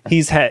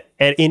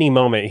 at any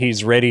moment,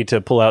 he's ready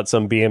to pull out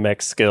some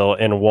BMX skill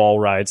and wall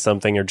ride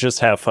something or just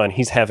have fun.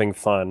 He's having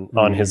fun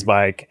on his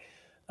bike.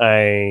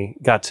 I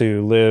got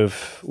to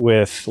live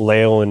with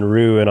Lael and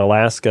Rue in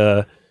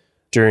Alaska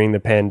during the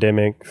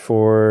pandemic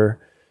for,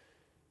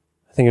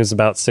 I think it was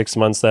about 6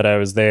 months that I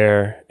was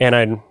there. And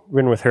I'd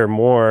ridden with her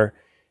more.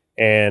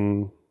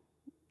 And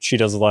she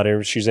does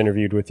she's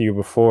interviewed with you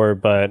before,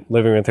 but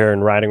living with her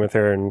and riding with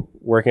her and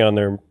working on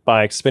their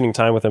bikes, spending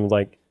time with them,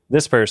 like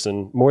this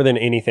person, more than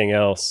anything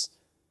else,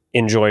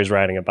 enjoys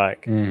riding a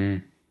bike.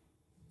 Mm-hmm.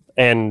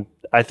 And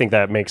I think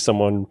that makes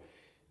someone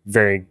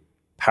very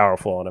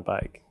powerful on a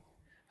bike.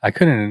 I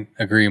couldn't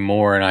agree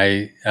more.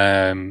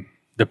 And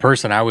the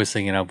person I was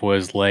thinking of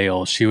was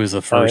Lael. She was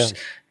the first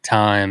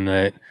time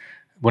that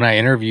when I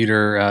interviewed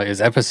her is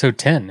episode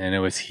 10, and it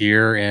was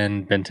here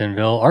in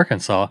Bentonville,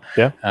 Arkansas.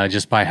 Yeah.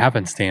 Just by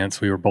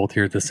happenstance, we were both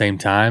here at the same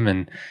time,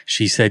 and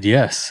she said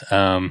yes.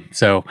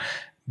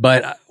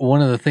 But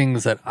one of the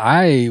things that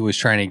I was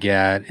trying to get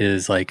at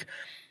is like,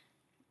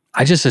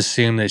 I just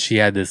assumed that she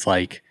had this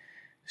like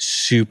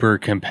super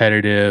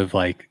competitive,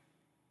 like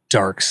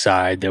dark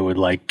side that would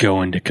like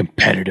go into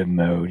competitive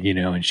mode, you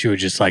know, and she would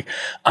just like,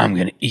 I'm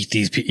going to eat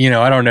these people, you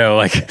know, I don't know.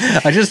 Like,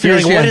 I just feel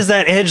like, what is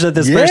that edge that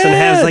this person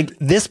has? Like,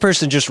 this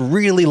person just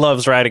really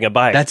loves riding a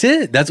bike. That's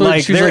it. That's what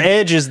like their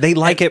edge is. They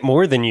like it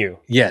more than you.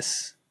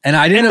 Yes. And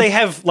they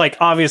have like,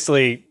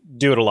 obviously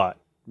do it a lot.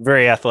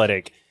 Very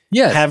athletic.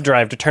 Yes. Have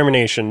drive,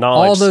 determination,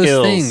 knowledge, all those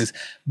skills. Things.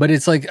 But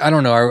it's like, I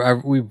don't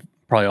know. We've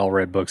probably all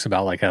read books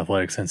about like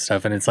athletics and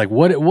stuff. And it's like,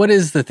 what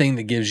is the thing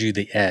that gives you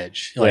the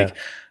edge? Like,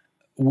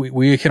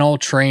 we can all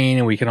train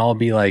and we can all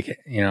be like,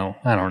 you know,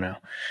 I don't know.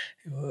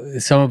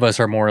 Some of us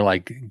are more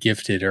like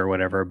gifted or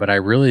whatever, but I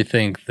really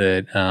think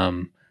that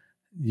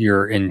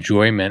your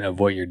enjoyment of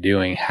what you're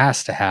doing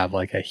has to have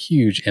like a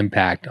huge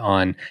impact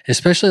on,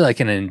 especially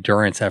like an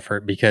endurance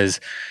effort, because,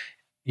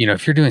 you know,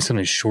 if you're doing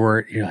something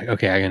short, you're like,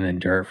 okay, I can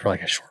endure it for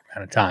like a short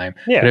amount of time.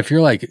 Yeah. But if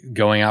you're like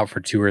going out for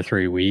 2 or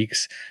 3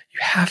 weeks, you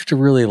have to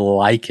really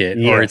like it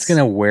or it's going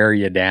to wear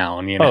you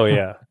down, you know? Oh,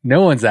 yeah.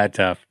 No one's that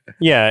tough.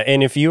 Yeah.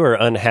 And if you are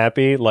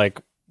unhappy,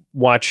 like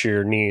watch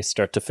your knees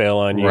start to fail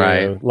on you.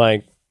 Right.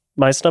 Like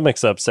my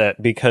stomach's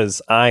upset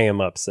because I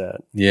am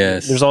upset.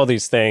 Yes. There's all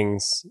these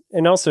things.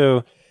 And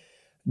also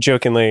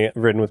jokingly I've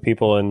ridden with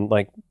people and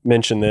like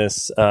mentioned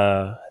this,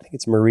 I think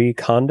it's Marie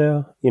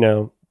Kondo, you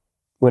know,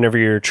 whenever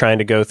you're trying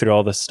to go through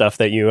all the stuff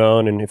that you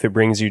own and if it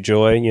brings you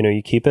joy, you know,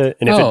 you keep it.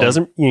 And if it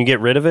doesn't, you get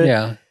rid of it.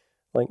 Yeah.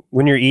 Like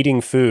when you're eating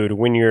food,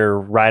 when you're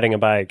riding a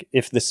bike,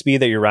 if the speed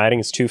that you're riding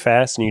is too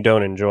fast and you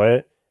don't enjoy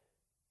it,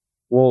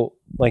 well,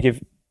 like if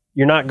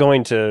you're not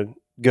going to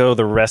go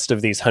the rest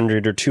of these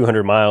 100 or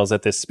 200 miles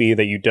at this speed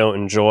that you don't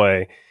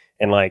enjoy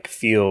and like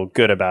feel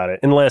good about it,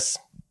 unless,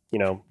 you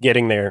know,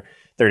 getting there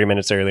 30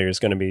 minutes earlier is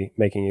going to be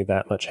making you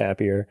that much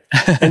happier.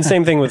 And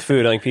same thing with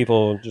food. Like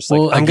people just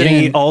like, I'm going to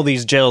eat all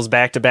these gels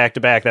back to back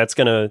to back. That's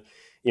going to,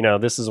 you know,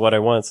 this is what I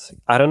want.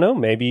 I don't know.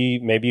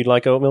 Maybe you'd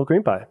like oatmeal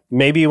cream pie.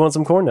 Maybe you want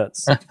some corn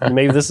nuts.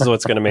 Maybe this is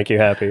what's going to make you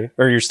happy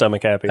or your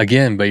stomach happy.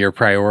 Again, but you're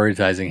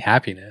prioritizing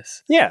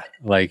happiness. Yeah.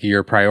 Like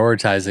you're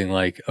prioritizing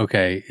like,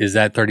 okay, is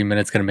that 30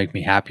 minutes going to make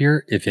me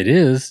happier? If it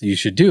is, you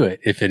should do it.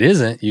 If it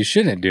isn't, you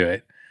shouldn't do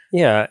it.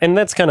 Yeah. And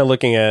that's kind of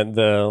looking at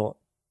the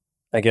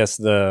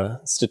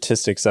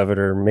statistics of it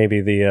or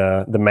maybe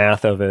the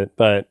math of it.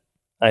 But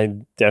I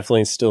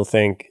definitely still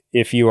think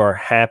if you are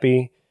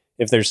happy,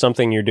 if there's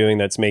something you're doing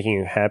that's making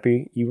you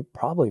happy, you're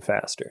probably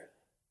faster.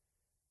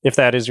 If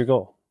that is your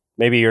goal.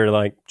 Maybe you're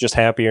like just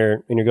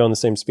happier and you're going the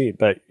same speed,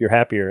 but you're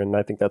happier. And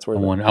I think that's where I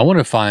want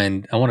to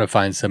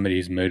find somebody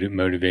who's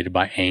motivated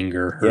by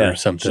anger or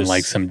something,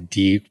 like some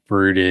deep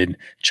rooted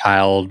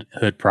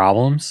childhood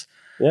problems.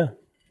 Yeah.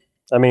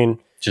 I mean,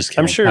 just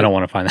kidding. I'm sure I don't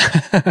want to find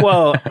that.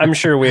 Well, I'm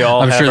sure we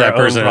all have our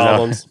own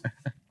problems.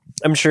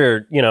 I'm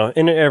sure, you know,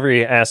 in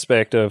every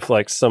aspect of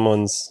like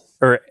someone's,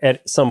 or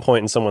at some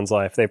point in someone's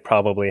life, they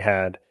probably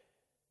had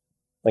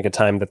like a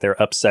time that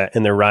they're upset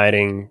and they're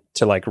riding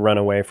to like run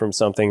away from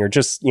something or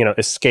just, you know,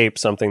 escape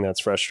something that's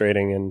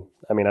frustrating. And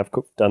I mean, I've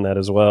done that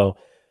as well.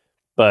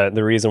 But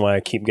the reason why I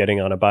keep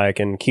getting on a bike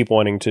and keep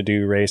wanting to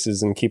do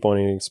races and keep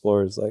wanting to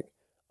explore is like,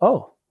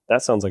 oh,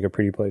 that sounds like a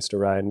pretty place to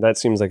ride. And that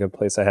seems like a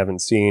place I haven't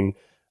seen.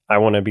 I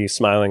want to be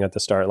smiling at the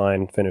start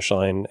line, finish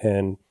line,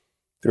 and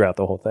throughout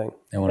the whole thing.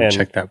 I want to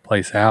check that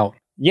place out.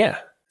 Yeah.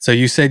 So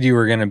you said you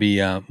were going to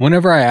be,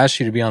 whenever I asked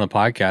you to be on the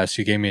podcast,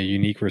 you gave me a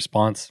unique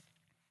response.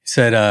 You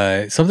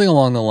said something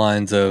along the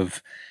lines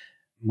of,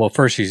 well,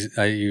 first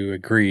you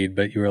agreed,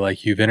 but you were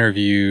like, you've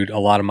interviewed a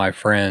lot of my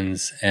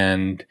friends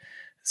and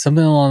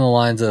something along the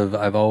lines of,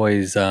 I've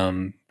always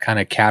kind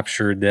of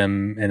captured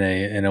them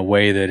in a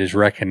way that is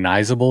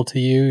recognizable to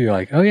you. You're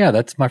like, oh yeah,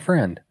 that's my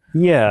friend.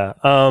 Yeah.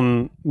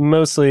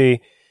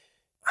 Mostly,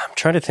 I'm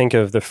trying to think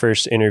of the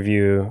first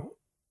interview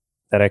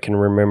that I can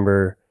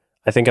remember.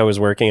 I think I was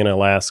working in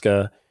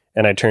Alaska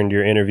and I turned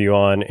your interview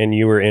on and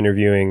you were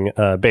interviewing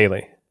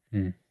Bailey.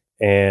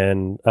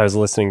 And I was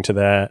listening to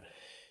that,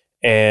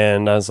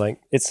 and I was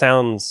like, it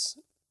sounds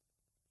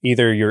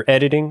either you're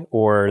editing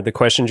or the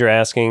questions you're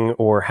asking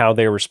or how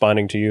they're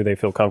responding to you, they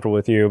feel comfortable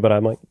with you. But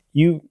I'm like,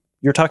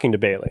 you're talking to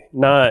Bailey,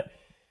 not,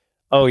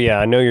 oh yeah,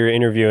 I know you're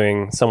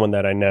interviewing someone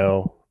that I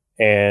know.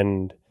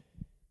 And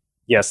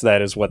yes,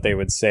 that is what they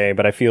would say.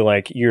 But I feel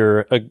like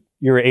you're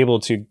able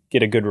to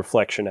get a good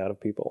reflection out of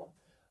people,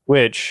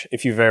 which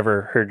if you've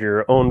ever heard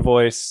your own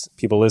voice,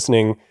 people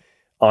listening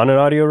on an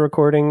audio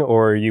recording,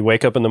 or you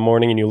wake up in the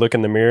morning and you look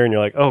in the mirror and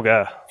you're like, oh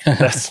God,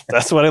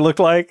 that's what I look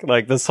like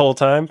this whole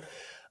time.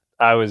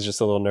 I was just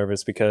a little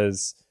nervous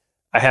because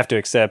I have to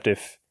accept,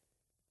 if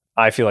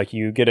I feel like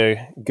you get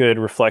a good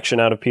reflection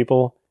out of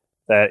people,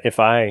 that if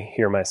I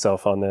hear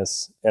myself on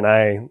this and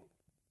I,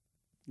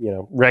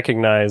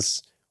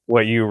 recognize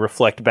what you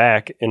reflect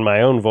back in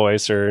my own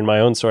voice or in my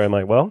own story, I'm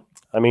like, well,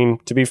 I mean,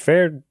 to be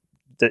fair,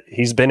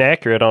 he's been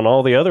accurate on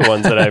all the other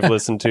ones that I've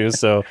listened to.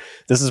 So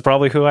this is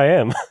probably who I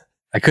am.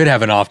 I could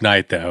have an off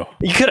night though.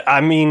 You could.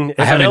 I mean, if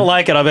I don't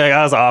like it, I'll be like,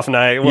 I was off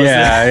night.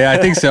 Yeah,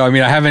 I think so. I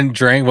mean, I haven't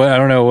drank. I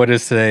don't know what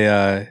is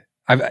today.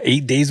 I've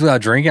 8 days without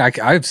drinking.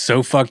 I'm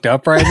so fucked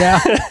up right now.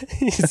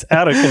 He's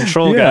out of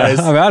control, guys.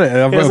 I'm out of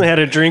it. He hasn't had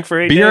a drink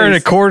for 8 days. Beer and a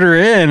quarter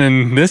in,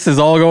 and this is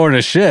all going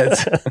to shit.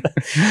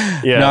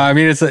 Yeah. No, I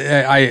mean,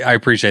 I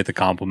appreciate the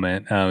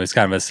compliment. It's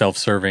kind of a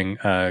self-serving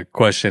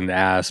question to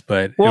ask,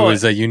 but it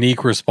was a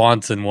unique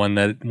response and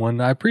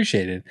one I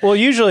appreciated. Well,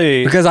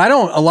 usually because I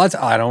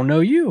don't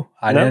know you.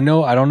 I don't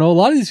know a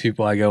lot of these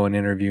people I go and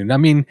interview. I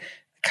mean,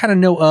 kind of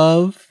know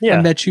of.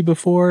 I met you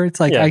before.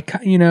 It's like but it's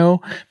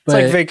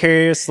like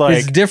vicarious. Like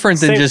it's different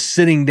than just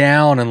sitting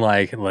down and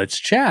like, let's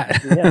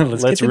chat. Yeah,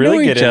 let's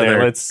really get in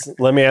there.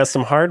 Let me ask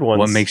some hard ones.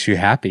 What makes you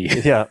happy?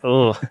 Yeah.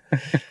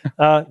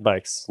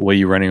 Bikes. What are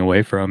you running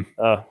away from?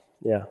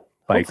 Yeah.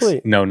 Bikes.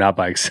 Hopefully. No, not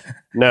bikes.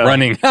 No.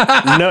 Running.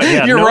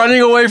 You're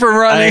running away from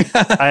running.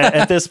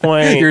 At this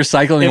point, you're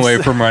cycling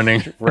away from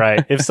running.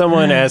 Right. If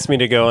someone asked me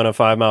to go on a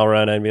 5-mile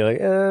run, I'd be like,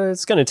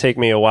 it's going to take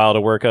me a while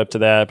to work up to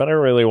that, but I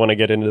don't really want to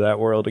get into that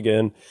world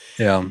again.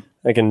 Yeah.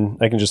 I can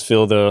just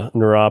feel the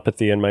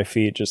neuropathy in my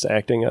feet just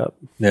acting up.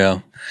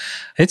 Yeah.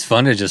 It's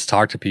fun to just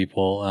talk to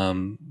people.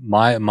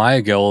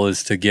 My goal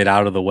is to get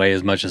out of the way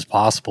as much as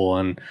possible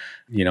and,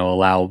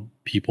 allow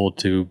people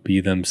to be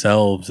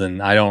themselves.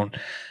 And I don't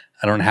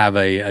have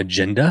a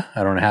agenda.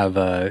 I don't have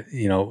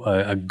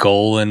a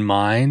goal in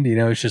mind.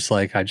 It's just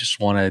like, I just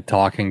want to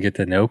talk and get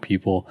to know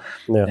people.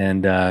 Yeah.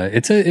 And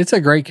it's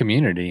a great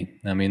community.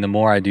 I mean, the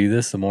more I do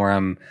this, the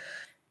more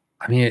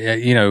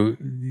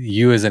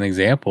you as an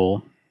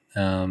example,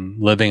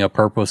 living a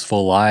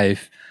purposeful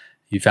life,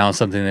 you found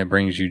something that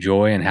brings you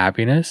joy and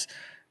happiness.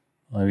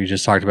 We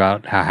just talked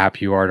about how happy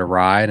you are to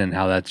ride and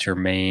how that's your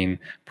main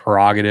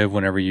prerogative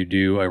whenever you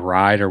do a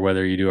ride or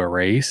whether you do a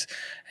race.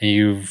 And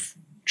you've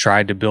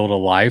tried to build a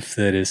life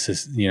that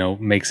is,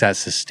 makes that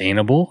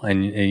sustainable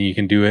and you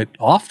can do it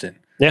often.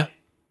 Yeah.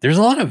 There's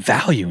a lot of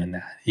value in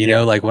that.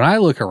 Like when I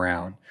look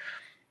around,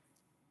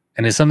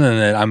 and it's something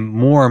that I'm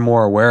more and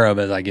more aware of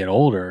as I get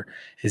older,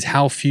 is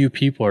how few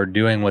people are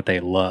doing what they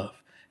love.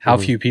 How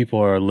few people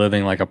are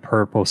living like a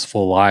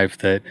purposeful life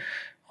that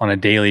on a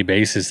daily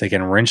basis, they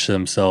can wrench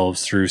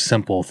themselves through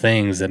simple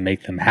things that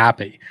make them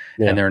happy.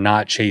 Yeah. And they're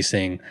not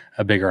chasing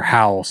a bigger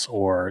house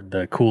or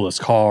the coolest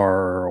car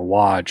or a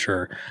watch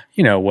or,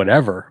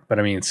 whatever. But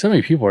I mean, so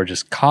many people are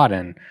just caught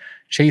in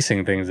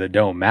chasing things that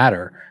don't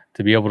matter.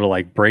 To be able to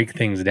like break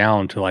things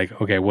down to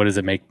like, okay, what is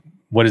it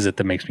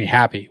that makes me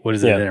happy? What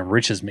is it that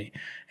enriches me?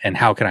 And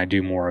how can I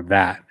do more of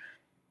that?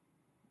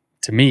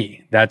 To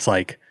me, that's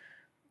like,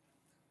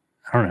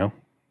 I don't know,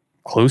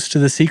 close to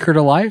the secret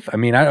of life. I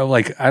mean,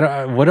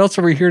 what else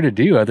are we here to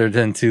do other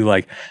than to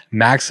like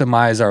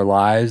maximize our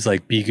lives,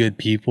 like be good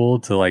people,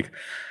 to like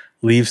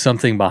leave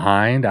something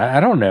behind? I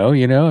don't know,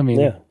 I mean,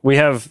 yeah, we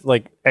have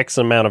like X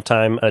amount of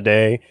time a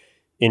day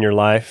in your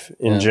life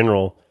in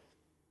general.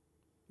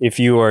 If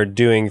you are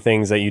doing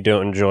things that you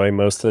don't enjoy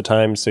most of the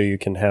time, so you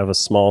can have a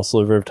small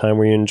sliver of time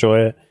where you enjoy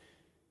it,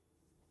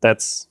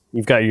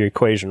 you've got your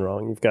equation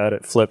wrong. You've got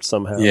it flipped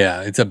somehow.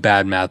 Yeah, it's a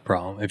bad math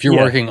problem. If you're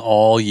working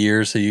all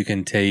year so you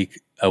can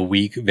take a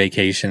week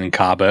vacation in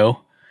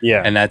Cabo,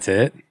 and that's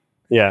it.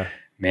 Yeah,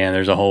 man,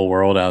 there's a whole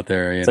world out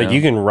there. It's like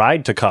you can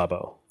ride to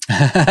Cabo.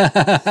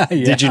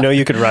 Did you know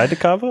you could ride to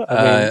Cabo?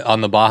 On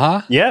the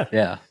Baja?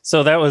 Yeah.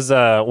 So that was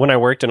when I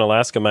worked in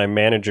Alaska. My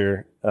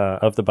manager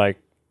of the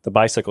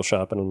bicycle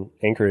shop in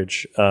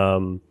Anchorage,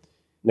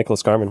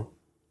 Nicholas Garman,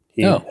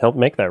 he helped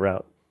make that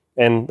route,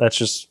 and that's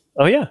just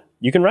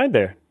you can ride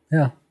there.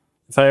 Yeah.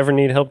 If I ever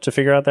need help to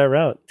figure out that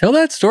route. Tell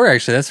that story,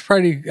 actually. That's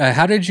pretty...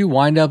 how did you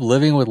wind up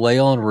living with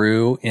Lael and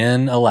Rue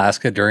in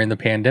Alaska during the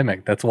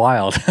pandemic? That's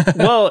wild.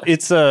 Well,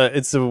 it's a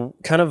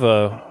kind of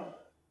a...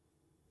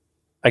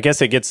 I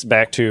guess it gets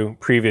back to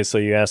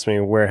previously you asked me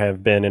where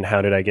I've been and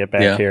how did I get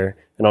back here.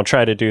 And I'll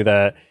try to do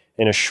that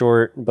in a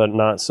short but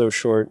not so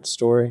short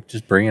story.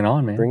 Just bring it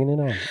on, man. Bringing it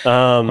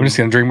on. I'm just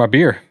going to drink my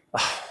beer.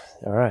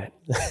 All right.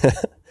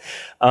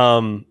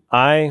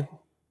 I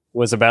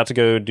was about to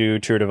go do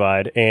Tour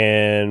Divide,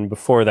 and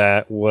before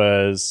that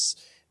was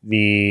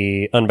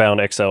the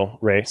Unbound XL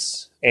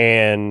race.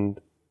 And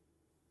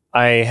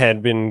I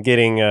had been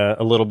getting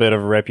a little bit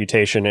of a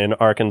reputation in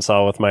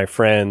Arkansas with my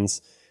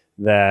friends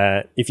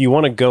that if you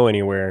want to go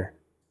anywhere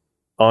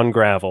on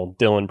gravel,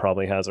 Dylan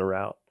probably has a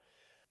route.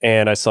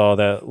 And I saw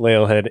that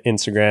Lael had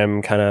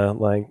Instagram kind of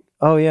like,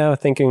 oh yeah,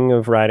 thinking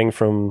of riding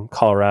from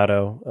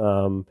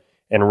Colorado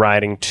and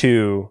riding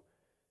to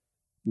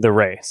the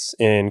race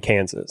in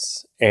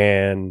Kansas.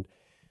 And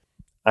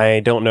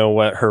I don't know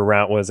what her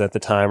route was at the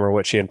time or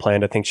what she had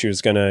planned. I think she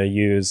was going to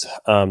use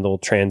the little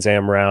Trans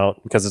Am route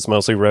because it's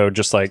mostly road,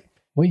 just like.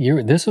 What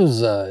year? This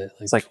was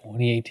like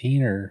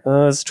 2018 or?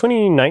 It's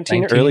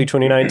 2019, 19? early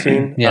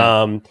 2019.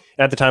 Yeah.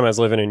 At the time I was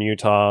living in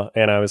Utah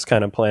and I was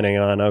kind of planning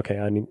on, okay,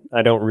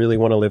 I don't really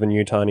want to live in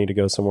Utah. I need to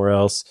go somewhere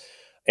else.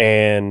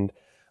 And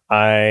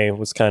I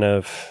was kind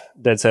of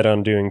dead set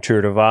on doing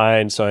Tour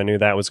Divide. So I knew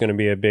that was going to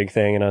be a big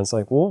thing. And I was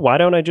like, well, why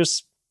don't I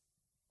just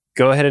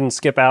go ahead and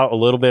skip out a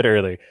little bit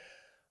early?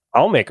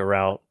 I'll make a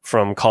route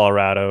from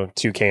Colorado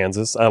to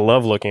Kansas. I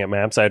love looking at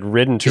maps. I'd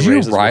ridden to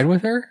races. Did you ride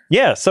with her?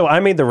 Yeah, so I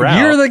made the route.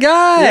 You're the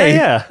guy.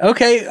 Yeah.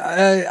 Okay,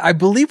 I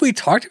believe we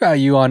talked about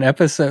you on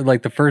episode,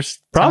 like the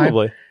first time.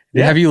 Probably.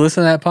 Yeah. Have you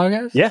listened to that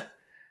podcast? Yeah.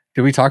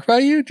 Did we talk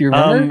about you? Do you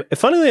remember?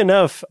 Funnily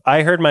enough,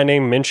 I heard my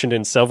name mentioned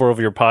in several of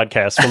your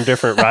podcasts from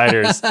different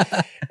riders.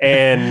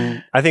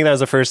 And I think that was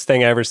the first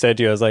thing I ever said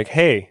to you. I was like,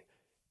 hey,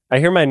 I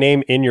hear my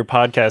name in your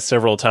podcast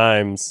several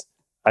times.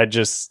 I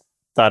just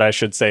thought I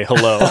should say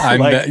hello. That's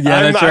right.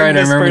 I'm this I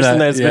remember person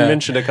that. that's been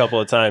mentioned a couple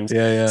of times.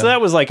 Yeah. So that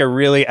was like a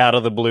really out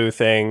of the blue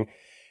thing.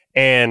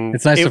 And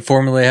it's nice to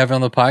formally have it on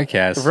the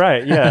podcast.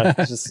 Right. Yeah.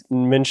 Just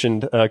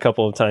mentioned a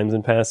couple of times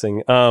in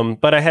passing.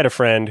 But I had a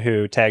friend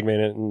who tagged me in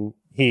it, and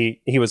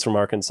he was from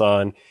Arkansas,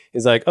 and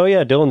he's like, oh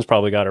yeah, Dylan's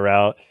probably got a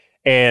route.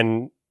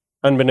 And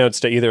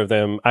unbeknownst to either of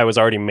them, I was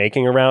already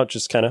making a route,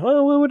 just kind of,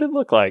 oh, what would it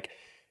look like?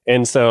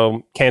 And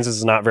so Kansas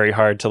is not very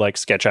hard to like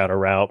sketch out a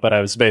route, but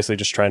I was basically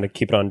just trying to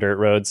keep it on dirt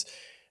roads.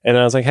 And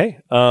I was like, hey,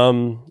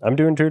 I'm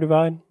doing Tour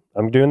Divide.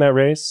 I'm doing that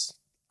race.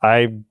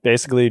 I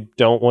basically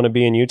don't want to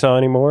be in Utah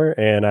anymore,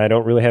 and I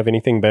don't really have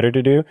anything better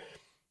to do.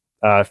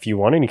 If you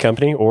want any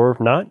company or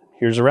not,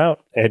 here's a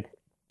route. And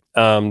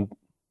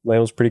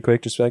Lael was pretty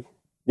quick, just like,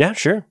 yeah,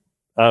 sure.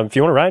 If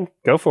you want to ride,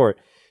 go for it.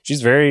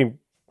 She's very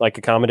like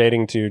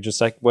accommodating to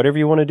just like whatever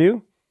you want to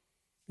do.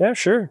 Yeah,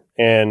 sure.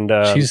 And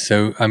she's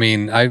so, I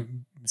mean, I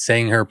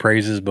sang her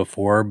praises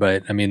before,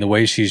 but I mean, the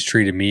way she's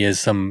treated me as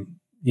some,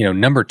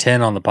 number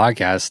 10 on the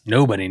podcast,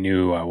 nobody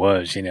knew who I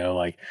was,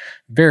 like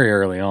very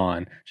early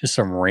on, just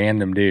some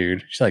random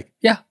dude. She's like,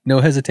 yeah, no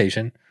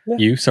hesitation. Yeah.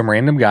 You, some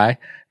random guy,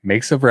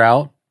 makes a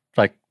route.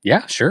 Like,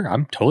 yeah, sure.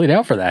 I'm totally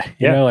down for that.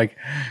 You know, like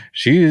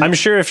I'm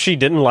sure if she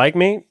didn't like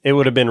me, it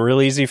would have been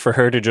real easy for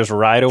her to just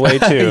ride away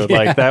too. Yeah.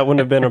 Like that wouldn't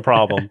have been a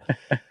problem.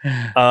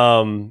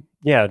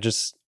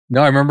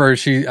 No, I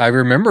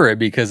remember it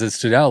because it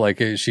stood out. Like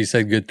she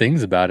said good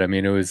things about it. I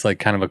mean, it was like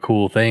kind of a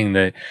cool thing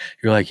that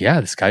you're like, yeah,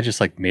 this guy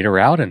just like made a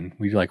route and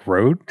we like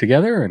rode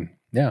together, and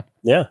yeah,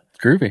 it's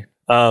groovy.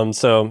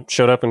 So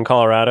showed up in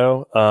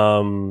Colorado.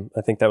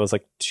 I think that was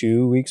like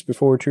 2 weeks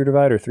before Tour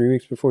Divide or 3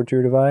 weeks before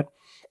Tour Divide.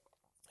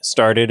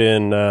 Started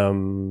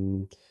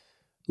in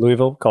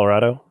Louisville,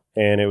 Colorado,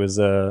 and it was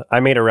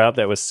I made a route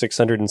that was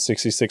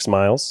 666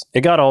 miles.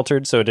 It got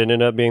altered, so it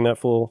ended up being that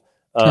full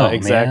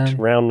exact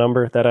round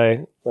number that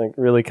I like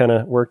really kind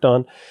of worked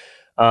on.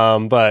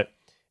 But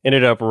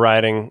ended up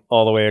riding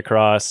all the way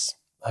across,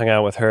 hung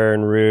out with her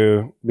and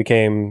Rue,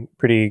 became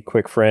pretty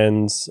quick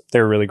friends.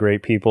 They were really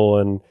great people,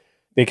 and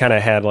they kind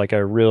of had like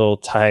a real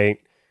tight,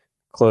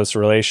 close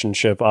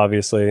relationship.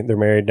 Obviously, they're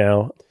married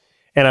now.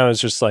 And I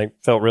was just like,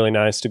 felt really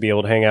nice to be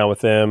able to hang out with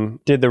them.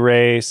 Did the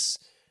race.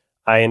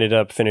 I ended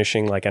up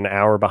finishing like an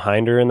hour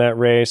behind her in that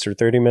race, or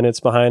 30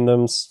 minutes behind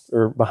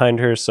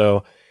her.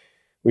 So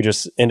we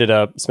just ended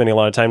up spending a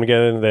lot of time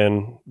together,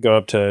 then go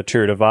up to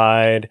Tour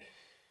Divide.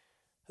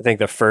 I think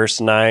the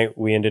first night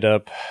we ended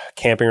up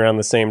camping around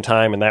the same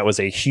time, and that was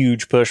a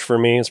huge push for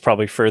me. It's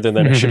probably further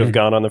than it should have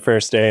gone on the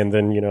first day. And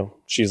then,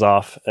 she's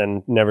off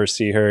and never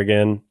see her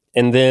again.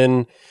 And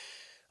then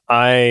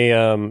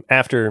I,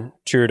 after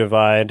Tour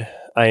Divide,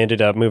 I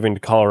ended up moving to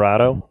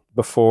Colorado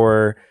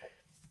before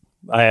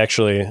I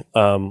actually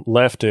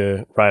left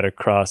to ride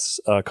across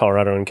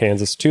Colorado and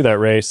Kansas to that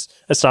race.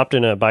 I stopped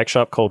in a bike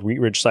shop called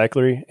Wheat Ridge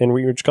Cyclery in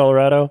Wheat Ridge,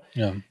 Colorado.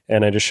 Yeah.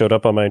 And I just showed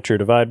up on my Tour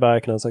Divide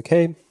bike, and I was like,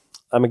 hey,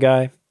 I'm a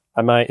guy.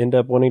 I might end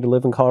up wanting to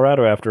live in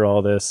Colorado after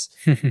all this.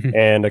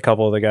 And a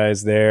couple of the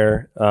guys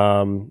there,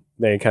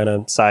 they kind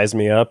of sized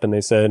me up, and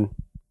they said,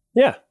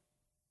 yeah,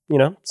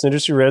 send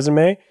us your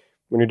resume.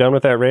 When you're done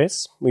with that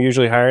race, we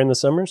usually hire in the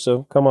summer,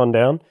 so come on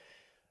down.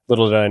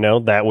 Little did I know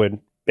that would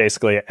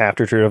basically,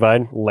 after Tour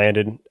Divide,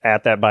 landed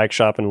at that bike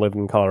shop and lived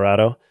in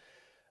Colorado,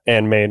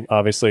 and made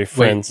obviously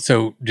friends. Wait,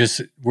 so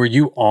just were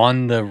you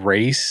on the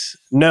race?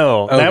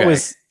 No, okay. That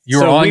was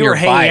we were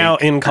hanging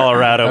out in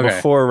Colorado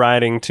before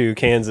riding to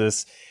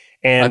Kansas.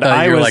 And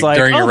I was like,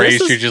 during your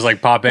race, you just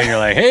like pop in. You're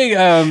like, hey,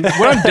 when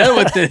I'm done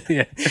with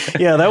this,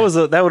 yeah,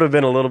 that would have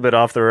been a little bit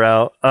off the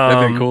route.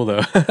 That'd been cool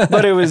though.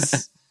 But it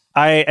was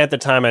At the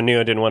time, I knew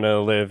I didn't want to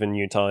live in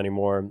Utah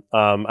anymore.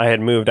 I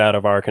had moved out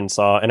of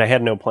Arkansas, and I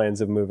had no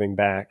plans of moving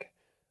back.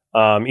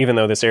 Even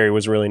though this area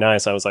was really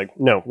nice, I was like,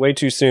 no, way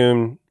too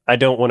soon. I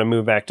don't want to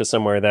move back to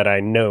somewhere that I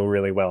know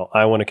really well.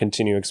 I want to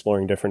continue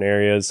exploring different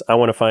areas. I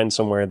want to find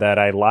somewhere that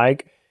I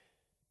like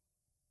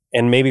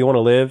and maybe want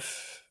to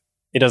live.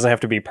 It doesn't have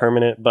to be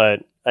permanent,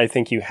 but I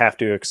think you have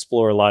to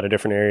explore a lot of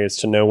different areas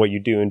to know what you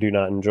do and do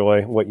not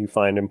enjoy, what you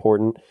find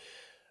important.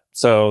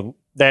 So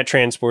that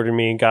transported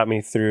me, got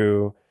me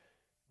through,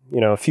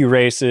 a few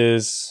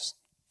races,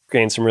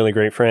 gained some really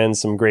great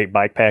friends, some great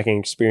bike packing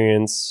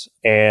experience,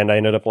 and I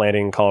ended up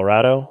landing in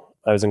Colorado.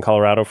 I was in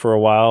Colorado for a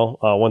while.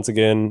 Once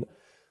again,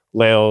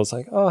 Lael was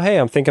like, oh, hey,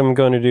 I'm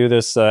going to do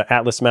this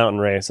Atlas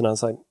Mountain race. And I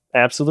was like,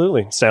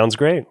 absolutely. Sounds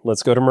great.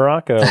 Let's go to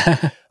Morocco.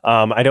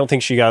 I don't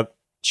think she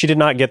did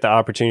not get the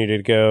opportunity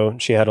to go.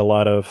 She had a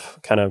lot of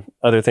kind of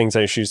other things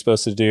that she was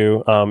supposed to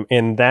do.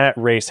 And that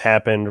race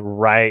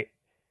happened right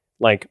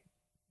like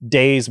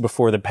days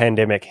before the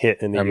pandemic hit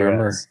in the US.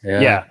 Remember.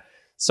 Yeah.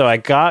 So I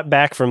got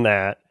back from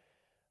that.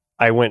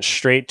 I went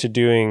straight to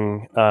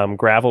doing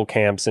gravel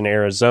camps in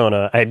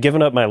Arizona. I had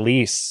given up my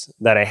lease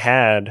that I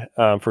had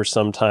for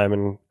some time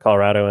in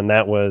Colorado, and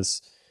that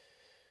was,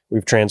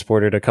 we've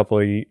transported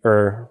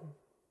a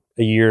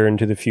year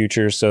into the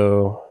future.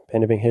 So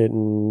pandemic hit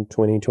in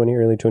 2020,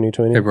 early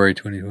 2020. February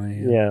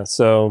 2020. Yeah.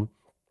 So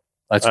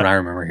that's when I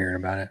remember hearing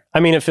about it. I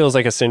mean, it feels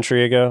like a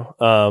century ago,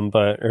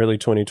 but early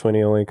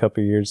 2020, only a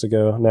couple of years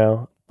ago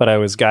now. But I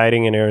was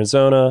guiding in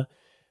Arizona.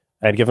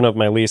 I had given up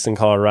my lease in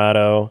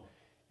Colorado.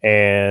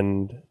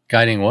 And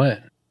guiding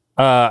what?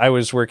 I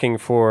was working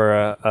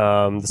for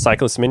the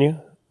Cyclist Menu.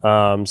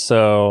 Oh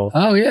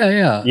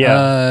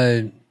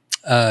yeah.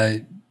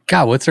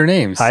 God, what's their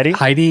names?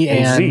 Heidi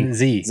and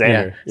Z.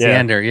 Xander.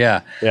 Yeah.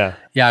 Xander.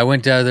 Yeah. I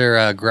went to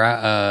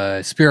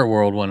their Spirit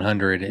World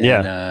 100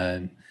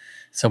 in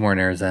somewhere in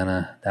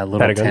Arizona. That little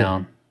Patagonia.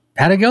 town.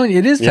 Patagonia.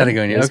 It is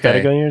Patagonia. It's okay.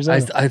 Patagonia,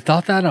 Arizona. I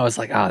thought that, and I was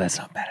like, oh, that's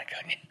not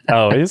Patagonia.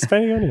 Oh, it is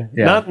Patagonia.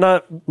 Yeah.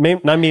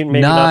 Maybe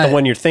not the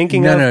one you're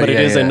thinking of, but it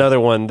is another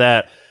one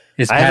that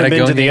I haven't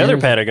been to the other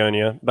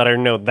Patagonia, but I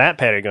know that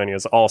Patagonia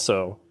is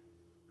also,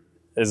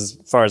 as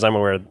far as I'm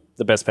aware,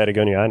 the best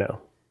Patagonia I know.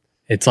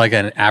 It's like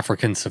an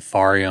African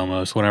safari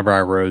almost. Whenever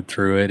I rode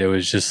through it, it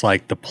was just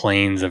like the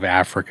plains of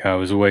Africa. I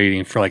was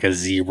waiting for like a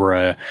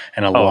zebra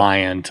and a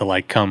lion to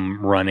like come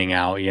running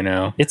out,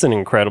 It's an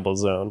incredible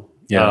zone.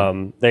 Yeah.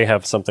 They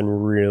have something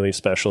really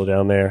special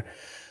down there.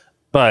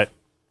 But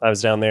I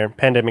was down there,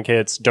 pandemic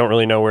hits, don't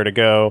really know where to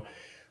go.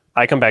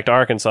 I come back to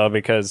Arkansas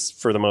because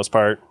for the most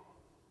part,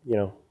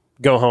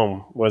 go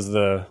home was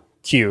the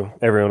cue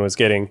everyone was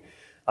getting.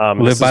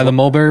 Live by the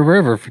Mulberry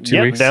River for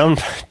 2 weeks.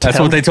 That's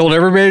what they told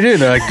everybody to do.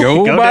 They're like,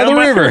 go by the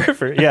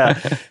river. Yeah.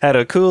 Had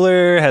a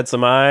cooler, had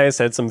some ice,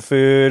 had some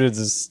food. It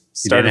just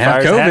started didn't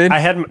have fires.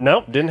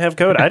 COVID. Didn't have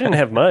COVID. I didn't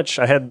have much.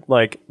 I had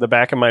like the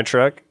back of my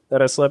truck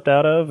that I slept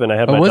out of, and I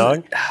had my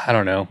dog. I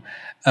don't know.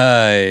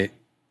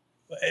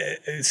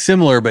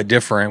 Similar but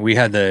different. We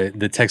had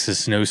the Texas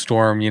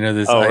snowstorm,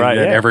 that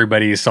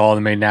everybody saw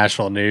and made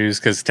national news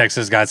because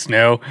Texas got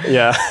snow.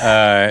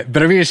 Yeah.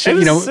 But I mean,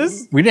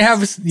 we didn't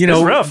have,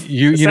 rough.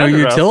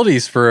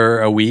 utilities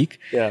for a week.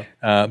 Yeah.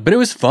 But it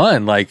was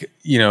fun,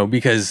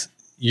 because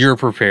you're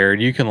prepared.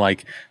 You can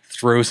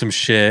throw some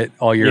shit,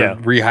 all your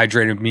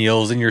rehydrated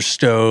meals in your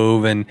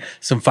stove and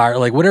some fire,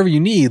 whatever you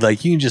need. You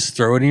can just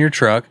throw it in your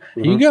truck.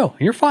 And you can go.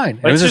 And you're fine.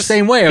 It was the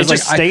same way. It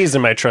just stays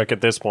in my truck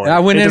at this point. I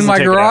went in my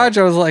garage.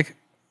 I was like,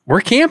 we're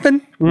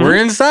camping. We're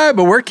inside,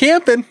 but we're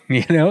camping.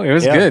 It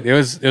was good. It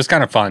was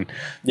kind of fun.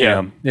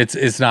 Yeah.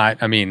 It's not,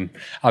 I mean,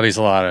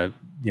 obviously a lot of,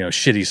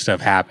 shitty stuff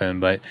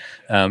happened, but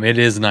it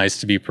is nice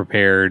to be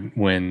prepared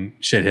when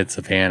shit hits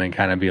the fan and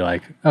kind of be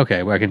like,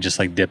 okay, well, I can just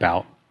dip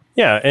out.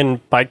 Yeah,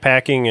 and bike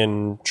packing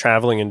and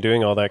traveling and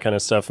doing all that kind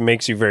of stuff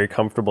makes you very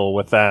comfortable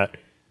with that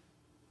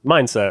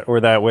mindset or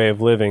that way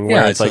of living.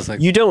 Where it's like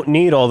you don't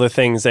need all the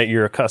things that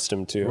you're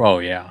accustomed to. Oh,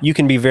 yeah. You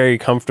can be very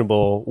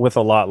comfortable with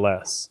a lot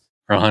less.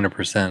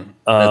 100%.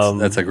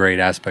 That's a great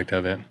aspect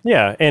of it.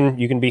 Yeah, and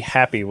you can be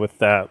happy with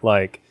that.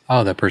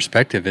 The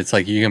perspective. It's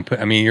like you can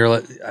put,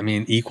 you're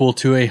equal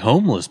to a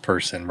homeless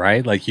person,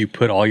 right? You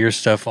put all your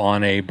stuff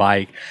on a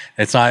bike.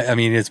 It's not,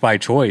 it's by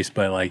choice,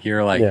 but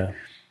you're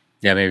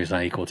yeah, maybe it's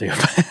not equal to.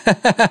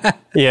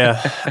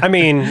 Yeah.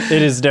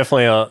 It is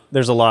definitely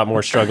there's a lot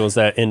more struggles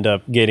that end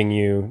up getting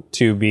you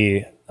to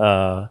be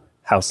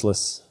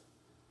houseless,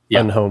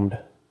 unhomed.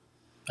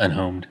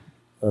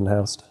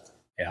 Unhoused.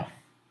 Yeah.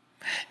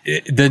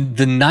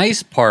 The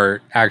nice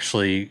part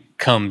actually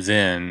comes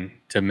in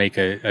to make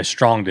a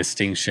strong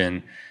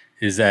distinction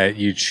is that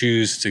you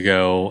choose to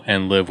go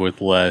and live with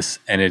less,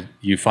 and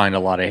you find a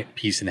lot of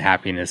peace and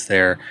happiness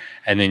there.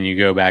 And then you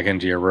go back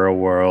into your real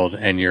world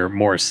and you're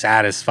more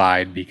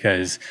satisfied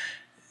because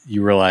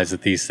you realize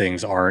that these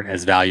things aren't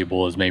as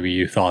valuable as maybe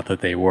you thought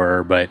that they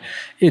were. But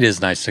it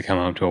is nice to come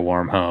home to a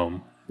warm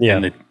home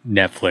and the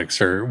Netflix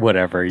or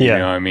whatever, you know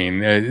what I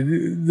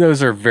mean?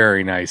 Those are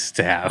very nice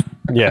to have.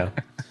 Yeah.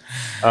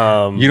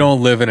 You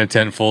don't live in a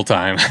tent full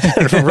time.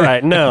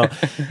 Right. No.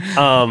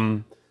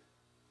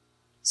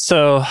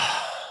 So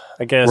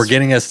I guess we're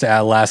getting us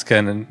to Alaska,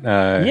 and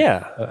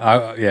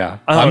yeah.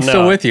 I'm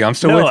still with you. I'm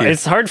still with you.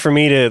 It's hard for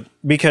me to,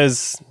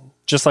 because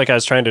just like I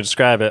was trying to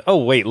describe it. Oh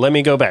wait, let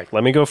me go back.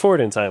 Let me go forward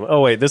in time.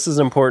 Oh wait, this is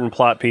an important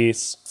plot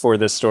piece for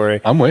this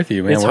story. I'm with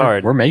you, man. It's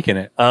hard. We're making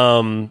it.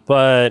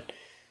 But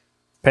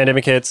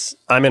pandemic hits.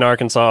 I'm in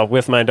Arkansas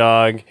with my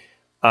dog.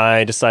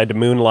 I decide to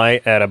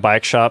moonlight at a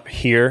bike shop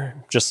here,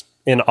 just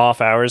in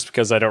off hours,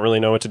 because I don't really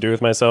know what to do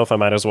with myself. I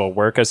might as well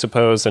work, I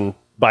suppose. And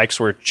bikes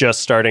were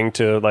just starting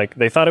to, like,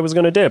 they thought it was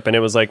going to dip. And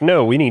it was like,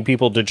 no, we need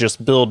people to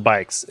just build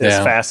bikes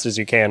as fast as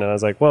you can. And I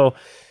was like, well,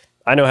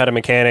 I know how to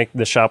mechanic.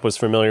 The shop was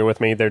familiar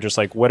with me. They're just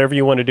like, whatever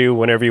you want to do,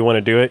 whenever you want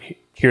to do it,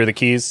 here are the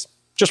keys.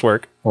 Just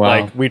work. Wow.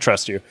 Like, we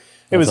trust you.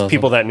 It was awesome.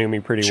 People that knew me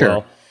pretty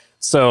well.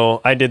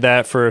 So I did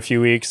that for a few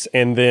weeks.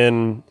 And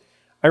then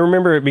I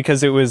remember it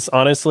because it was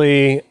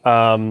honestly,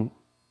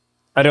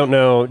 I don't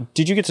know.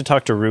 Did you get to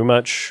talk to Rue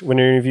much when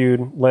you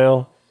interviewed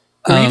Lael?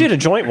 You did a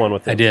joint one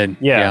with him. I did.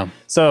 Yeah.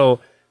 So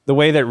the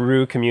way that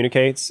Rue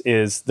communicates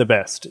is the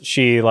best.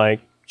 She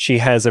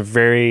has a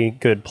very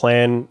good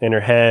plan in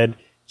her head.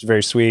 She's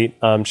very sweet.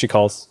 She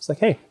calls. It's like,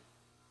 hey,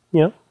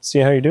 see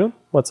how you're doing?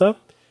 What's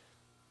up?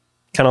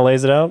 Kind of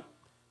lays it out.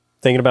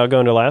 Thinking about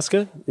going to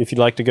Alaska. If you'd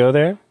like to go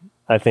there,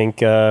 I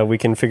think we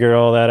can figure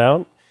all that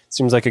out.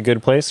 Seems like a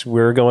good place.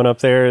 We're going up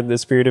there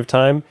this period of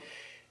time.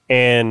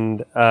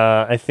 And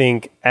I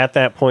think at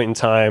that point in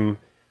time,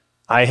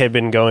 I had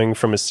been going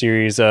from a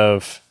series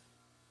of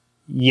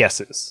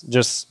yeses.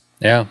 Just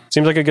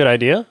seems like a good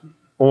idea,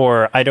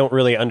 or I don't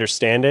really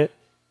understand it,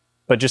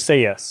 but just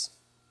say yes,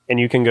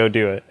 and you can go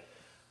do it.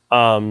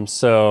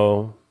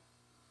 So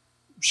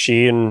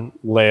she and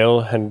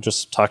Lael had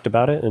just talked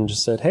about it and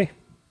just said, hey, I'd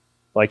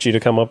like you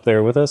to come up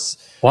there with us.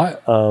 Why?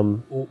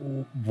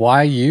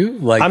 Why you?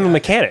 Like, I'm a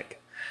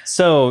mechanic.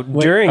 So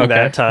during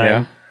that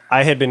time...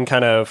 I had been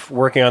kind of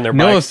working on their bikes.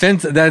 No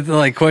offense, that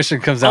like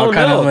question comes out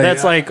kind of like...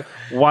 That's like,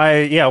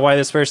 why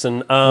this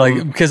person? Like,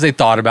 because they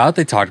talked about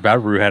it.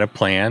 Rue had a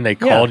plan. They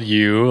called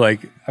you. Like,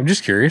 I'm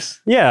just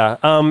curious. Yeah.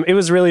 It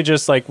was really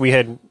just like we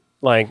had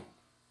like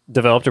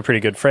developed a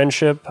pretty good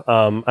friendship.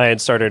 I had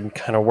started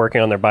kind of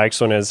working on their bikes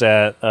when I was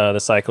at the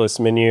Cyclist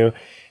Menu.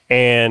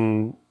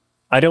 And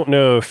I don't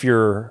know if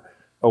you're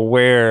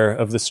aware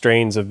of the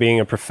strains of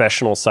being a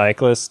professional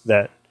cyclist,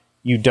 that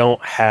you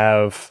don't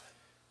have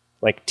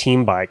like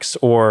team bikes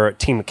or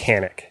team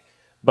mechanic.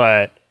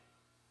 But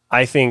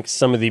I think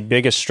some of the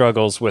biggest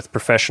struggles with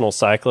professional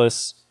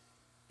cyclists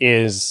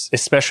is,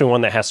 especially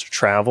one that has to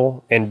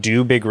travel and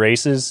do big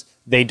races,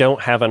 they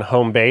don't have a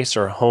home base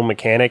or a home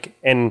mechanic.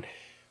 And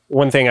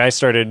one thing I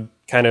started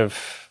kind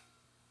of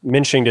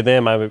mentioning to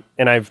them,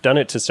 and I've done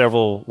it to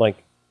several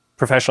like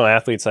professional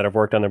athletes that have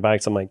worked on their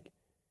bikes. I'm like,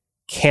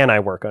 can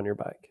I work on your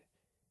bike?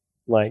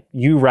 Like,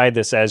 you ride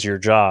this as your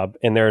job,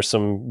 and there are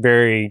some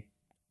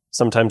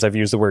sometimes I've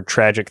used the word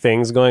tragic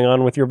things going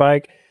on with your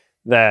bike,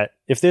 that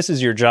if this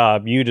is your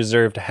job, you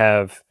deserve to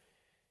have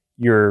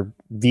your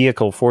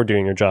vehicle for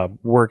doing your job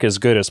work as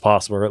good as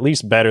possible, or at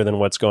least better than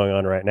what's going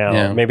on right now.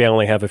 Yeah. Maybe I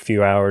only have a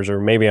few hours,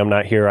 or maybe I'm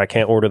not here, I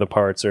can't order the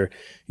parts, or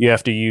you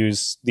have to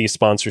use these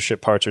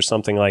sponsorship parts or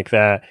something like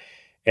that.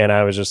 And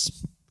I was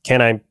just,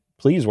 can I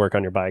please work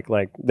on your bike?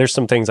 Like, there's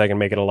some things I can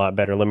make it a lot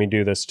better. Let me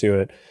do this to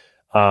it.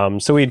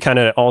 So we'd kind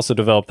of also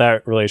developed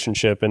that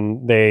relationship,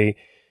 and they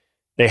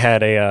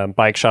had a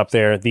bike shop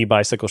there, the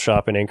Bicycle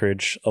Shop in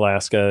Anchorage,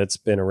 Alaska. It's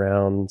been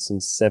around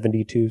since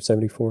 72,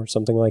 74,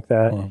 something like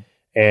that. Wow.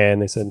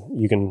 And they said,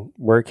 you can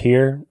work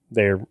here.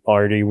 They're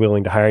already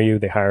willing to hire you.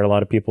 They hired a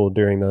lot of people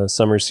during the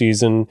summer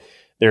season.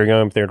 They were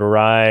going up there to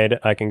ride.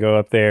 I can go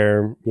up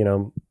there,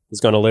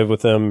 was going to live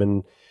with them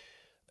and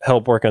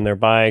help work on their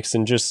bikes,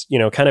 and just,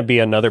 kind of be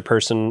another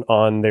person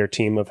on their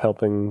team of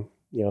helping,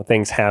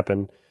 things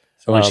happen.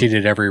 So when she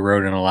did every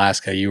road in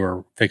Alaska, you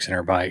were fixing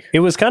her bike.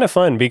 It was kind of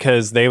fun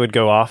because they would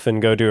go off and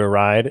go do a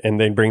ride, and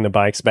they'd bring the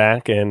bikes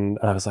back. And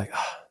I was like,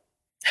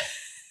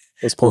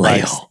 those poor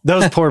bikes.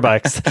 Those poor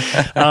bikes.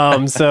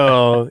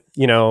 So,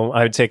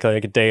 I would take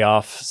like a day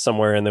off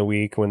somewhere in the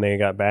week when they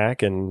got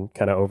back and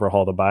kind of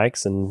overhaul the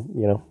bikes and,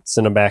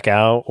 send them back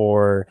out.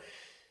 Or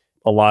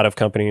a lot of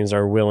companies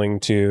are willing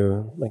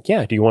to, like,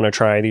 do you want to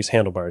try these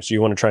handlebars? Do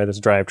you want to try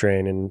this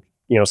drivetrain? And,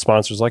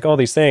 sponsors like all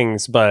these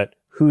things, but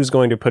who's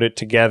going to put it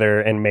together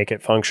and make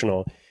it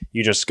functional?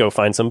 You just go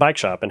find some bike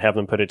shop and have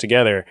them put it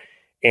together.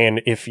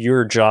 And if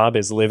your job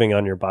is living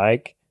on your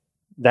bike,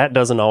 that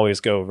doesn't always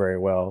go very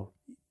well.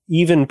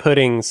 Even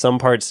putting some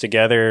parts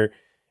together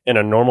in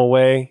a normal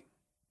way,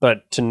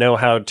 but to know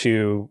how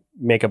to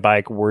make a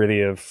bike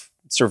worthy of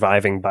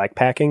surviving bike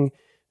packing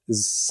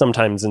is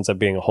sometimes ends up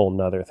being a whole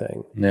nother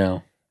thing. Yeah.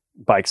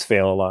 Bikes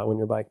fail a lot when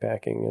you're bike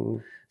packing.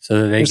 And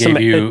so they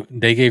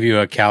gave you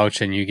a couch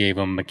and you gave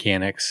them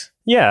mechanics.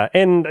 Yeah,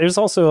 and it was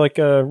also like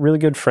a really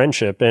good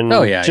friendship. And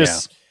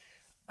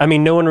I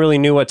mean, no one really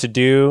knew what to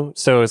do,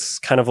 so it's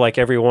kind of like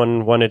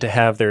everyone wanted to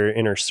have their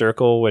inner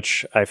circle,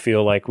 which I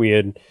feel like we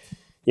had,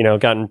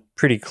 gotten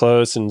pretty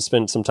close and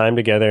spent some time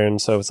together.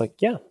 And so it's like,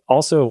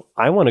 also,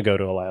 I want to go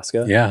to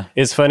Alaska. Yeah.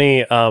 It's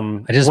funny.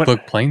 I just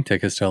booked plane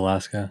tickets to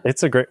Alaska.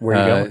 It's a great, where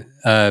are you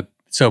going?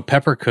 So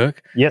Pepper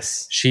Cook,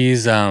 Yes.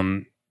 she's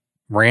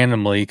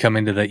randomly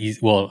coming to the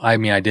well, I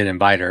mean, I did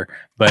invite her,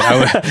 but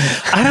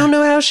I don't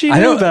know how she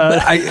knew about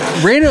it.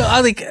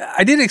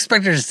 I didn't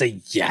expect her to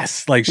say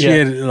yes. Like she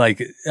had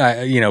like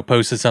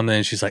posted something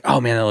and she's like,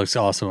 "Oh man, that looks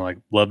awesome. Like,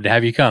 love to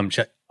have you come."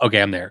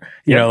 Okay, I'm there.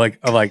 You know, like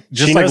I'm like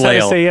just she like knows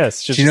Lael. how to say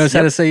yes. She knows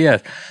how to say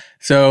yes.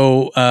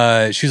 So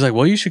she's like,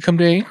 "Well, you should come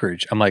to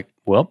Anchorage." I'm like,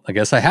 "Well, I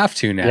guess I have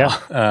to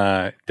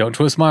now. Don't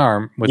twist my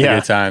arm with a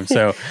good time."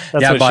 So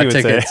I bought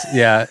tickets.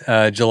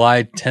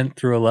 July 10th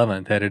through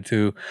 11th. Headed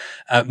to.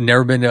 I've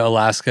never been to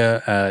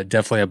Alaska.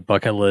 Definitely a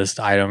bucket list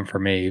item for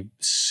me.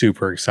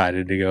 Super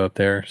excited to go up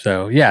there.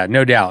 So yeah,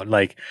 no doubt.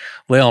 Like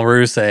Lael and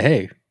Rue say,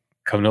 "Hey,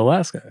 come to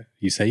Alaska."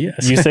 You say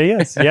yes. You say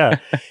yes. Yeah.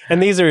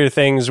 And these are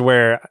things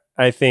where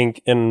I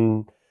think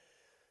in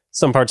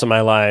some parts of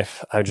my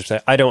life, I would just say,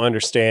 I don't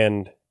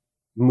understand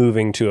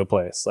moving to a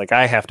place. Like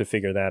I have to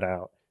figure that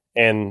out.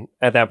 And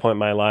at that point in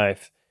my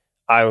life,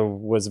 I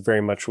was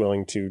very much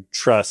willing to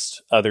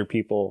trust other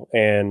people,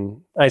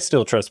 and I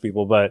still trust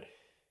people, but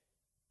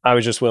I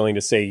was just willing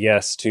to say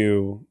yes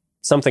to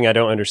something I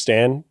don't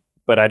understand,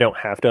 but I don't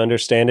have to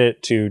understand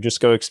it to just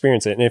go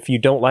experience it. And if you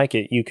don't like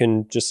it, you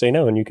can just say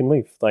no and you can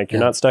leave. Like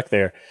you're not stuck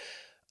there.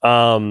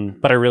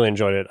 But I really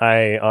enjoyed it.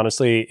 I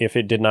honestly, if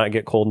it did not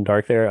get cold and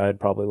dark there, I'd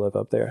probably live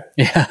up there.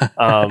 Yeah.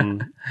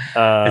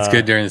 It's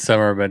good during the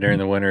summer, but during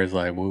the winter it's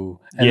like, woo.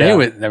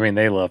 And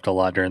they left a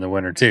lot during the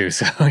winter too.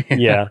 So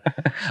yeah.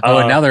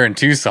 And now they're in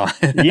Tucson.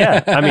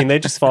 Yeah. I mean, they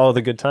just follow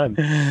the good time.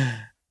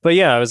 But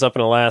yeah, I was up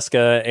in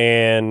Alaska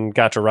and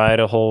got to ride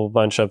a whole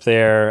bunch up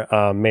there.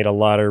 Made a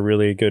lot of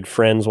really good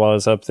friends while I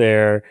was up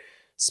there.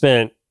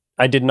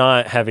 I did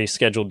not have a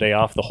scheduled day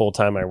off the whole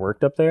time I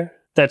worked up there.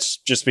 That's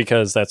just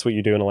because that's what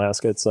you do in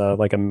Alaska. It's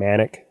like a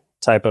manic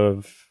type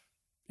of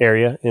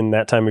area in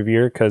that time of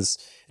year because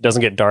it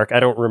doesn't get dark. I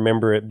don't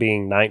remember it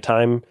being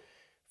nighttime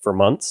for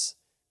months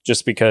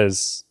just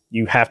because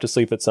you have to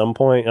sleep at some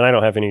point, and I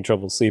don't have any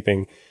trouble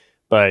sleeping,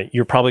 but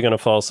you're probably going to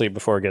fall asleep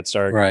before it gets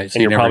dark. Right. So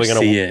and you're probably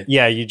going to see it.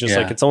 Yeah. You just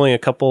like, it's only a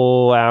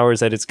couple hours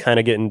that it's kind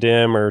of getting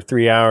dim, or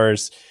 3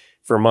 hours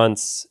for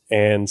months.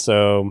 And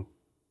so,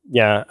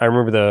 yeah, I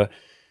remember the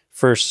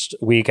first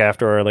week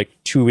after our like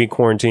 2-week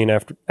quarantine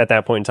at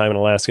that point in time in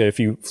Alaska, if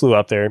you flew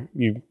up there,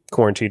 you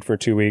quarantined for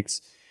 2 weeks.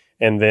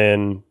 And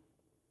then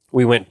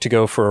we went to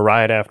go for a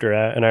ride after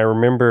that. And I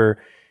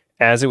remember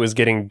as it was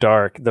getting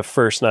dark, the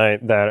first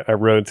night that I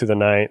rode through the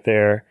night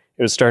there,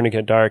 it was starting to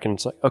get dark, and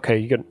it's like, okay,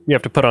 you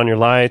have to put on your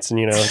lights and,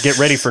 get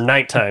ready for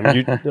nighttime.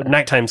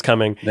 Nighttime's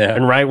coming. Yeah.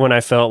 And right when I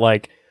felt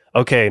like,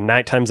 okay,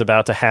 nighttime's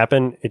about to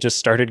happen, it just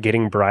started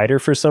getting brighter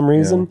for some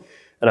reason. Yeah.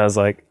 And I was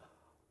like,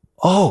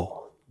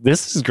 oh,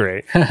 this is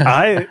great.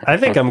 I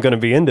think I'm going to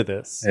be into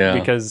this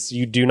because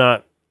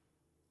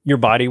your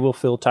body will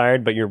feel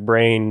tired, but your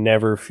brain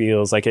never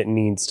feels like it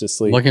needs to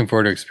sleep. Looking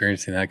forward to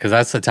experiencing that because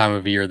that's the time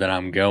of year that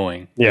I'm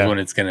going. Yeah. When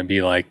it's going to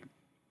be like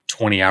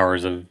 20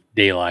 hours of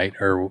daylight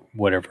or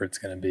whatever it's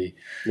going to be.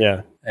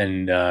 Yeah.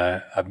 And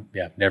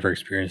I've never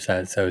experienced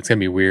that. So it's going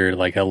to be weird,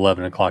 like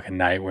 11 o'clock at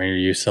night when you're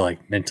used to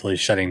like mentally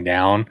shutting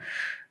down.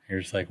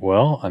 You're just like,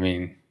 well, I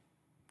mean,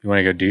 you want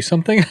to go do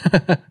something?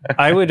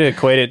 I would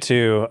equate it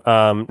to,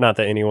 not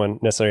that anyone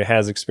necessarily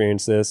has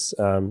experienced this.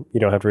 You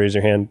don't have to raise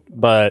your hand.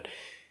 But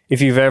if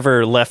you've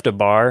ever left a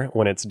bar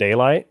when it's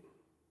daylight,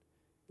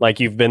 like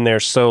you've been there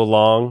so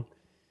long,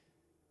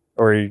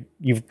 or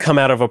you've come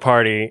out of a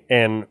party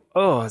and,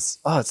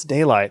 it's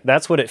daylight.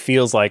 That's what it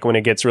feels like when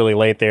it gets really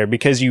late there,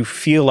 because you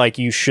feel like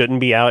you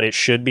shouldn't be out. It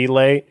should be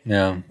late.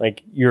 Yeah.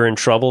 Like you're in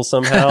trouble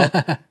somehow.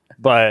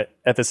 But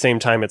at the same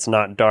time, it's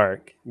not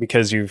dark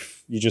because you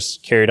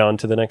just carried on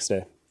to the next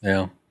day.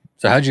 Yeah.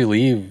 So how'd you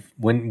leave?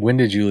 When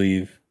did you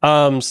leave?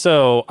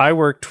 So I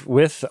worked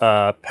with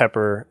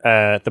Pepper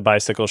at the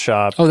bicycle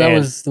shop. Oh, that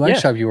was the bike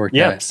shop you worked at?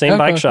 Yeah, same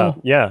bike shop.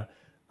 Cool. Yeah.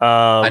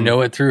 I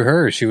know it through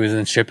her. She was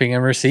in shipping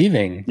and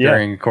receiving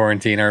during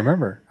quarantine. I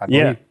remember. I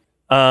believe.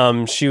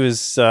 She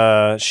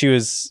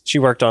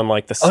worked on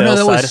like the sales side. Oh no,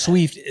 that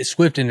was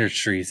Swift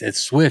Industries. It's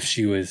Swift.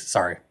 She was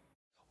sorry.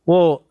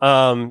 Well,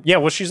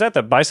 she's at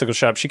the bicycle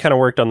shop. She kind of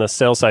worked on the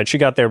sales side. She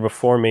got there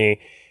before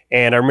me.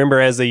 And I remember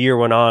as the year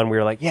went on, we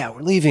were like, yeah,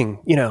 we're leaving.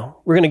 We're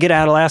going to get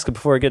out of Alaska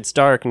before it gets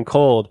dark and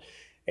cold.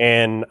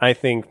 And I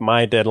think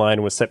my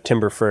deadline was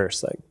September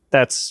 1st. Like,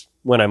 that's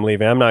when I'm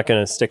leaving. I'm not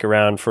going to stick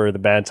around for the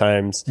bad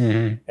times.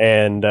 Mm-hmm.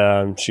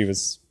 And she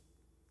was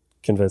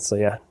convinced,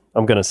 yeah,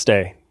 I'm going to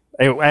stay.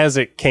 As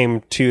it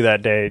came to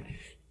that day,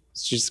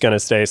 she's going to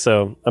stay.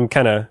 So I'm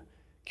kind of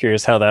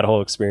curious how that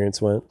whole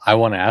experience went. I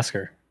want to ask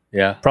her.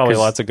 Yeah. Probably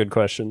lots of good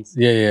questions.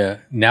 Yeah.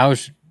 Now,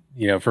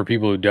 for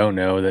people who don't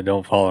know, that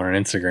don't follow her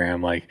on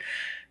Instagram, like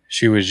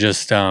she was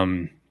just,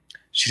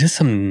 she does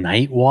some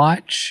night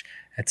watch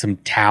at some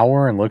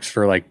tower and looks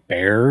for like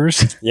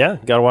bears. Yeah.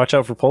 Got to watch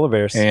out for polar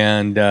bears.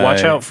 And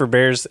watch out for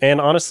bears and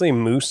honestly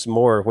moose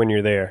more when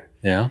you're there.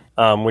 Yeah.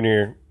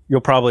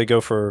 You'll probably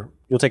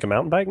you'll take a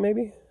mountain bike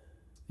maybe?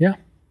 Yeah.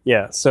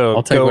 Yeah. So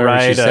I'll take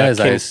whatever she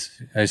says.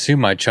 I assume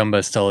my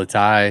Chumba Stella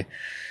Thai,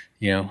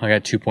 You know, I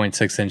got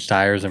 2.6 inch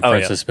tires and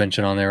front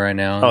suspension on there right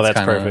now. Oh,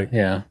 that's perfect.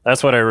 Yeah.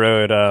 That's what I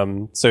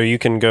rode. So you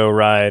can go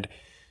ride.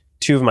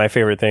 Two of my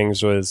favorite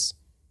things was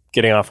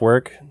getting off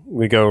work.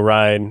 We go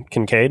ride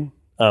Kincaid,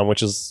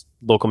 which is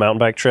local mountain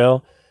bike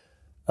trail,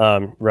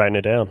 riding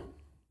it down.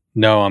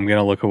 No, I'm going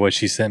to look at what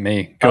she sent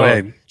me. Go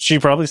ahead. She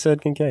probably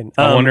said Kincaid.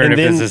 I'm wondering if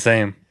it's the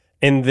same.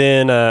 And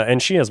then,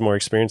 and she has more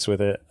experience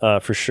with it,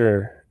 for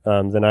sure,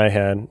 than I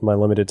had my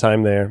limited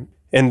time there.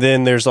 And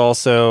then there's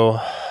also,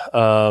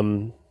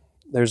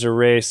 there's a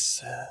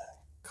race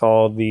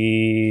called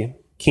the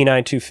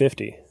Kenai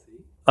 250.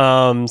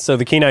 So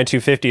the Kenai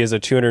 250 is a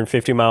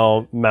 250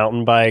 mile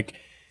mountain bike,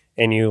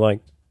 and you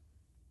like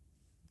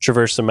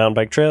traverse some mountain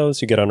bike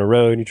trails. You get on a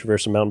road, you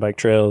traverse some mountain bike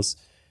trails.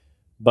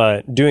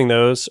 But doing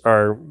those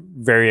are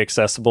very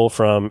accessible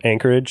from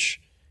Anchorage,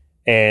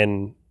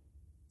 and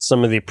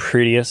some of the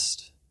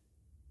prettiest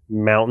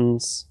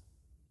mountains.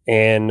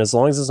 And as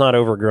long as it's not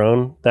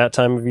overgrown that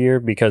time of year,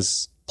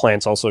 because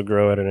plants also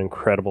grow at an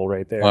incredible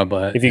rate there.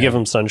 If you give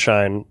them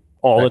sunshine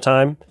all the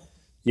time,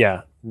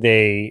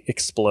 they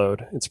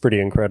explode. It's pretty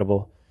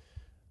incredible.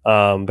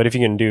 But if you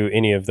can do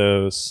any of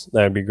those,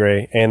 that would be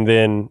great. And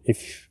then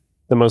if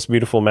the most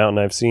beautiful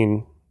mountain I've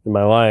seen in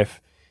my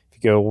life,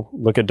 go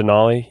look at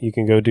Denali. You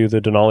can go do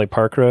the Denali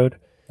Park Road.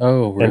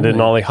 Oh, really? And the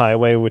Denali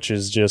Highway, which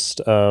is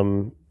just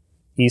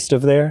east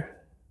of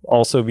there.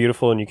 Also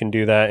beautiful, and you can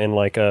do that in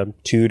like a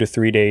 2 to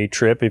 3 day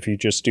trip if you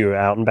just do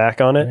out and back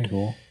on it. Very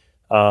cool.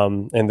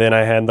 And then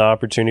I had the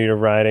opportunity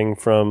of riding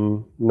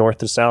from north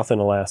to south in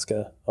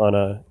Alaska on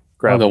a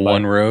gravel bike.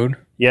 One road?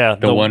 Yeah,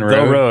 the one road.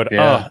 The road.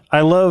 Yeah.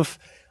 Oh,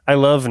 I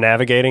love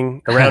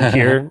navigating around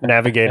here.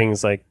 Navigating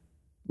is like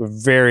a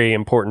very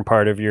important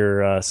part of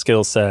your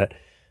skill set.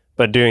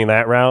 But doing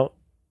that route,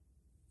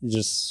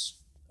 just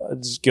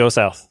go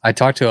south. I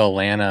talked to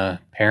Alana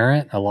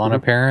Parent.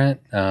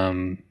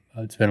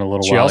 It's been a little while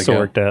ago. She also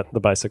worked at the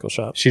bicycle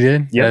shop. She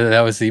did? Yeah.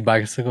 That was the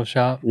bicycle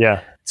shop?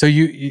 Yeah. So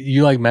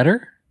you like met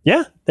her?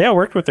 Yeah. I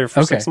worked with her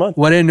for 6 months.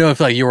 Well, I didn't know if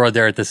like you were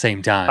there at the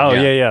same time. Oh,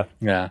 yeah.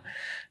 Yeah.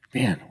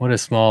 Man, what a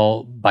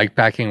small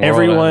bikepacking world.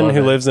 Everyone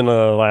who lives in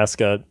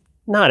Alaska,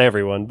 not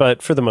everyone,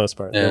 but for the most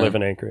part, they live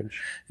in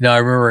Anchorage. No, I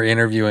remember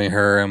interviewing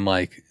her and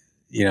like,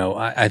 you know,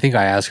 I think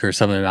I asked her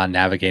something about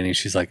navigating.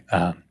 She's like,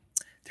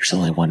 there's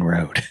only one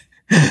road.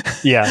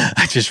 Yeah.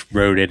 I just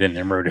rode it and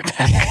then rode it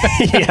back.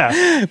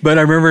 Yeah. But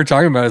I remember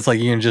talking about it's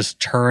like you can just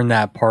turn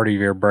that part of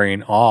your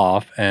brain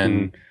off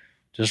and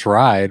just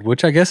ride,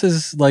 which I guess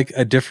is like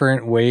a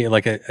different way,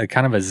 like a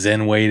kind of a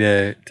Zen way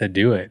to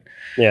do it.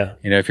 Yeah.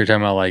 You know, if you're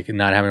talking about like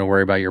not having to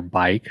worry about your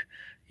bike,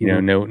 you know,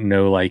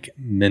 no like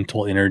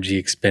mental energy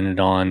expended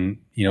on,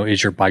 you know,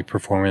 is your bike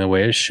performing the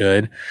way it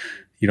should?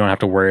 You don't have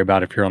to worry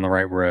about if you're on the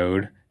right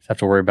road. You have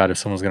to worry about if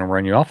someone's going to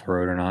run you off the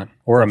road or not.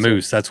 Or a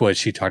moose. That's what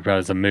she talked about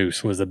as a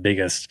moose was the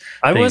biggest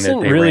I thing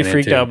wasn't that they really ran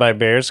freaked into. out by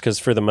bears because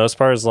for the most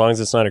part, as long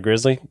as it's not a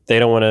grizzly, they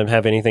don't want to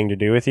have anything to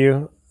do with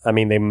you. I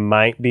mean, they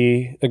might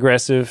be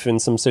aggressive in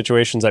some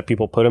situations that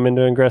people put them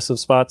into aggressive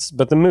spots,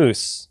 but the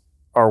moose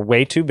are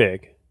way too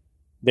big.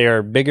 They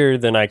are bigger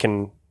than I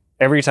can.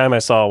 Every time I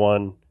saw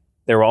one,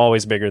 they were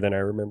always bigger than I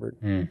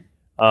remembered.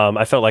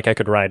 I felt like I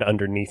could ride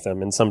underneath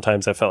them, and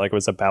sometimes I felt like I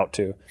was about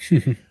to.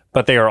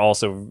 But they are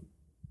also,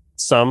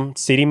 some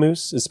city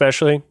moose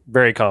especially,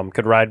 very calm.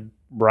 Could ride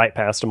right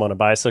past them on a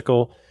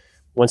bicycle.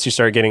 Once you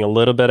start getting a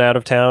little bit out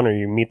of town or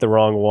you meet the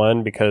wrong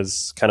one,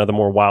 because kind of the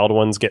more wild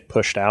ones get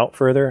pushed out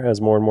further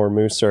as more and more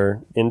moose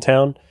are in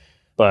town.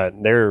 But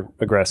they're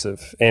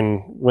aggressive.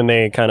 And when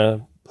they kind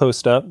of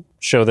post up,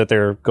 show that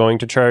they're going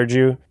to charge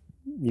you,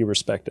 you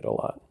respect it a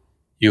lot.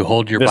 You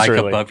hold your bike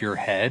above your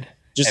head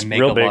just and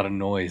make a lot of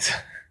noise.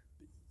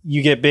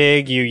 You get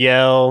big, you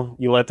yell,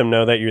 you let them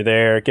know that you're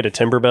there. Get a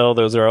timber bell.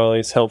 Those are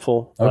always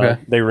helpful.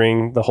 Okay. They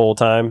ring the whole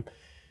time.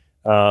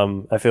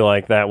 I feel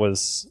like that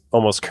was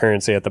almost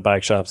currency at the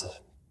bike shops.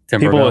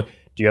 Timber bell.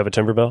 Do you have a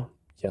timber bell?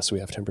 Yes, we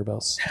have timber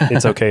bells.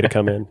 It's okay to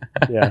come in.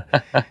 Yeah.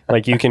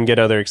 Like you can get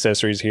other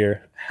accessories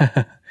here.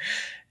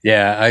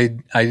 Yeah.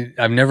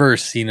 I've never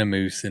seen a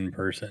moose in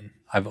person.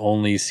 I've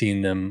only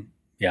seen them,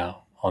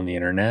 on the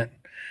internet.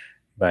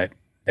 But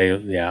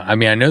I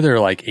mean, I know they're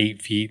like 8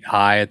 feet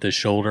high at the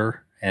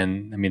shoulder.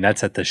 And I mean,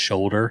 that's at the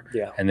shoulder.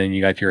 Yeah. And then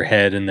you got your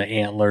head and the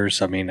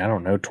antlers. I mean, I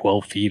don't know,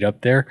 12 feet up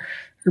there.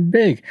 They're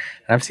big.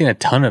 And I've seen a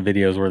ton of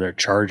videos where they're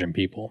charging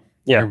people.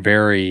 Yeah. They're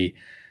very,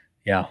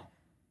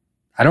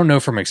 I don't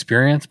know from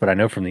experience, but I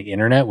know from the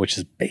internet, which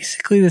is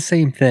basically the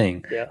same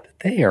thing. Yeah.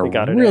 They are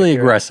really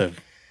aggressive.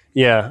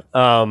 Yeah.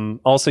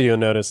 Also, you'll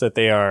notice that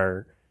they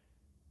are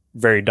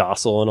very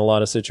docile in a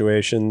lot of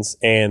situations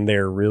and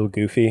they're real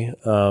goofy.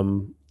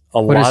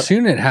 But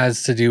assume it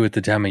has to do with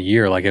the time of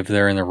year, like if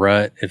they're in the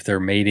rut, if they're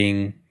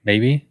mating,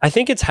 maybe. I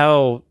think it's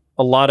how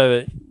a lot of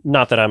it,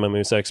 not that I'm a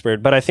moose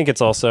expert, but I think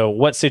it's also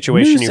what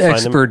situation moose you find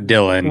expert them.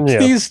 Dylan,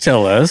 please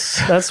tell us.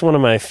 That's one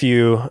of my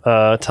few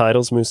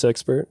titles, moose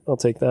expert. I'll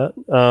take that.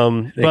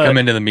 They come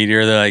into the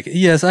media, they're like,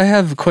 yes, I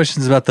have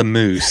questions about the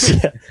moose.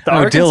 The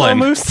Arkansas Dylan.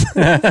 moose?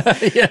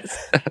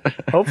 Yes.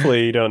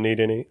 Hopefully you don't need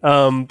any.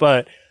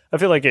 But I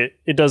feel like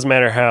it does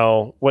matter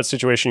what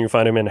situation you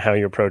find them in, how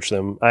you approach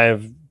them. I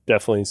have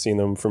definitely seen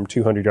them from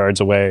 200 yards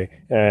away,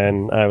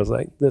 and I was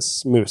like,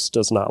 this moose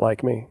does not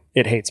like me.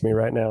 It hates me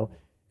right now.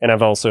 And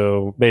I've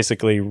also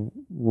basically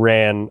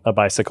ran a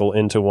bicycle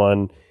into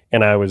one,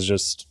 and I was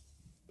just,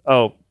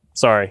 oh,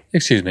 sorry.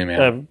 Excuse me,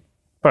 man.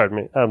 Pardon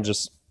me. I'm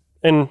just,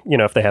 and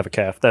if they have a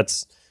calf,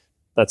 that's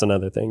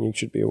another thing you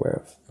should be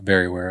aware of.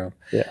 Very aware of.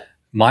 Yeah.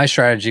 My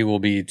strategy will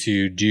be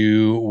to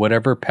do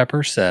whatever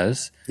Pepper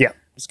says. Yeah.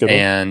 It's good.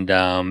 And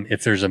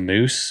if there's a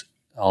moose,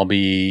 I'll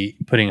be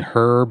putting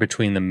her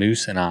between the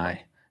moose and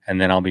I, and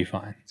then I'll be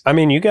fine. I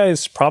mean, you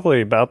guys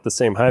probably about the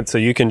same height, so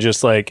you can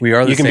just we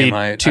are the same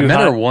height. Two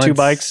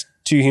bikes,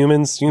 two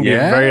humans. You can be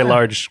a very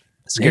large,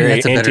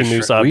 scary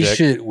anti-moose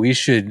object. We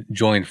should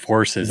join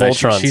forces.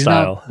 Voltron she's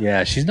style.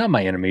 She's not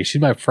my enemy.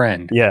 She's my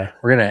friend. Yeah,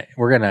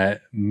 we're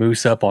gonna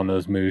moose up on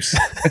those moose.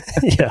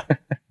 Yeah.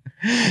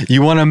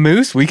 You want a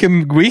moose? We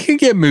can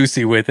get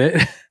moosey with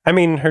it. I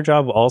mean, her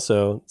job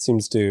also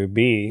seems to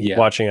be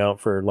watching out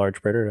for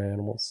large predator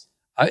animals.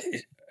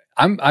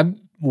 I've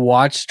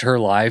watched her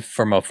life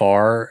from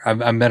afar.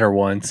 I met her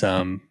once.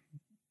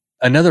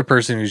 Another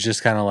person who's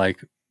just kind of like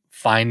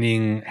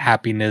finding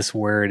happiness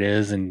where it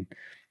is, and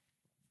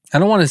I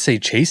don't want to say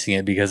chasing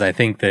it because I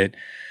think that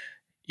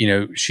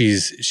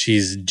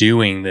she's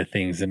doing the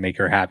things that make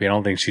her happy. I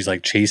don't think she's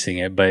like chasing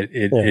it, but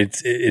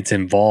it's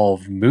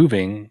involved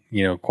moving,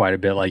 quite a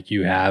bit like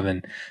you have,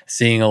 and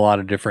seeing a lot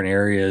of different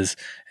areas.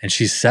 And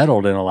she's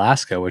settled in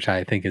Alaska, which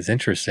I think is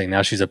interesting.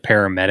 Now she's a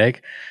paramedic.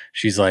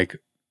 She's like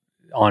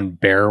on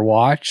bear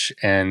watch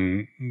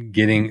and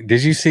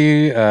did you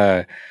see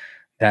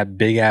that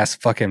big ass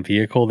fucking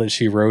vehicle that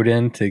she rode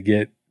in to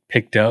get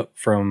picked up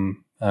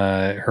from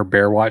her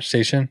bear watch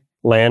station?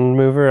 Land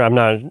mover?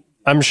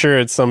 I'm sure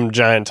it's some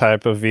giant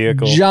type of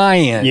vehicle.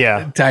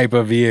 Type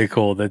of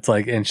vehicle that's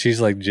like, and she's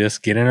like,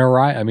 just getting a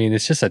ride. I mean,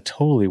 it's just a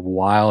totally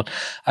wild.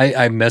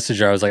 I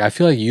messaged her. I was like, I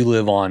feel like you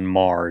live on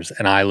Mars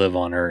and I live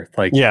on Earth.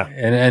 Like,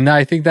 and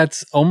I think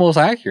that's almost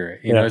accurate.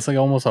 You know, it's like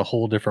almost a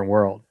whole different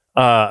world.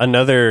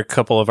 Another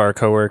couple of our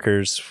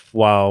coworkers,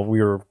 while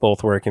we were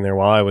both working there,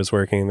 while I was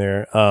working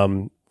there,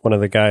 one of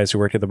the guys who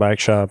worked at the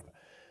bike shop,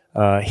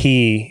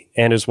 he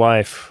and his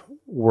wife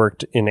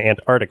worked in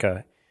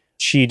Antarctica.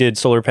 She did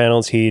solar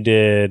panels. He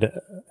did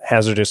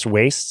hazardous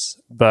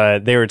wastes.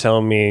 But they were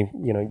telling me,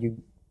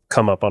 you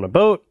come up on a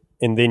boat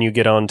and then you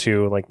get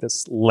onto like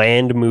this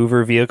land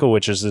mover vehicle,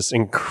 which is this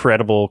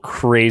incredible,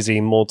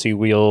 crazy,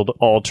 multi-wheeled,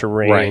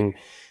 all-terrain,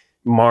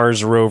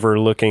 Mars rover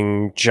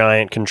looking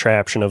giant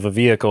contraption of a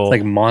vehicle.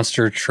 It's like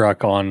monster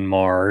truck on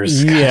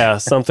Mars. Yeah,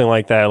 something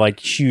like that, like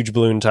huge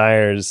balloon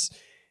tires.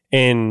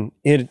 And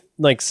it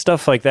like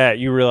stuff like that,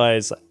 you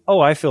realize, oh,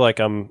 I feel like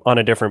I'm on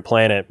a different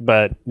planet,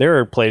 but there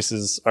are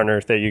places on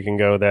Earth that you can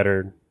go that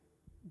are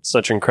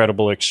such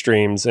incredible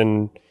extremes,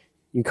 and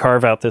you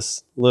carve out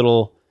this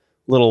little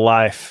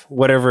life,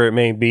 whatever it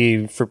may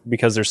be,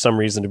 because there's some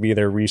reason to be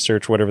there,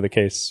 research, whatever the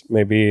case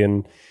may be,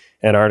 in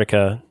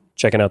Antarctica,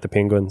 checking out the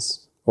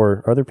penguins.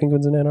 Or are there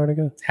penguins in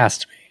Antarctica? Has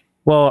to be.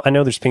 Well, I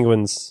know there's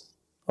penguins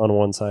on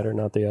one side or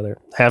not the other.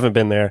 Haven't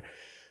been there.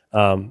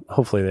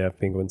 Hopefully they have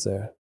penguins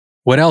there.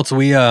 What else?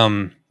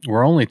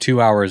 We're only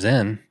 2 hours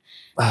in.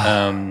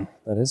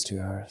 That is 2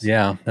 hours.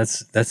 Yeah,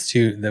 that's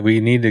two. That we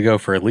need to go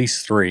for at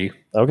least 3.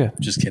 Okay.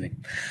 Just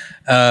kidding.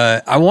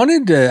 I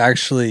wanted to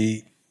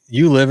actually.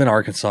 You live in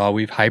Arkansas.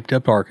 We've hyped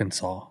up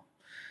Arkansas.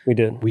 We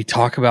did. We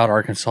talk about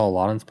Arkansas a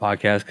lot on this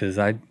podcast because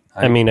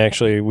I mean,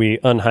 actually, we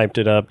unhyped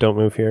it up. Don't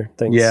move here.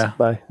 Thanks. Yeah.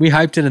 Bye. We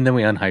hyped it and then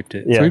we unhyped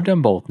it. Yeah. So we've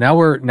done both. Now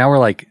we're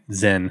like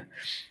Zen.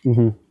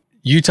 Mm-hmm.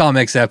 Utah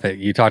Mix Epic.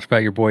 You talked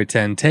about your boy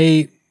Tim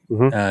Tate.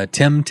 Mm-hmm.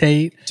 Tim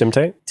Tate.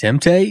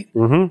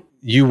 Mm-hmm.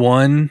 You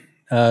won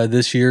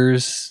this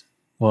year's,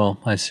 well,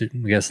 I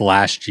guess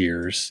last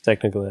year's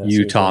technically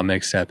Utah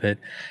Mix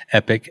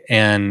Epic.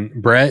 And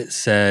Brett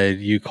said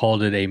you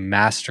called it a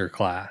master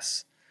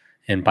class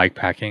in bike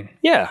packing.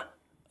 Yeah.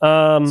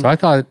 So I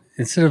thought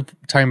instead of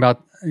talking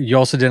about, you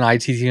also did an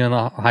ITT on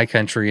the high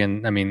country,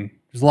 and I mean,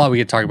 there's a lot we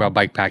could talk about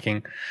bike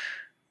packing,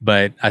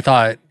 but I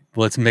thought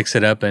let's mix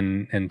it up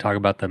and talk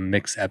about the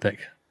Mix Epic.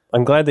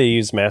 I'm glad they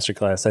used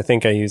masterclass. I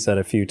think I used that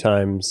a few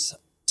times.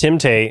 Tim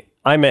Tate,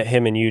 I met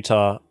him in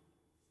Utah.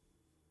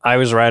 I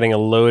was riding a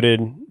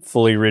loaded,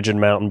 fully rigid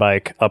mountain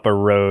bike up a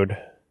road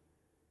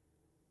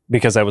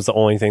because that was the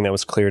only thing that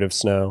was cleared of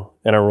snow.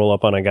 And I roll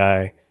up on a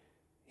guy.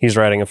 He's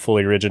riding a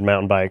fully rigid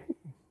mountain bike.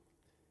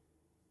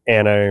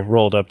 And I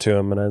rolled up to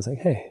him and I was like,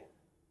 hey,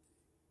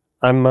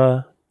 I'm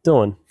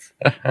Dylan.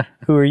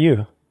 Who are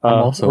you?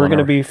 We're going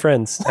to be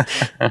friends.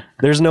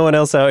 There's no one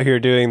else out here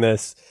doing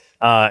this.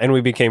 And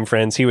we became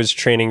friends. He was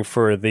training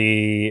for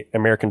the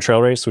American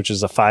Trail Race, which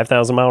is a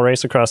 5,000-mile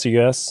race across the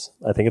U.S.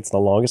 I think it's the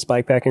longest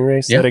bikepacking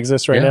race that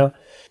exists right now.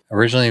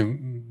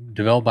 Originally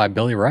developed by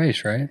Billy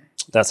Rice, right?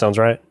 That sounds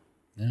right.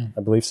 Yeah,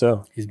 I believe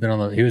so. He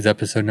was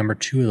episode number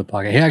 2 of the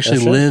podcast. He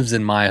actually lives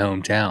in my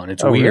hometown.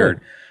 It's weird.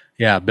 Really?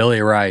 Yeah,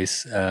 Billy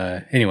Rice.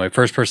 Anyway,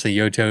 first person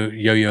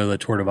yo-yo the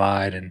Tour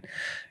Divide, and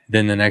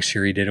then the next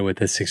year he did it with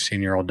his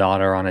 16-year-old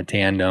daughter on a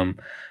tandem.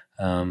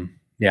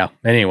 Yeah.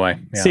 Anyway.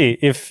 Yeah. See,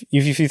 if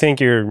you think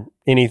you're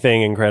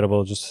anything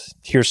incredible, just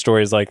hear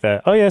stories like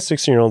that. Oh yeah,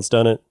 16-year-old's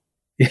done it.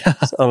 Yeah.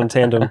 On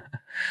tandem.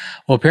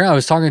 Well, apparently I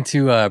was talking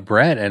to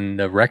Brett, and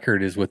the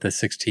record is with a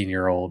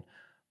 16-year-old,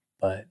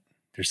 but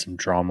there's some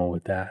drama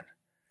with that.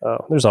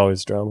 Oh, there's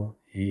always drama.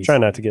 Try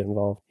not to get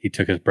involved. He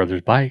took his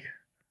brother's bike.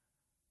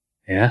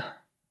 Yeah.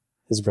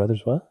 His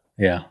brother's what?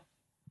 Yeah.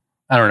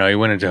 I don't know. He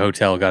went into a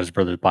hotel, got his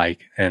brother's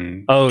bike,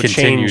 and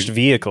changed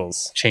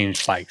vehicles.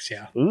 Changed bikes,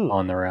 yeah, Ooh.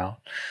 on the route.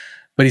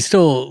 But he's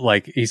still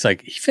he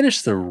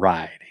finished the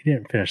ride. He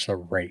didn't finish the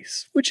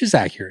race, which is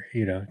accurate.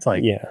 It's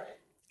like, yeah.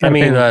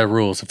 pay the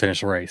rules to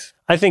finish the race.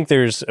 I think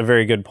there's a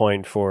very good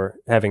point for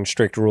having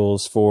strict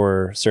rules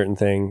for certain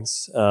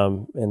things.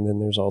 And then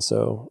there's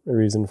also a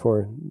reason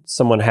for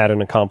someone had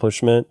an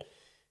accomplishment,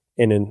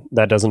 and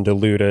that doesn't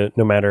dilute it,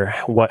 no matter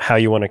how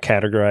you want to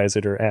categorize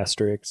it or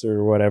asterisks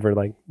or whatever.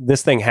 Like,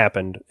 this thing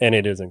happened, and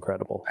it is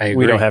incredible. I agree.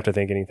 We don't have to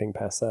think anything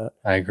past that.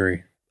 I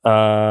agree.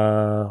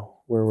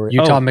 Where were we?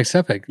 Utah Mixed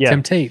Epic. Yeah.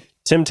 Tim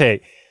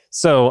Tate.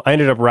 So I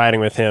ended up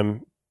riding with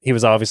him. He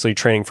was obviously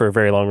training for a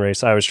very long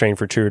race. I was training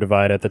for Tour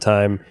Divide at the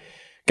time.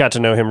 Got to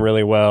know him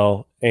really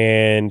well.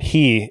 And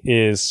he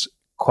is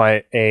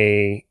quite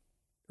a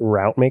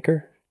route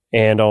maker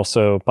and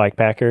also bike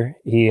packer.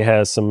 He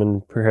has some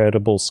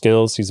incredible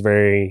skills. He's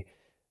very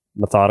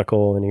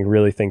methodical, and he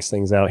really thinks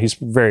things out. He's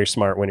very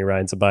smart when he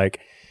rides a bike.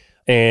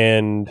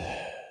 And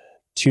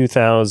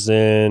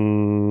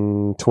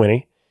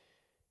 2020,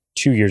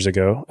 2 years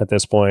ago at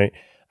this point,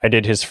 I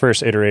did his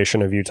first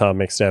iteration of Utah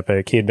Mixed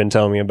Epic. He had been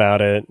telling me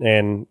about it,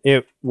 and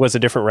it was a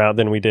different route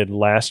than we did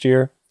last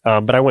year.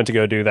 But I went to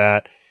go do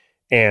that,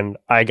 and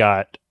I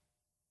got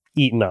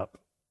eaten up.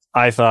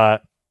 I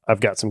thought, I've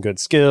got some good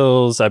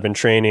skills. I've been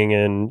training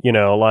in,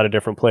 a lot of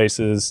different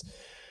places.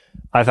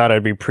 I thought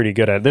I'd be pretty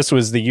good at it. This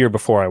was the year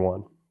before I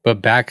won. But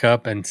back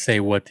up and say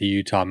what the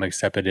Utah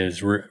Mixed Epic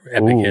is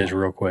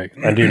real quick.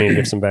 I do need to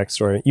give some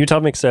backstory. Utah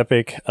Mixed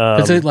Epic.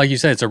 Like you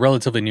said, it's a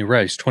relatively new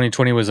race.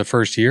 2020 was the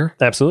first year.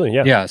 Absolutely,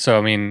 yeah. Yeah,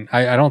 so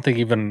I don't think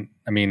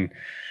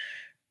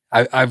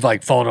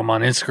I've followed him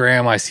on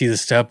Instagram. I see the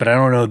stuff, but I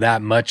don't know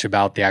that much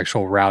about the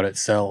actual route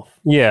itself.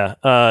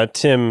 Yeah,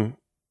 Tim,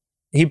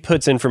 he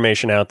puts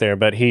information out there,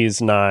 but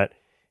he's not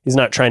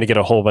trying to get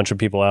a whole bunch of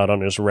people out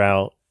on his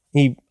route.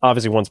 He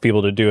obviously wants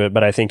people to do it,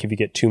 but I think if you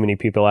get too many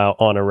people out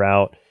on a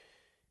route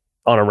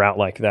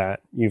like that,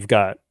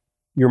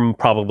 you're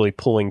probably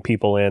pulling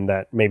people in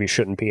that maybe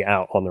shouldn't be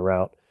out on the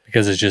route.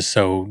 Because it's just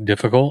so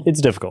difficult? It's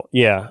difficult,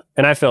 yeah.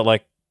 And I felt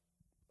like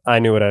I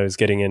knew what I was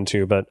getting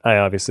into, but I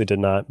obviously did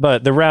not.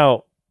 But the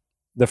route,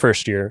 the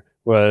first year,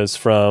 was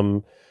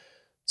from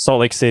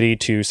Salt Lake City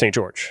to St.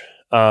 George.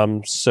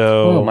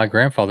 My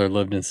grandfather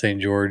lived in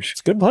St. George. It's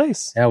a good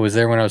place. Yeah, I was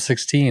there when I was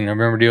 16. I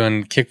remember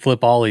doing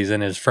kickflip ollies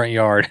in his front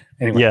yard.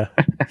 Anyway.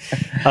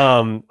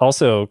 Yeah.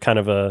 Also kind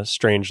of a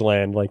strange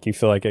land. Like, you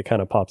feel like it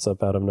kind of pops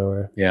up out of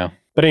nowhere. Yeah.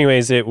 But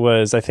anyways,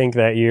 I think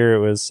that year it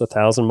was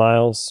 1,000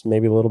 miles,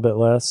 maybe a little bit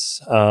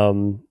less.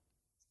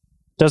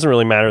 Doesn't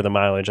really matter the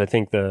mileage. I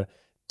think the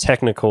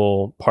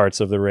technical parts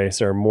of the race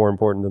are more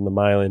important than the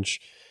mileage.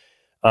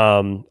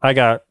 I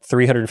got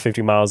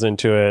 350 miles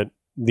into it.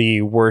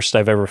 The worst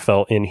I've ever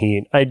felt in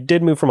heat. I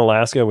did move from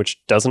Alaska, which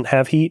doesn't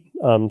have heat.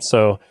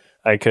 So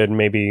I could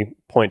maybe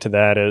point to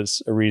that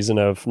as a reason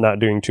of not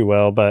doing too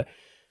well. But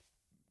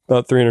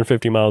about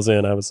 350 miles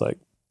in, I was like,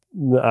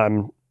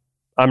 I'm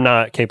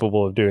not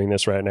capable of doing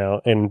this right now.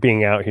 And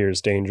being out here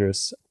is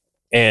dangerous.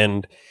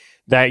 And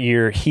that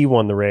year he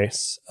won the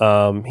race.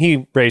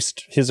 He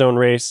raced his own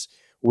race,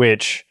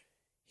 which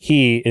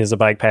he is a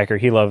bike packer.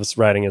 He loves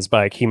riding his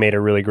bike. He made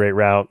a really great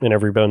route, and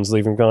everyone's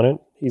leaving on it.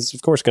 He's,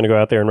 of course, going to go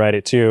out there and ride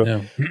it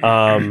too.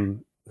 Yeah.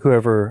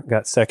 Whoever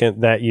got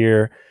second that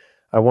year,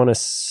 I want to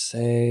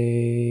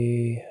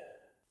say,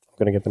 I'm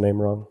going to get the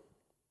name wrong.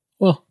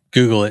 Well,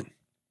 Google it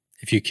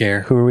if you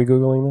care. Who are we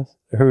Googling this?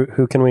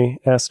 Who can we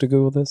ask to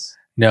Google this?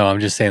 No, I'm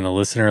just saying the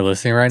listener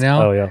listening right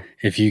now. Oh, yeah.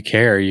 If you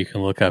care, you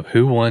can look up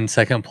who won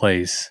second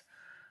place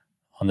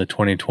on the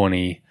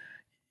 2020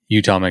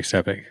 Utah Mixed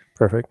Epic.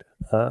 Perfect.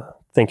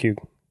 Thank you,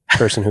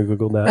 person who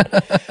Googled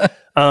that.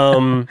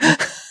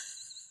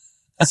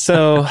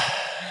 So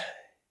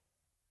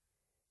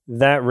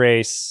that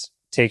race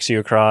takes you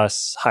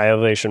across high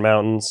elevation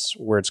mountains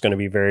where it's going to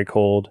be very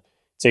cold.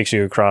 Takes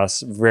you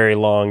across very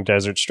long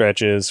desert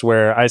stretches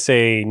where I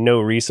say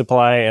no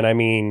resupply, and I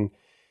mean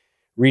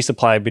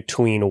resupply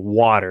between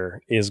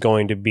water is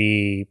going to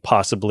be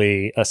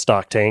possibly a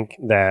stock tank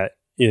that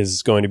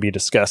is going to be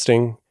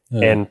disgusting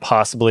and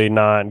possibly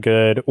not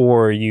good,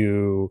 or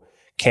you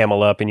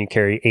camel up and you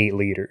carry 8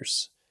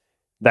 liters.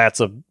 That's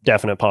a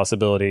definite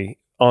possibility.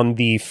 On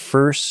the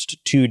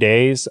first 2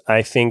 days,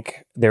 I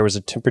think there was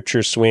a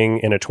temperature swing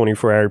in a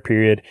 24-hour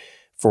period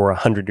for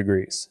 100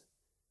 degrees.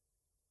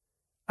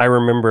 I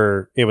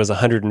remember it was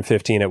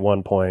 115 at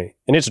one point,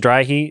 and it's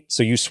dry heat,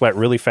 so you sweat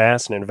really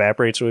fast and it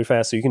evaporates really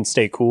fast, so you can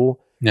stay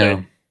cool.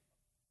 No.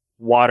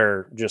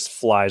 Water just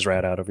flies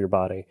right out of your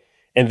body,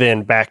 and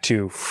then back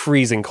to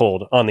freezing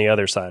cold on the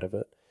other side of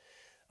it.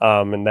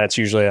 And that's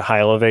usually a high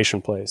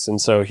elevation place. And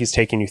so he's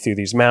taking you through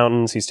these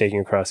mountains. He's taking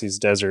you across these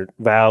desert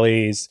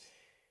valleys.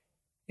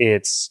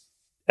 It's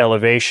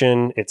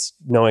elevation. It's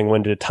knowing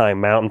when to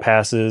time mountain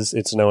passes.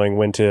 It's knowing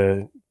when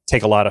to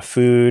take a lot of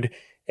food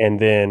and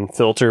then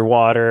filter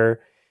water.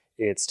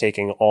 It's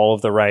taking all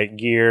of the right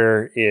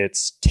gear.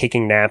 It's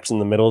taking naps in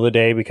the middle of the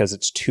day because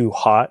it's too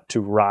hot to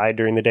ride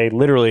during the day.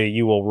 Literally,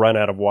 you will run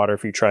out of water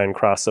if you try and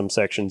cross some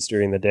sections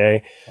during the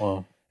day.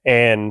 Wow.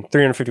 And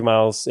 350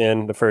 miles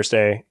in the first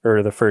day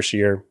or the first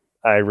year,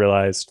 I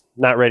realized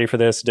not ready for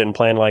this, didn't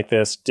plan like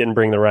this, didn't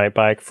bring the right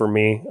bike for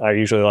me. I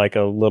usually like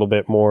a little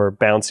bit more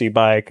bouncy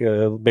bike,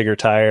 a bigger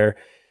tire,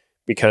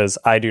 because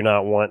I do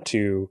not want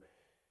to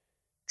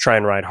try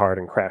and ride hard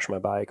and crash my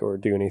bike or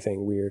do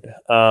anything weird.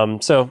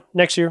 So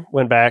next year,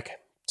 went back,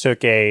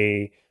 took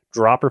a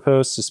dropper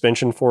post,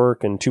 suspension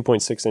fork, and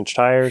 2.6-inch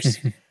tires.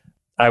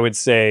 I would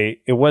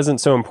say it wasn't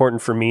so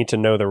important for me to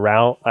know the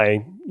route.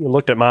 I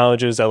looked at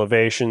mileages,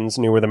 elevations,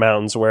 knew where the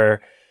mountains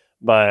were,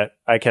 but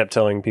I kept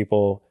telling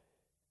people,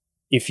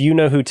 if you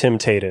know who Tim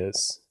Tate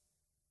is,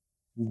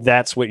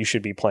 that's what you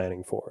should be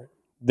planning for.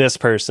 This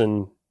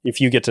person, if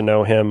you get to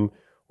know him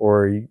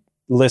or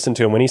listen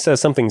to him, when he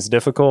says something's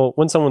difficult,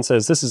 when someone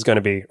says this is going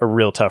to be a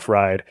real tough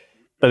ride,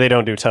 but they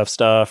don't do tough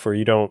stuff or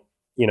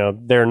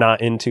they're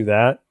not into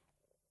that,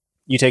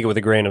 you take it with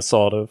a grain of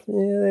salt of,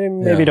 they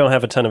maybe don't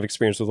have a ton of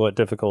experience with what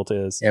difficult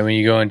is. Yeah, when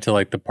you go into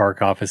like the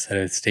park office at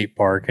a state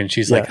park and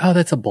she's like, oh,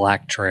 that's a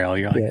black trail.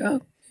 You're like,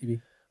 oh,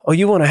 maybe. Oh,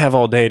 you want to have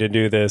all day to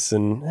do this,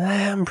 and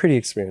I'm pretty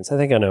experienced. I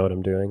think I know what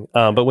I'm doing.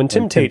 But when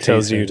Tim Tate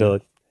tells you to,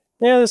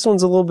 this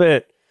one's a little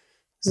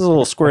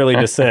squirrely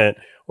descent,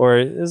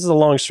 or this is a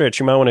long stretch,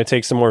 you might want to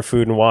take some more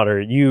food and water.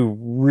 You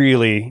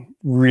really,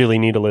 really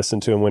need to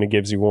listen to him when he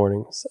gives you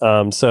warnings.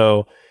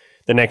 So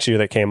the next year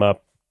that came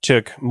up,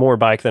 took more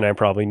bike than I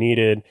probably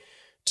needed,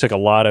 took a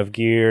lot of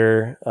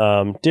gear,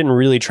 didn't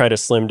really try to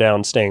slim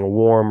down staying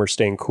warm or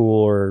staying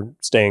cool or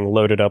staying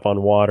loaded up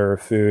on water or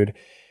food.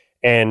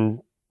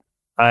 And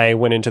I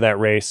went into that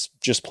race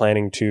just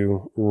planning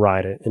to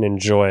ride it and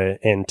enjoy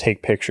it and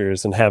take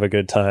pictures and have a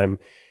good time.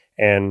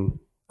 And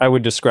I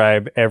would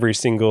describe every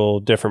single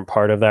different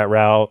part of that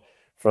route,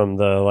 from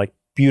the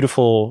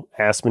beautiful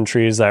aspen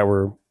trees that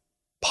were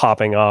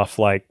popping off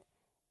like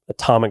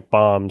atomic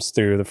bombs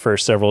through the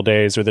first several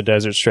days, or the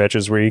desert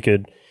stretches where you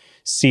could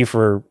see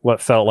for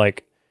what felt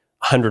like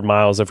 100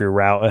 miles of your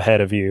route ahead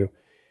of you.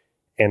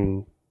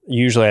 And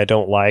usually I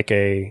don't like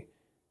a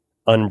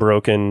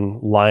unbroken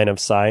line of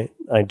sight.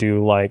 I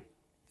do like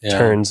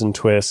turns and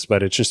twists,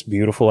 but it's just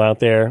beautiful out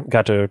there.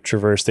 Got to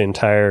traverse the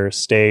entire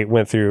state,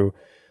 went through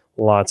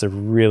lots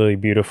of really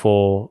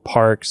beautiful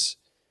parks.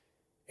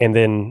 And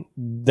then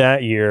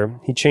that year,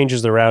 he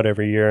changes the route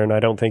every year, and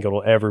I don't think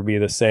it'll ever be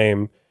the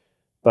same,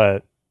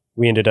 but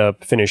we ended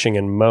up finishing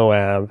in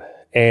Moab,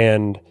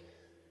 and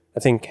I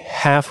think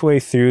halfway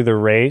through the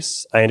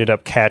race, I ended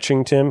up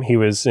catching Tim. He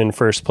was in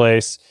first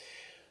place.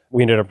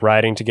 We ended up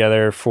riding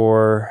together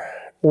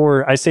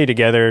or I say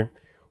together,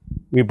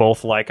 we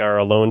both like our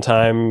alone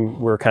time.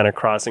 We're kind of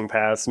crossing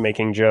paths,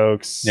 making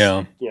jokes,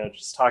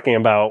 just talking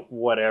about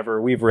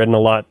whatever. We've ridden a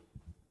lot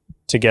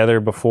together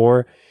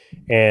before,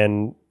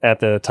 and at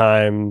the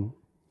time,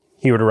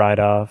 he would ride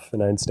off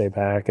and I'd stay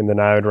back, and then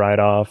I would ride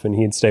off and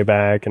he'd stay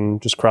back,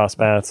 and just cross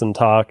paths and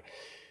talk.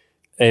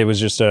 It was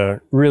just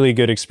a really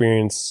good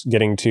experience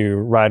getting to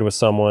ride with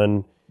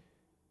someone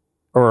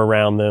or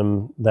around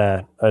them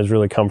that I was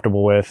really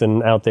comfortable with.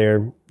 And out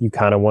there, you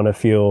kind of want to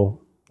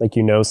feel like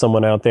you know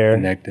someone out there.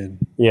 Connected.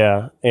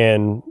 Yeah,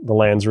 and the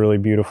land's really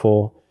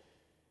beautiful.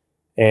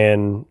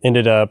 And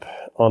ended up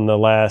on the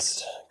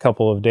last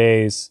couple of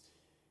days,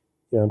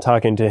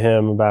 talking to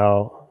him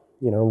about,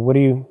 what do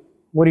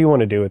you want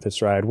to do with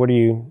this ride?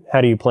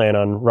 How do you plan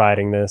on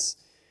riding this?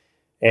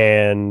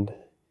 And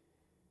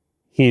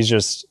he's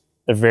just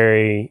a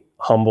very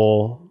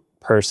humble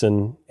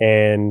person,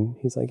 and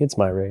he's like, it's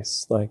my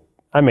race. Like,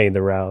 I made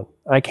the route.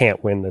 I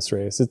can't win this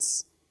race.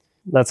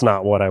 That's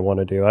not what I want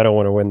to do. I don't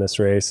want to win this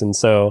race. And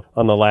so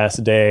on the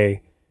last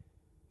day,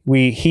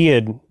 he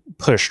had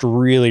pushed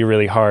really,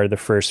 really hard the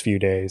first few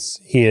days.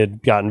 He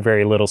had gotten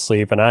very little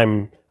sleep, and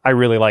I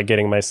really like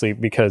getting my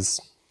sleep, because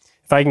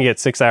if I can get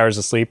 6 hours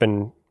of sleep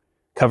and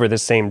cover the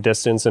same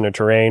distance in a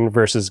terrain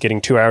versus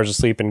getting 2 hours of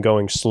sleep and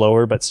going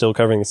slower but still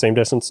covering the same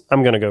distance,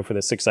 I'm going to go for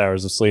the 6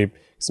 hours of sleep,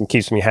 because it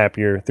keeps me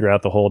happier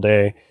throughout the whole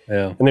day.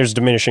 Yeah. And there's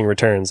diminishing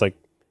returns. Like,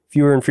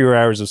 fewer and fewer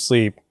hours of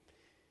sleep,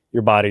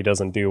 your body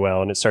doesn't do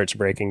well and it starts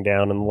breaking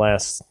down. And the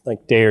last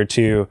day or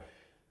two,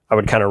 I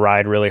would kind of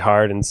ride really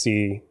hard and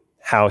see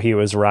how he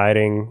was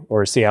riding,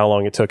 or see how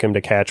long it took him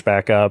to catch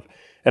back up.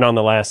 And on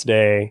the last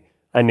day,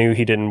 I knew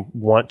he didn't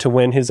want to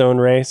win his own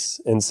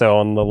race. And so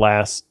on the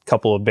last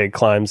couple of big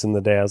climbs in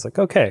the day, I was like,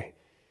 okay,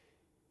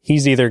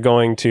 he's either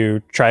going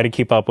to try to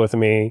keep up with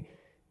me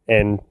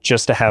and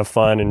just to have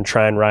fun and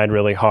try and ride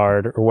really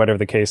hard, or whatever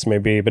the case may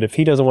be. But if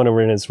he doesn't want to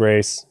win his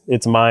race,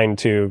 it's mine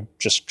to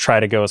just try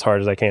to go as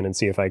hard as I can and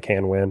see if I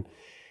can win.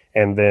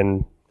 And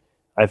then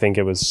I think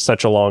it was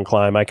such a long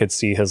climb. I could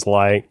see his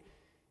light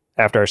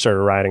after I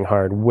started riding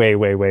hard way,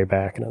 way, way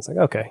back. And I was like,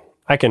 okay,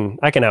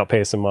 I can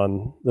outpace him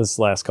on this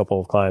last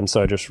couple of climbs.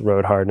 So I just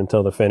rode hard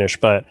until the finish.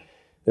 But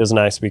it was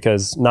nice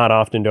because not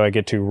often do I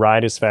get to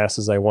ride as fast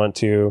as I want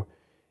to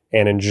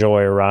and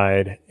enjoy a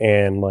ride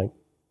and like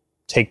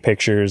take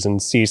pictures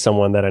and see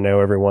someone that I know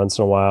every once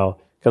in a while.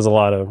 Because a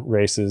lot of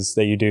races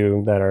that you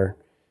do that are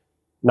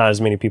not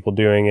as many people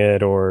doing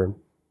it, or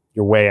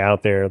you're way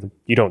out there,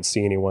 you don't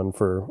see anyone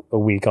for a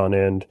week on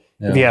end.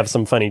 Yeah. If you have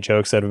some funny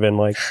jokes that have been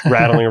like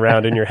rattling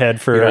around in your head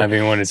for you don't have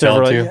anyone to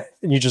tell to.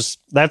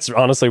 That's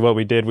honestly what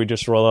we did. We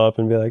just roll up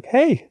and be like,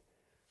 hey,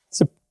 it's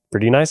a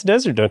pretty nice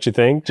desert, don't you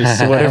think?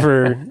 Just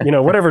whatever,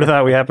 whatever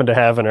thought we happen to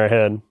have in our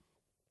head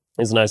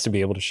is nice to be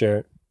able to share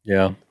it.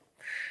 Yeah.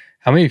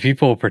 How many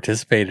people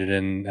participated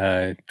in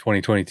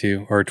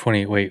 2022 or what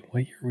year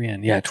are we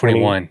in? Yeah,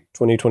 21.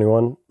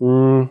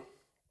 2021.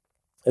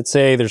 I'd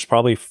say there's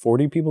probably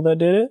 40 people that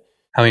did it.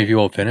 How many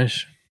people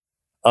finish?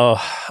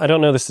 Oh, I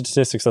don't know the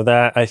statistics of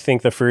that. I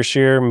think the first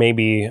year,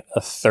 maybe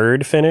a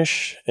third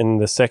finish. And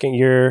the second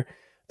year,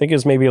 I think it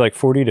was maybe like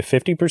 40 to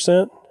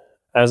 50%.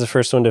 I was the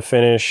first one to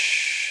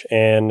finish,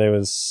 and it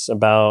was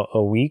about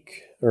a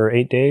week or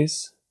 8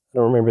 days. I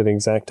don't remember the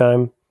exact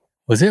time.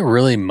 Was it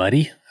really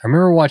muddy? I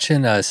remember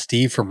watching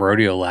Steve from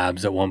Rodeo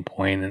Labs at one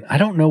point, and I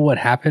don't know what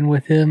happened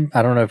with him.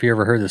 I don't know if you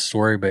ever heard the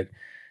story, but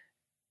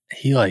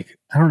he I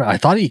don't know. I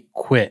thought he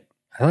quit.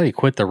 I thought he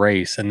quit the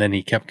race, and then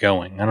he kept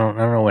going. I don't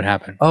know what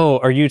happened. Oh,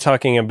 are you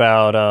talking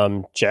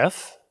about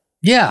Jeff?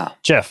 Yeah.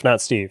 Jeff,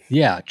 not Steve.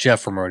 Yeah,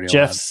 Jeff from Rodeo Labs.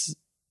 Jeff's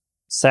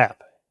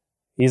Sap.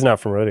 He's not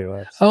from Rodeo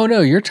Labs. Oh,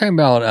 no, you're talking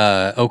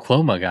about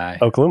Oklahoma guy.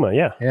 Oklahoma,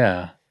 yeah.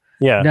 Yeah.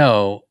 Yeah.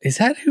 No, is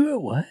that who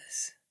it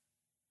was?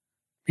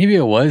 Maybe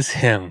it was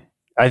him.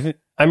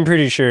 I'm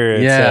pretty sure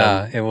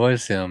it's it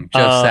was him.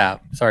 Jeff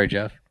Sapp. Sorry,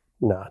 Jeff.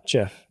 No,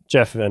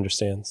 Jeff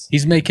understands.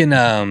 He's making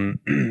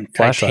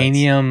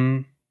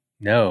titanium.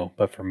 No,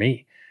 but for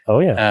me.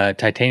 Oh, yeah.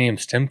 Titanium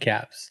stem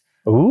caps.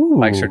 Ooh.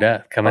 Bikes or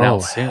Death coming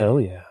out soon.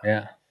 Hell yeah.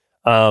 Yeah.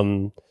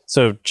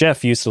 So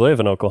Jeff used to live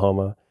in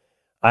Oklahoma.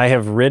 I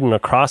have ridden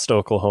across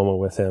Oklahoma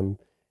with him,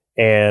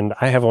 and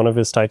I have one of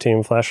his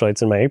titanium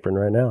flashlights in my apron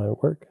right now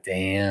at work.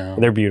 Damn.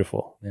 They're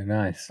beautiful. They're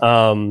nice.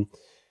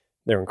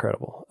 They're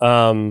incredible.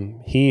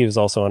 He was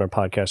also on our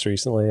podcast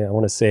recently. I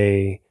want to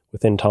say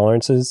Within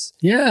Tolerances.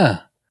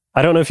 Yeah.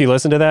 I don't know if you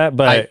listened to that,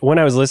 but when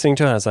I was listening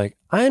to it, I was like,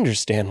 I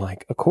understand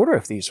like a quarter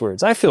of these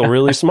words. I feel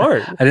really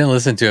smart. I didn't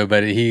listen to it,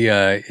 but he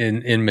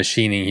in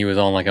machining, he was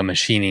on like a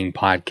machining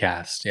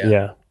podcast.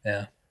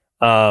 Yeah.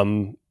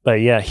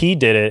 But yeah, he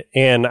did it.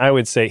 And I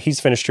would say he's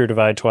finished True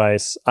Divide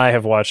twice. I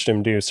have watched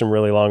him do some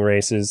really long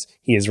races.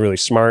 He is really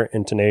smart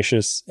and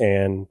tenacious,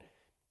 and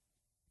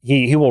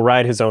he will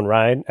ride his own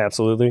ride,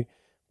 absolutely,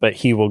 but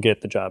he will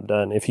get the job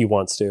done if he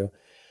wants to.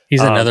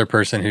 He's another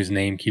person whose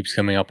name keeps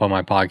coming up on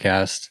my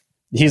podcast.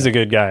 He's a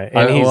good guy.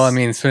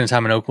 And spending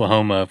time in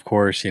Oklahoma, of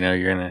course, you're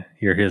going to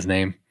hear his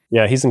name.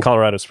 Yeah, he's in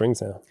Colorado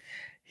Springs now.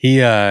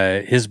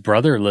 His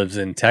brother lives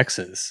in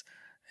Texas.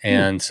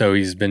 And so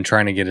he's been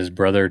trying to get his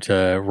brother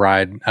to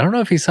ride. I don't know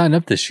if he signed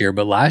up this year,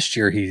 but last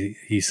year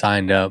he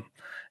signed up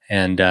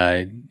and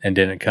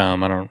didn't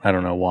come. I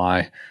don't know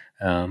why.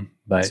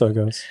 But so it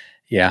goes.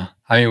 Yeah.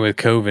 I mean, with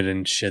COVID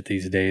and shit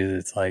these days,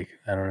 it's like,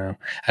 I don't know.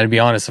 And to be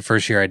honest, the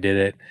first year I did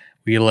it,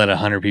 we let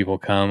 100 people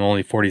come.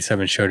 Only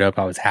 47 showed up.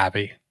 I was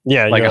happy.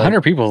 Yeah. Like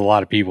 100 people is a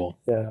lot of people.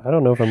 Yeah. I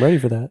don't know if I'm ready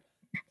for that.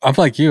 I'm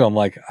like you. I'm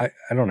like, I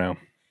don't know.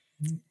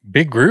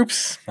 Big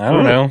groups? I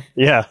don't know.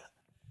 Yeah.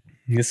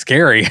 It's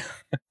scary.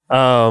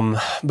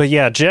 But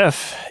yeah,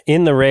 Jeff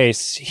in the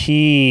race,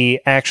 he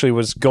actually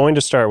was going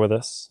to start with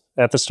us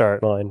at the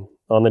start line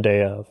on the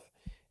day of,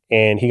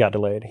 and he got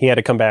delayed. He had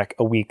to come back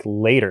a week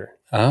later.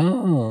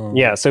 Oh.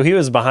 Yeah. So he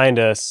was behind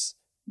us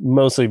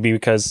mostly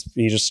because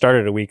he just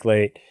started a week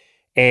late.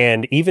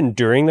 And even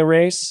during the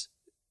race,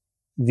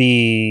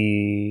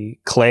 the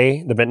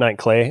bentonite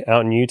clay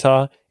out in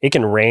Utah, it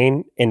can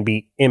rain and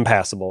be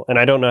impassable. And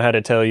I don't know how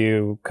to tell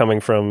you, coming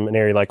from an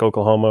area like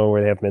Oklahoma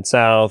where they have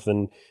Mid-South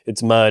and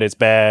it's mud, it's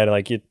bad,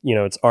 like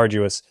it's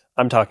arduous.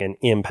 I'm talking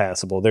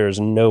impassable. There is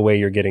no way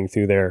you're getting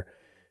through there.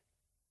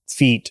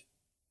 Feet,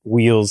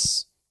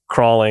 wheels,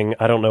 crawling.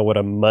 I don't know what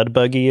a mud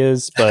buggy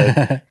is,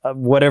 but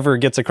whatever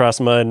gets across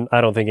mud, I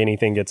don't think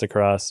anything gets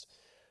across.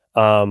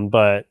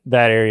 But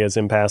that area is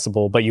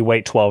impassable, but you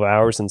wait 12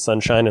 hours in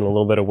sunshine and a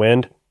little bit of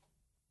wind,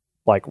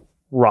 like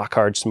rock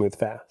hard, smooth,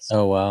 fast.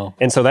 Oh, wow.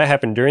 And so that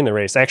happened during the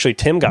race. Actually,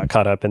 Tim got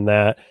caught up in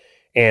that,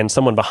 and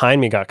someone behind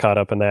me got caught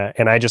up in that.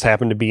 And I just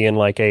happened to be in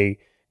like a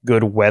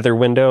good weather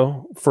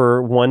window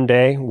for one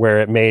day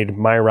where it made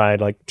my ride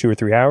like 2 or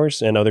 3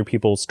 hours and other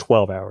people's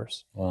 12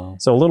 hours. Wow.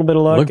 So a little bit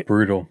of luck. Look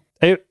brutal.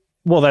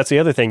 Well, that's the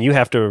other thing. You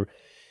have to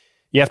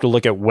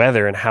look at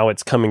weather and how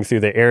it's coming through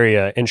the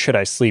area. And should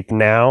I sleep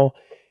now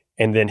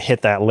and then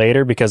hit that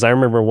later? Because I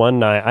remember one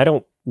night, I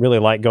don't really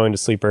like going to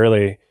sleep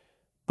early,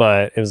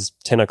 but it was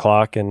 10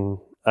 o'clock and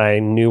I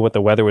knew what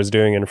the weather was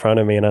doing in front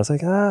of me. And I was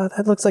like,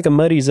 that looks like a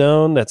muddy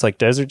zone. That's like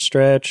desert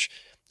stretch.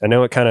 I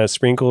know it kind of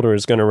sprinkled or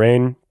is going to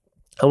rain.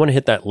 I want to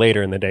hit that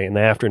later in the day, in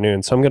the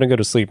afternoon. So I'm going to go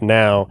to sleep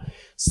now,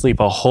 sleep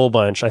a whole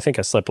bunch. I think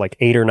I slept like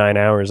 8 or 9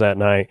 hours that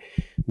night.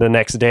 The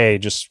next day,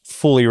 just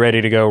fully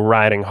ready to go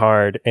riding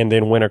hard, and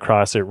then went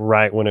across it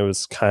right when it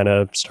was kind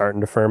of starting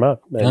to firm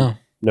up. And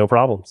no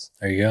problems.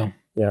 There you go.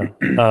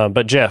 Yeah.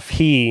 But Jeff,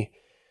 he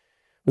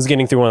was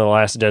getting through one of the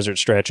last desert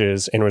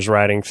stretches and was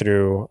riding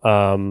through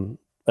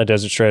a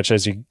desert stretch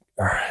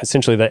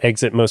essentially the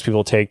exit most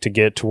people take to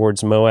get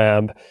towards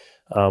Moab.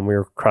 We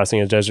were crossing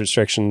a desert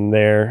section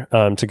there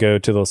to go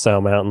to the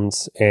LaSalle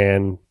Mountains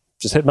and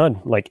just hit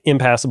mud, like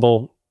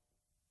impassable.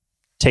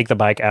 Take the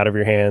bike out of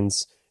your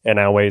hands, and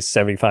now weighs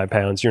 75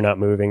 pounds. You're not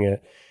moving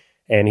it.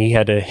 And he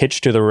had to hitch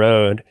to the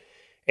road,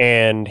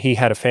 and he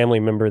had a family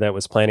member that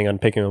was planning on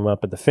picking him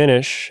up at the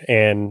finish.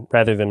 And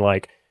rather than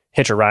like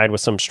hitch a ride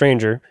with some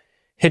stranger,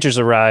 hitches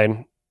a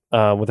ride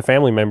with a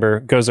family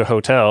member, goes to a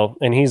hotel,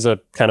 and he's a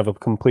kind of a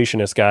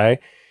completionist guy.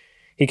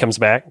 He comes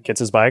back, gets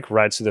his bike,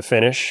 rides to the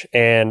finish.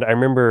 And I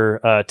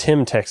remember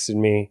Tim texted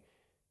me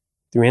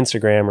through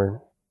Instagram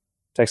or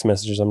text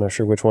messages, I'm not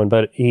sure which one,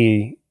 but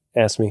he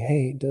asked me,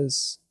 hey,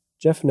 does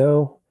Jeff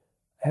know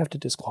I have to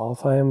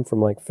disqualify him from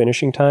like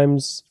finishing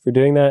times for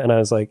doing that? And I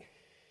was like,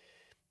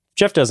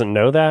 Jeff doesn't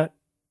know that.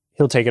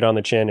 He'll take it on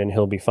the chin and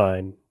he'll be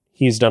fine.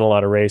 He's done a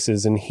lot of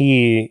races, and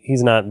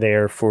he's not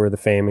there for the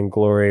fame and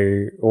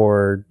glory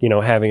or, you know,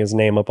 having his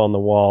name up on the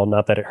wall.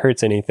 Not that it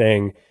hurts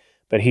anything,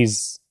 but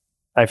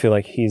I feel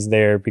like he's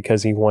there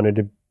because he wanted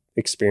to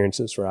experience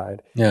this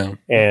ride. Yeah.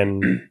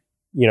 And,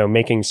 you know,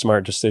 making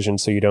smart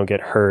decisions so you don't get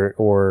hurt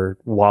or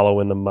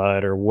wallow in the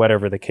mud or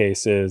whatever the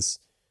case is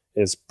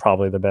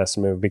probably the best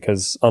move,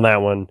 because on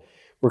that one,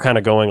 we're kind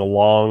of going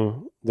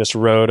along this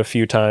road a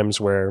few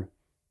times where,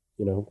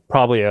 you know,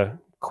 probably a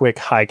quick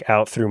hike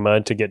out through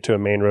mud to get to a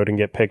main road and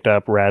get picked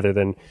up rather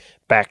than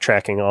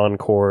backtracking on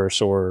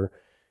course or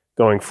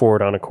going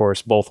forward on a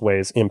course both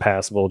ways,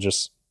 impassable.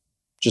 Just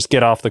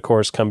get off the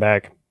course, come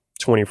back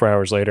 24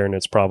 hours later, and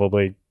it's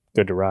probably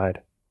good to ride.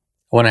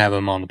 I want to have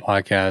him on the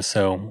podcast,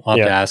 so I'll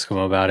have to ask him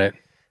about it.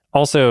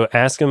 Also,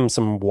 ask him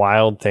some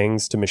wild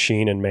things to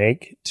machine and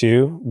make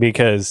too,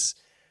 because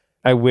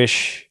I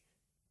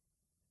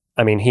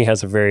mean, he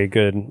has a very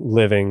good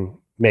living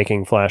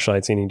making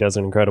flashlights and he does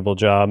an incredible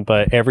job,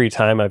 but every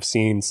time I've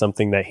seen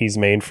something that he's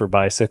made for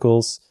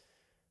bicycles,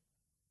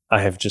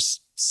 I have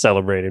just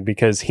celebrated,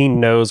 because he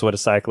knows what a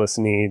cyclist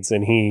needs,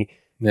 and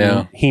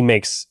he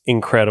makes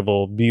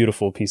incredible,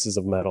 beautiful pieces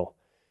of metal.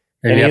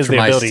 Maybe after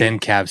my stem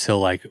caps,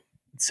 he'll like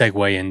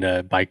segue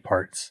into bike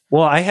parts.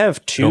 Well, I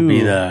have two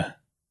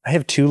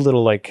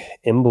little like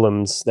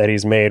emblems that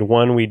he's made.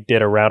 One, we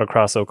did a route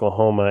across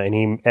Oklahoma, and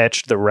he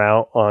etched the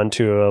route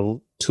onto a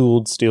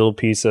tooled steel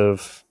piece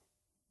of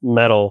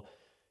metal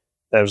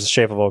that was the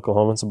shape of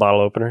Oklahoma. It's a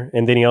bottle opener.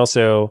 And then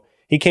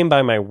he came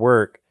by my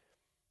work,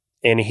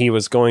 and he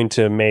was going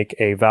to make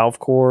a valve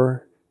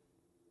core,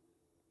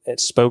 a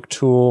spoke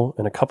tool,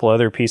 and a couple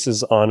other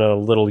pieces on a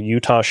little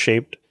Utah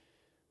shaped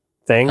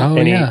thing. Oh,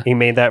 and he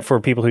made that for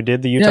people who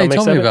did the Utah mix. He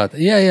told me about that.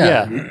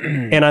 Yeah.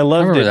 And I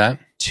loved it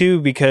too,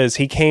 because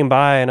he came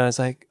by and I was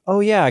like,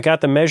 oh yeah, I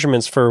got the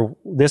measurements for,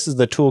 this is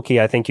the tool key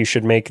I think you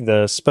should make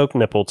the spoke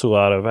nipple tool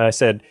out of. And I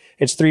said,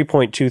 it's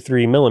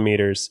 3.23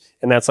 millimeters,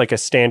 and that's like a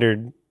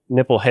standard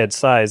nipple head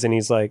size. And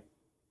he's like,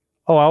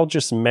 oh, I'll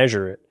just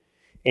measure it.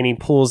 And he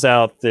pulls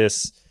out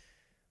this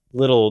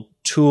little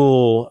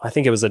tool, I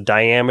think it was a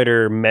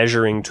diameter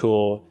measuring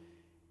tool,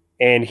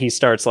 and he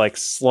starts like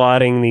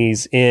slotting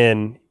these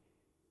in.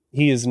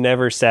 He is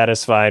never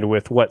satisfied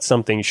with what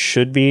something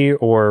should be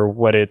or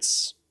what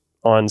it's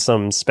on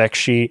some spec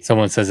sheet.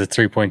 Someone says it's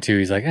 3.2.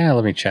 He's like,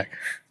 let me check.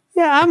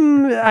 Yeah,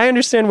 I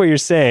understand what you're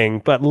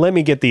saying, but let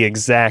me get the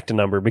exact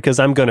number, because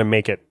I'm going to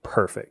make it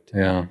perfect.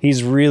 Yeah.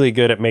 He's really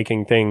good at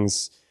making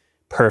things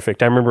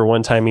perfect. I remember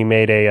one time he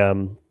made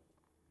a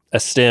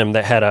stem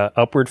that had a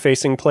upward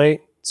facing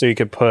plate, so you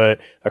could put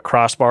a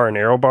crossbar and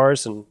arrow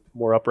bars in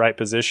more upright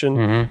position.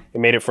 Mm-hmm. He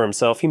made it for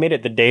himself. He made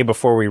it the day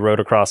before we rode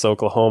across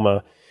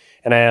Oklahoma.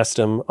 And I asked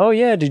him, oh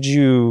yeah, did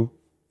you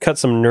cut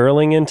some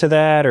knurling into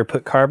that or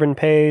put carbon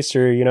paste,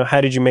 or, you know, how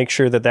did you make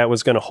sure that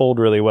was going to hold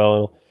really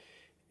well?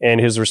 And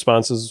his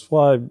response is,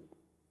 well, I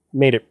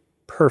made it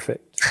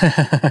perfect.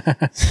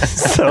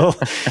 So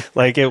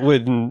like it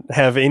wouldn't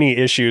have any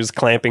issues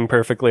clamping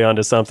perfectly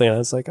onto something. I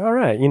was like, all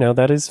right, you know,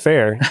 that is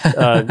fair.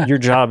 Your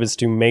job is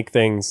to make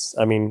things.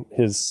 I mean,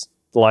 his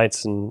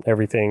lights and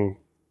everything,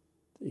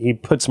 he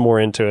puts more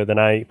into it than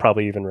I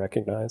probably even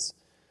recognize.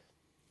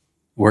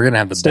 We're gonna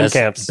have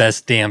the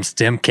best damn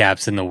stem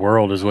caps in the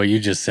world, is what you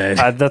just said.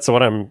 That's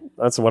what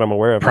I'm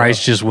aware of.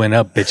 Price just went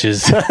up,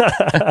 bitches.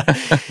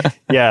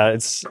 Yeah,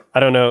 I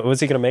don't know.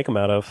 What's he gonna make them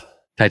out of?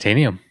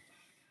 Titanium.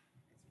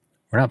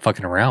 We're not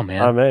fucking around,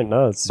 man. Oh man,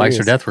 no, it's Bikes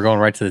or Death. We're going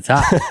right to the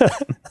top.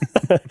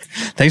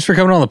 Thanks for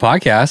coming on the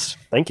podcast.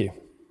 Thank you.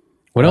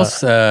 What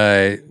else?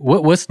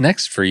 What's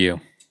next for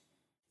you?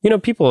 You know,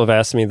 people have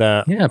asked me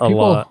that a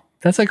lot.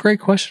 That's a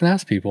great question to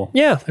ask people.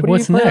 Yeah, like,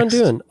 what's do you plan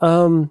next?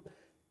 on doing?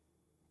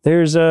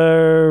 There's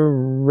a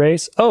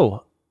race.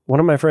 Oh,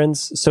 one of my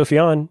friends,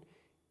 Sophian,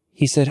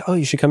 he said, "Oh,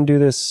 you should come do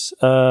this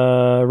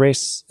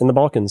race in the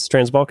Balkans,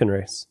 Trans-Balkan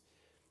race."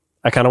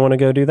 I kind of want to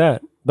go do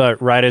that.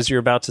 But right as you're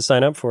about to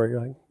sign up for it, you're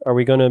like, are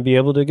we going to be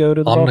able to go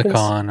to the Balkans?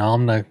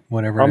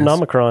 Whatever it is.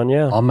 Omnicron,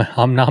 yeah.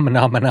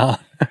 Omnominomenon.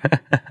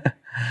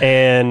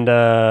 And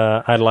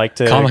I'd like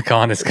to...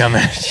 Comic-Con is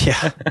coming.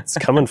 Yeah, it's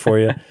coming for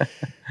you.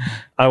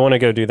 I want to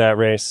go do that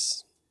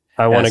race.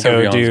 I want to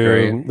go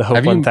do the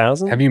Hope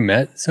 1000. Have you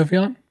met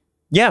Sophion?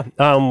 Yeah.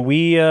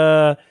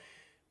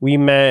 We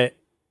met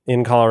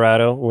in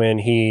Colorado when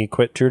he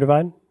quit True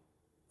Divide.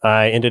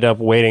 I ended up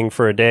waiting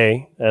for a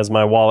day as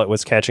my wallet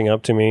was catching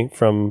up to me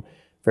from a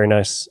very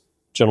nice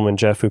gentleman,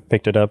 Jeff, who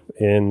picked it up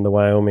in the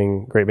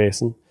Wyoming Great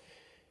Basin.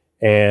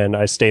 And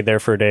I stayed there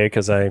for a day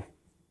because I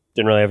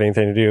didn't really have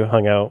anything to do,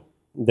 hung out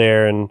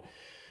there and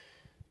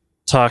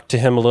talked to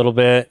him a little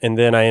bit. And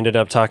then I ended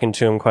up talking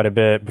to him quite a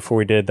bit before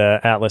we did the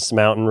Atlas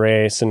Mountain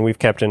race. And we've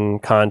kept in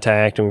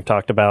contact and we've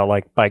talked about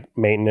like bike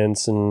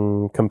maintenance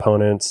and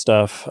component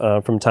stuff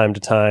from time to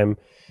time.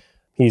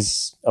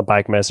 He's a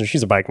bike messenger.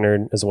 He's a bike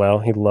nerd as well.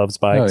 He loves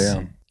bikes. Oh,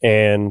 yeah.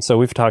 And so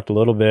we've talked a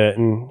little bit,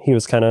 and he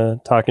was kind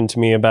of talking to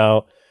me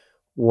about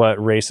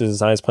what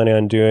races I was planning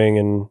on doing.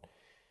 And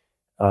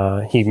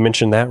he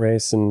mentioned that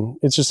race, and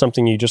it's just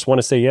something you just want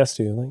to say yes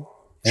to. Like,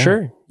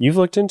 sure, you've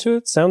looked into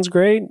it. Sounds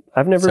great.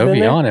 I've never been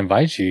there. Sophion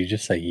invites you. You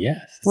just say yes.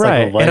 It's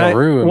right. like when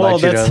Rue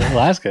invites you to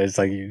Alaska. It's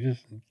like you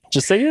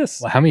just say yes.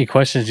 Well, how many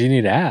questions do you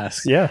need to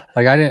ask? Yeah.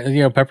 Like I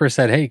didn't, Pepper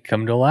said, hey,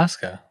 come to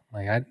Alaska.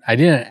 Like I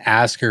didn't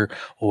ask her,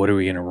 well, what are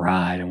we going to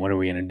ride and what are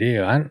we going to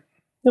do?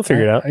 You'll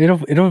figure it out.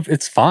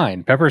 It's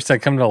fine. Pepper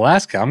said, come to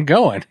Alaska. I'm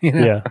going.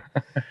 Yeah.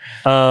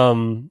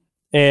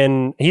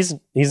 And he's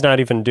not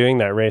even doing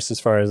that race as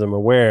far as I'm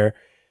aware,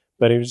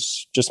 but he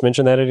was just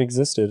mentioned that it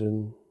existed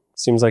and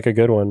seems like a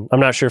good one. I'm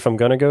not sure if I'm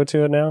going to go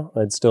to it now.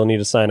 I'd still need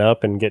to sign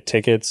up and get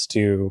tickets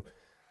to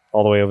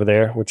all the way over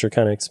there, which are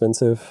kind of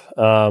expensive.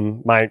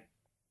 Might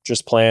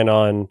just plan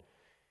on,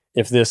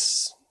 if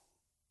this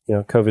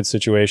COVID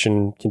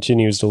situation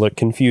continues to look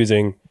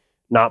confusing,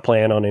 not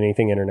plan on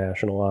anything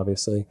international,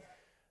 obviously,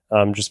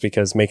 just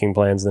because making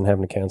plans and then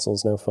having to cancel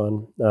is no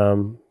fun.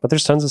 But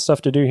there's tons of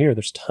stuff to do here.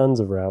 There's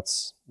tons of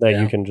routes that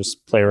you can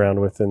just play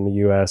around with in the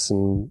U.S.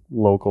 and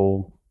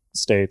local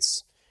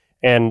states.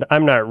 And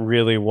I'm not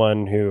really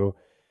one who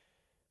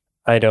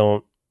I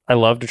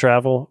love to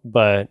travel,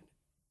 but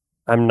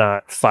I'm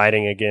not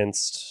fighting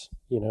against,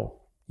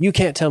 you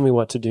can't tell me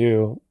what to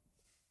do.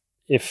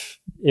 If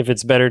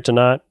it's better to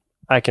not,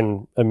 I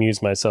can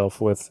amuse myself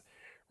with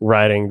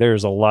riding.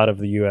 There's a lot of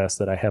the U.S.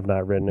 that I have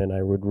not ridden, and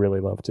I would really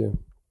love to.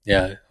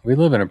 Yeah, we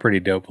live in a pretty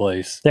dope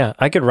place. Yeah,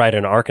 I could ride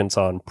in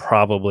Arkansas and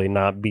probably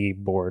not be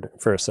bored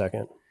for a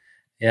second.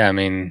 Yeah, I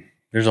mean,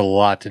 there's a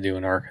lot to do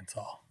in Arkansas.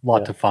 A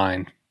lot to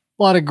find.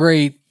 A lot of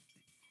great,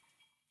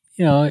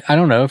 I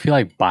don't know, if you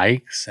like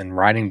bikes and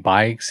riding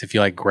bikes, if you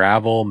like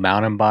gravel,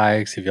 mountain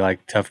bikes, if you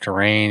like tough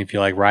terrain, if you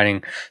like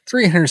riding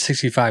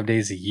 365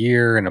 days a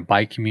year in a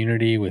bike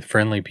community with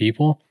friendly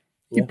people,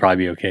 you'd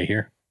probably be okay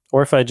here.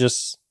 Or if I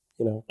just,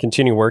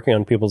 continue working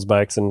on people's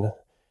bikes and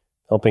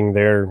helping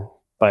their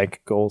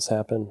bike goals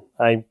happen,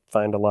 I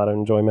find a lot of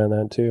enjoyment in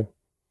that too.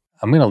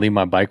 I'm going to leave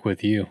my bike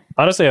with you.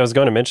 Honestly, I was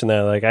going to mention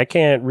that. Like, I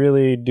can't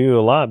really do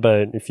a lot,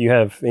 but if you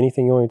have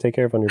anything you want to take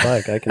care of on your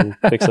bike, I can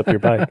fix up your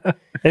bike.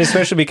 And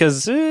especially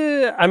because,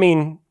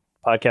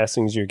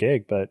 podcasting is your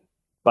gig, but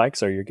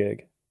bikes are your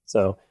gig.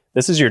 So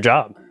this is your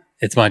job.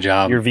 It's my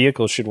job. Your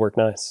vehicle should work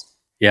nice.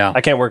 Yeah.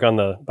 I can't work on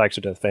the Bikes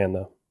Are Death fan,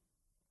 though.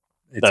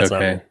 It's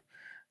okay.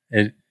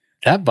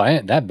 That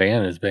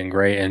band has been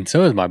great, and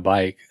so is my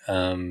bike.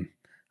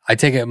 I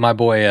take it, my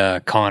boy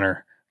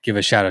Connor. Give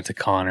a shout out to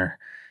Connor.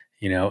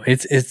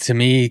 It's to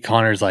me,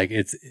 Connor's like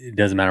it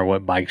doesn't matter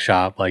what bike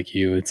shop like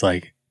you. It's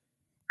like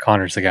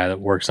Connor's the guy that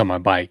works on my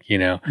bike.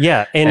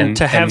 Yeah, and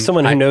to have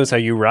someone who knows how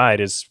you ride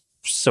is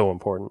so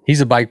important.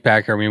 He's a bike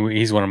packer. I mean,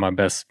 he's one of my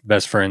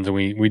best friends, and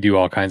we do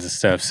all kinds of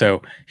stuff.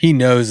 So he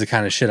knows the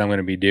kind of shit I'm going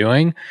to be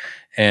doing,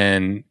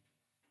 and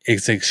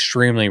it's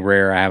extremely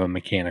rare I have a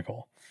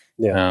mechanical.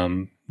 Yeah.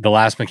 The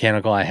last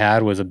mechanical I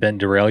had was a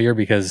bent derailleur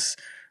because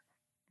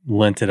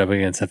lent it up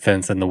against a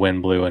fence and the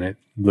wind blew and it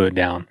blew it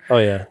down. Oh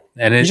yeah.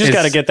 And you just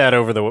got to get that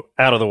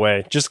out of the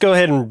way. Just go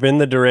ahead and bend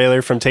the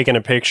derailleur from taking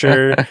a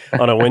picture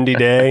on a windy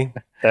day.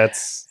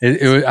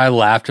 I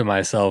laughed at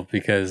myself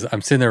because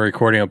I'm sitting there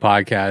recording a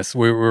podcast.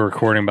 We were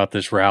recording about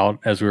this route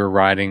as we were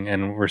riding,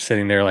 and we're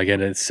sitting there like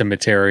in a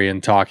cemetery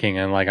and talking,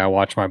 and like I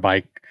watch my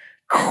bike.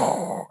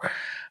 I'm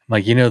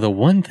like, the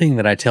one thing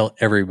that I tell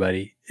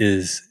everybody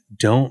is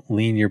don't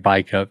lean your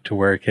bike up to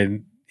where it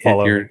can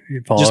fall over.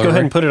 Just go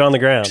ahead and put it on the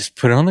ground. Just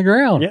put it on the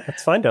ground. Yeah,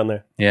 it's fine down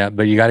there. Yeah,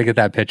 but you got to get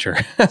that picture.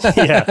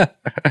 Yeah.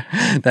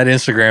 That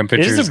Instagram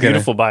picture is a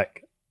beautiful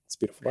bike. It's a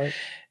beautiful bike.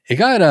 It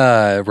got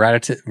a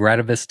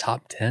Radivis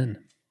top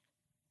 10.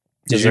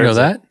 Did you know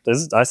that?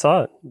 I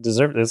saw it.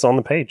 It's on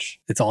the page.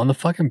 It's on the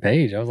fucking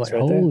page. I was like,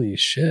 holy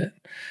shit.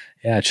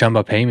 Yeah,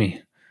 Chumba, pay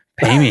me.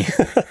 Pay me.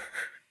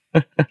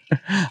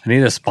 I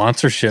need a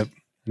sponsorship.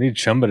 I need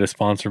Chumba to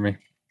sponsor me.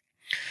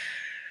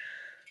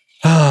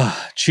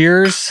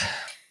 Cheers.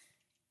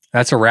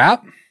 That's a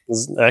wrap.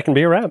 That can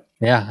be a wrap.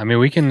 Yeah, I mean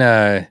we can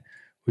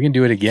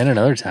do it again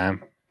another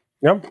time.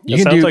 Yep.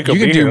 You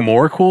can do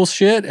more cool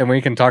shit, and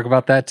we can talk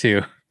about that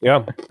too.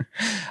 Yeah.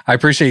 I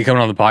appreciate you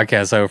coming on the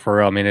podcast, though. For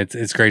real, I mean,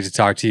 it's great to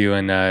talk to you,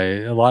 and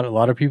a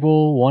lot of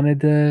people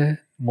wanted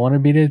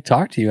me to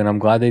talk to you, and I'm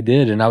glad they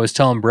did. And I was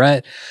telling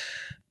Brett,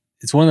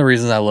 it's one of the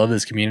reasons I love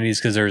this community is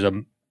because there's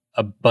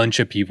a bunch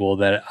of people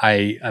that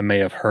I may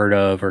have heard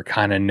of or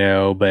kind of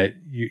know, but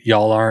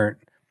y'all aren't.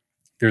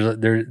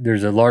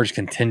 There's a large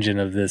contingent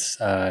of this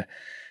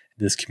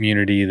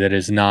community that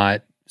is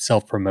not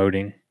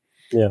self-promoting.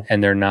 Yeah.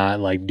 And they're not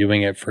like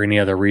doing it for any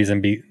other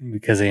reason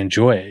because they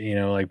enjoy it. You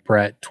know, like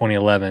Brett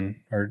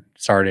 2011 or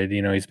started,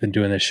 you know, he's been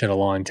doing this shit a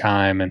long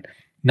time and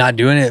not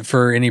doing it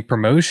for any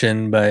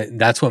promotion, but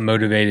that's what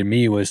motivated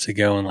me was to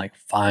go and like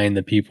find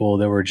the people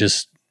that were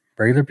just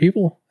regular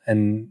people.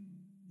 And,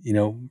 you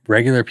know,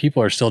 regular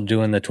people are still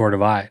doing the Tour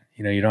Divide.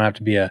 You know, you don't have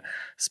to be a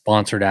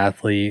sponsored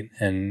athlete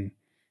and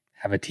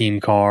have a team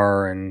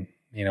car and,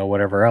 you know,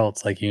 whatever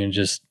else. Like you can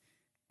just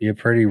be a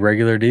pretty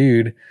regular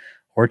dude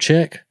or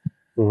chick.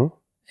 Mm-hmm.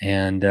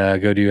 And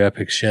go do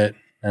epic shit.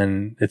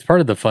 And it's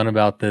part of the fun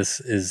about this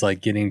is like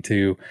getting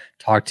to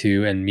talk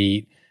to and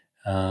meet,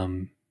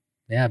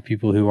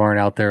 people who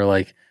aren't out there.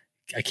 Like,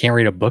 I can't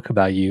read a book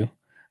about you.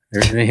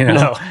 There's,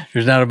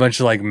 there's not a bunch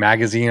of like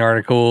magazine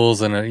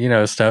articles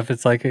and stuff.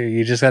 It's like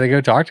you just got to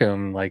go talk to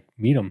them, like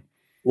meet them.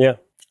 Yeah,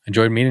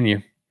 enjoyed meeting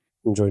you.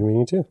 Enjoyed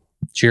meeting you too.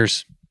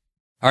 Cheers.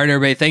 All right,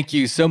 everybody. Thank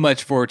you so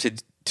much for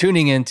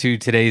tuning into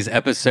today's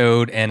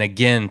episode. And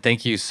again,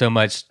 thank you so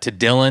much to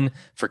Dylan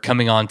for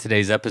coming on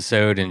today's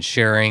episode and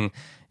sharing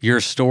your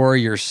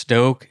story, your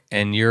stoke,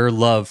 and your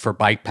love for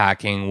bike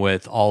packing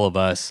with all of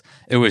us.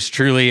 It was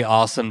truly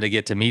awesome to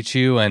get to meet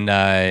you, and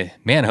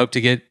hope to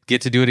get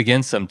to do it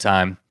again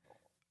sometime.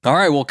 All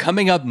right, well,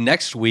 coming up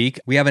next week,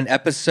 we have an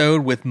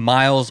episode with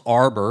Miles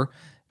Arbor.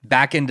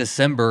 Back in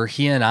December,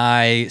 he and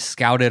I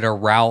scouted a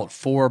route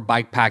for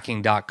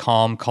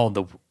bikepacking.com called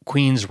the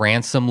Queen's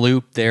Ransom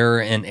Loop there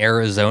in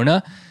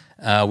Arizona.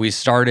 We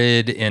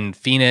started in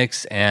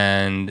Phoenix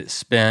and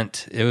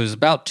it was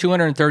about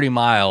 230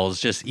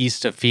 miles just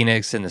east of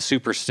Phoenix in the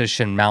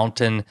Superstition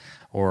Mountain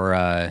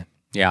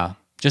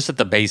just at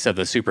the base of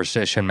the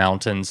Superstition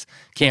Mountains.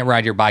 Can't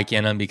ride your bike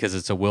in them because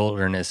it's a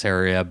wilderness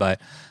area,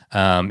 but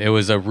it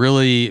was a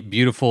really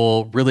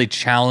beautiful, really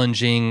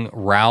challenging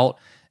route.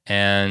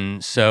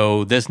 And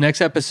so this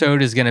next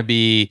episode is going to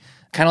be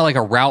kind of like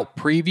a route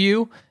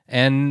preview.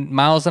 And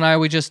Miles and I,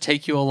 we just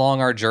take you along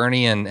our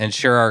journey and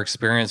share our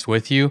experience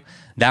with you.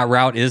 That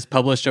route is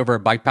published over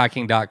at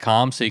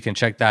bikepacking.com, so you can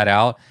check that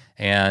out.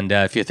 And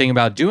if you're thinking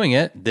about doing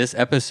it, this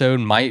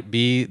episode might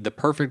be the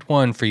perfect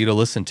one for you to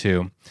listen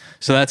to.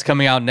 So that's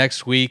coming out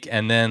next week.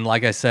 And then,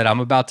 like I said, I'm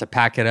about to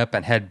pack it up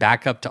and head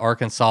back up to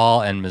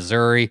Arkansas and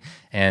Missouri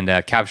and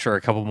capture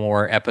a couple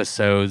more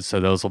episodes. So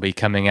those will be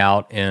coming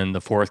out in the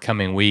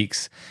forthcoming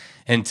weeks.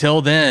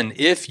 Until then,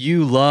 if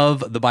you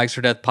love the Bikes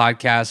or Death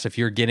podcast, if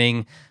you're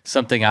getting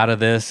something out of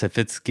this, if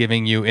it's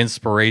giving you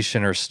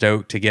inspiration or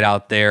stoke to get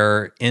out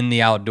there in the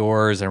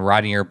outdoors and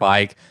riding your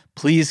bike,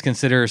 please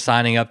consider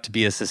signing up to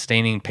be a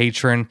sustaining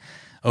patron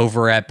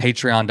over at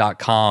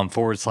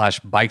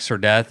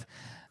patreon.com/bikesor-death.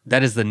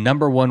 That is the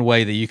number one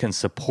way that you can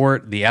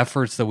support the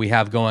efforts that we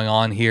have going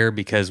on here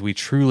because we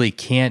truly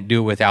can't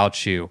do it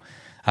without you.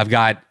 I've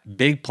got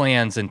big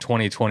plans in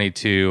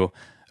 2022.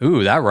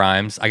 Ooh, that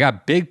rhymes. I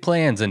got big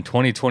plans in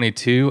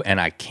 2022,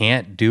 and I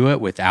can't do it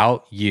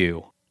without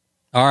you.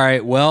 All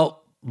right,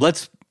 well,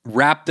 let's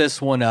wrap this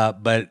one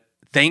up, but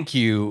thank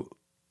you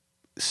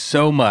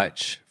so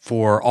much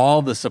for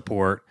all the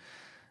support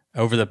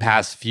over the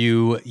past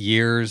few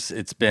years.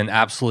 It's been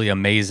absolutely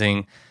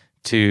amazing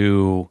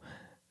to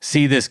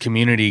see this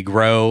community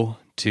grow,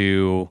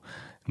 to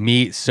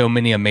meet so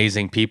many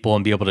amazing people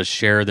and be able to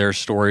share their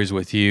stories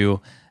with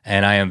you.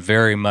 And I am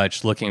very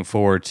much looking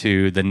forward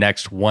to the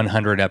next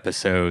 100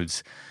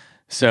 episodes.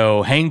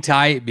 So hang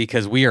tight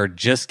because we are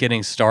just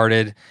getting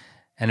started.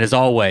 And as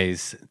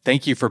always,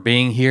 thank you for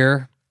being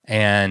here.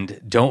 And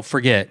don't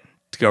forget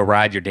to go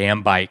ride your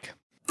damn bike.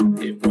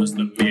 It was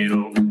the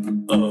middle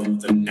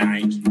of the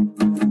night.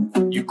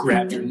 You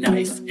grabbed your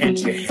knife and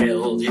you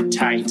held it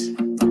tight.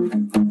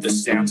 The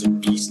sounds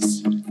of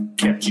beasts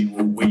kept you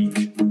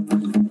awake.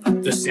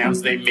 The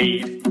sounds they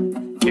made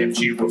kept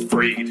you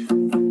afraid.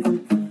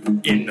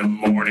 In the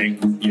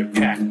morning, you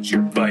packed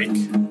your bike.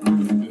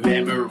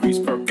 Memories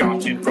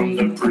forgotten from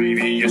the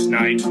previous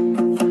night.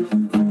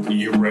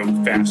 You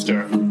rode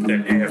faster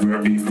than ever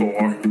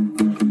before.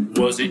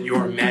 Was it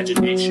your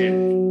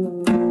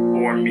imagination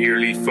or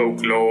merely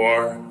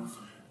folklore?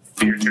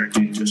 Fear turned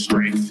into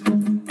strength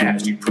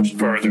as you pushed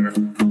further.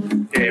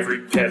 Every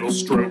pedal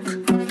stroke,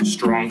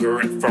 stronger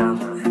and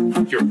firmer.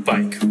 Your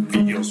bike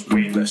feels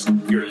weightless,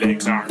 your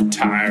legs aren't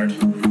tired.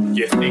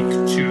 You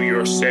think to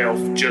yourself,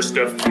 just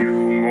a few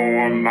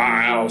more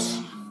miles.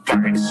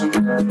 Bikes.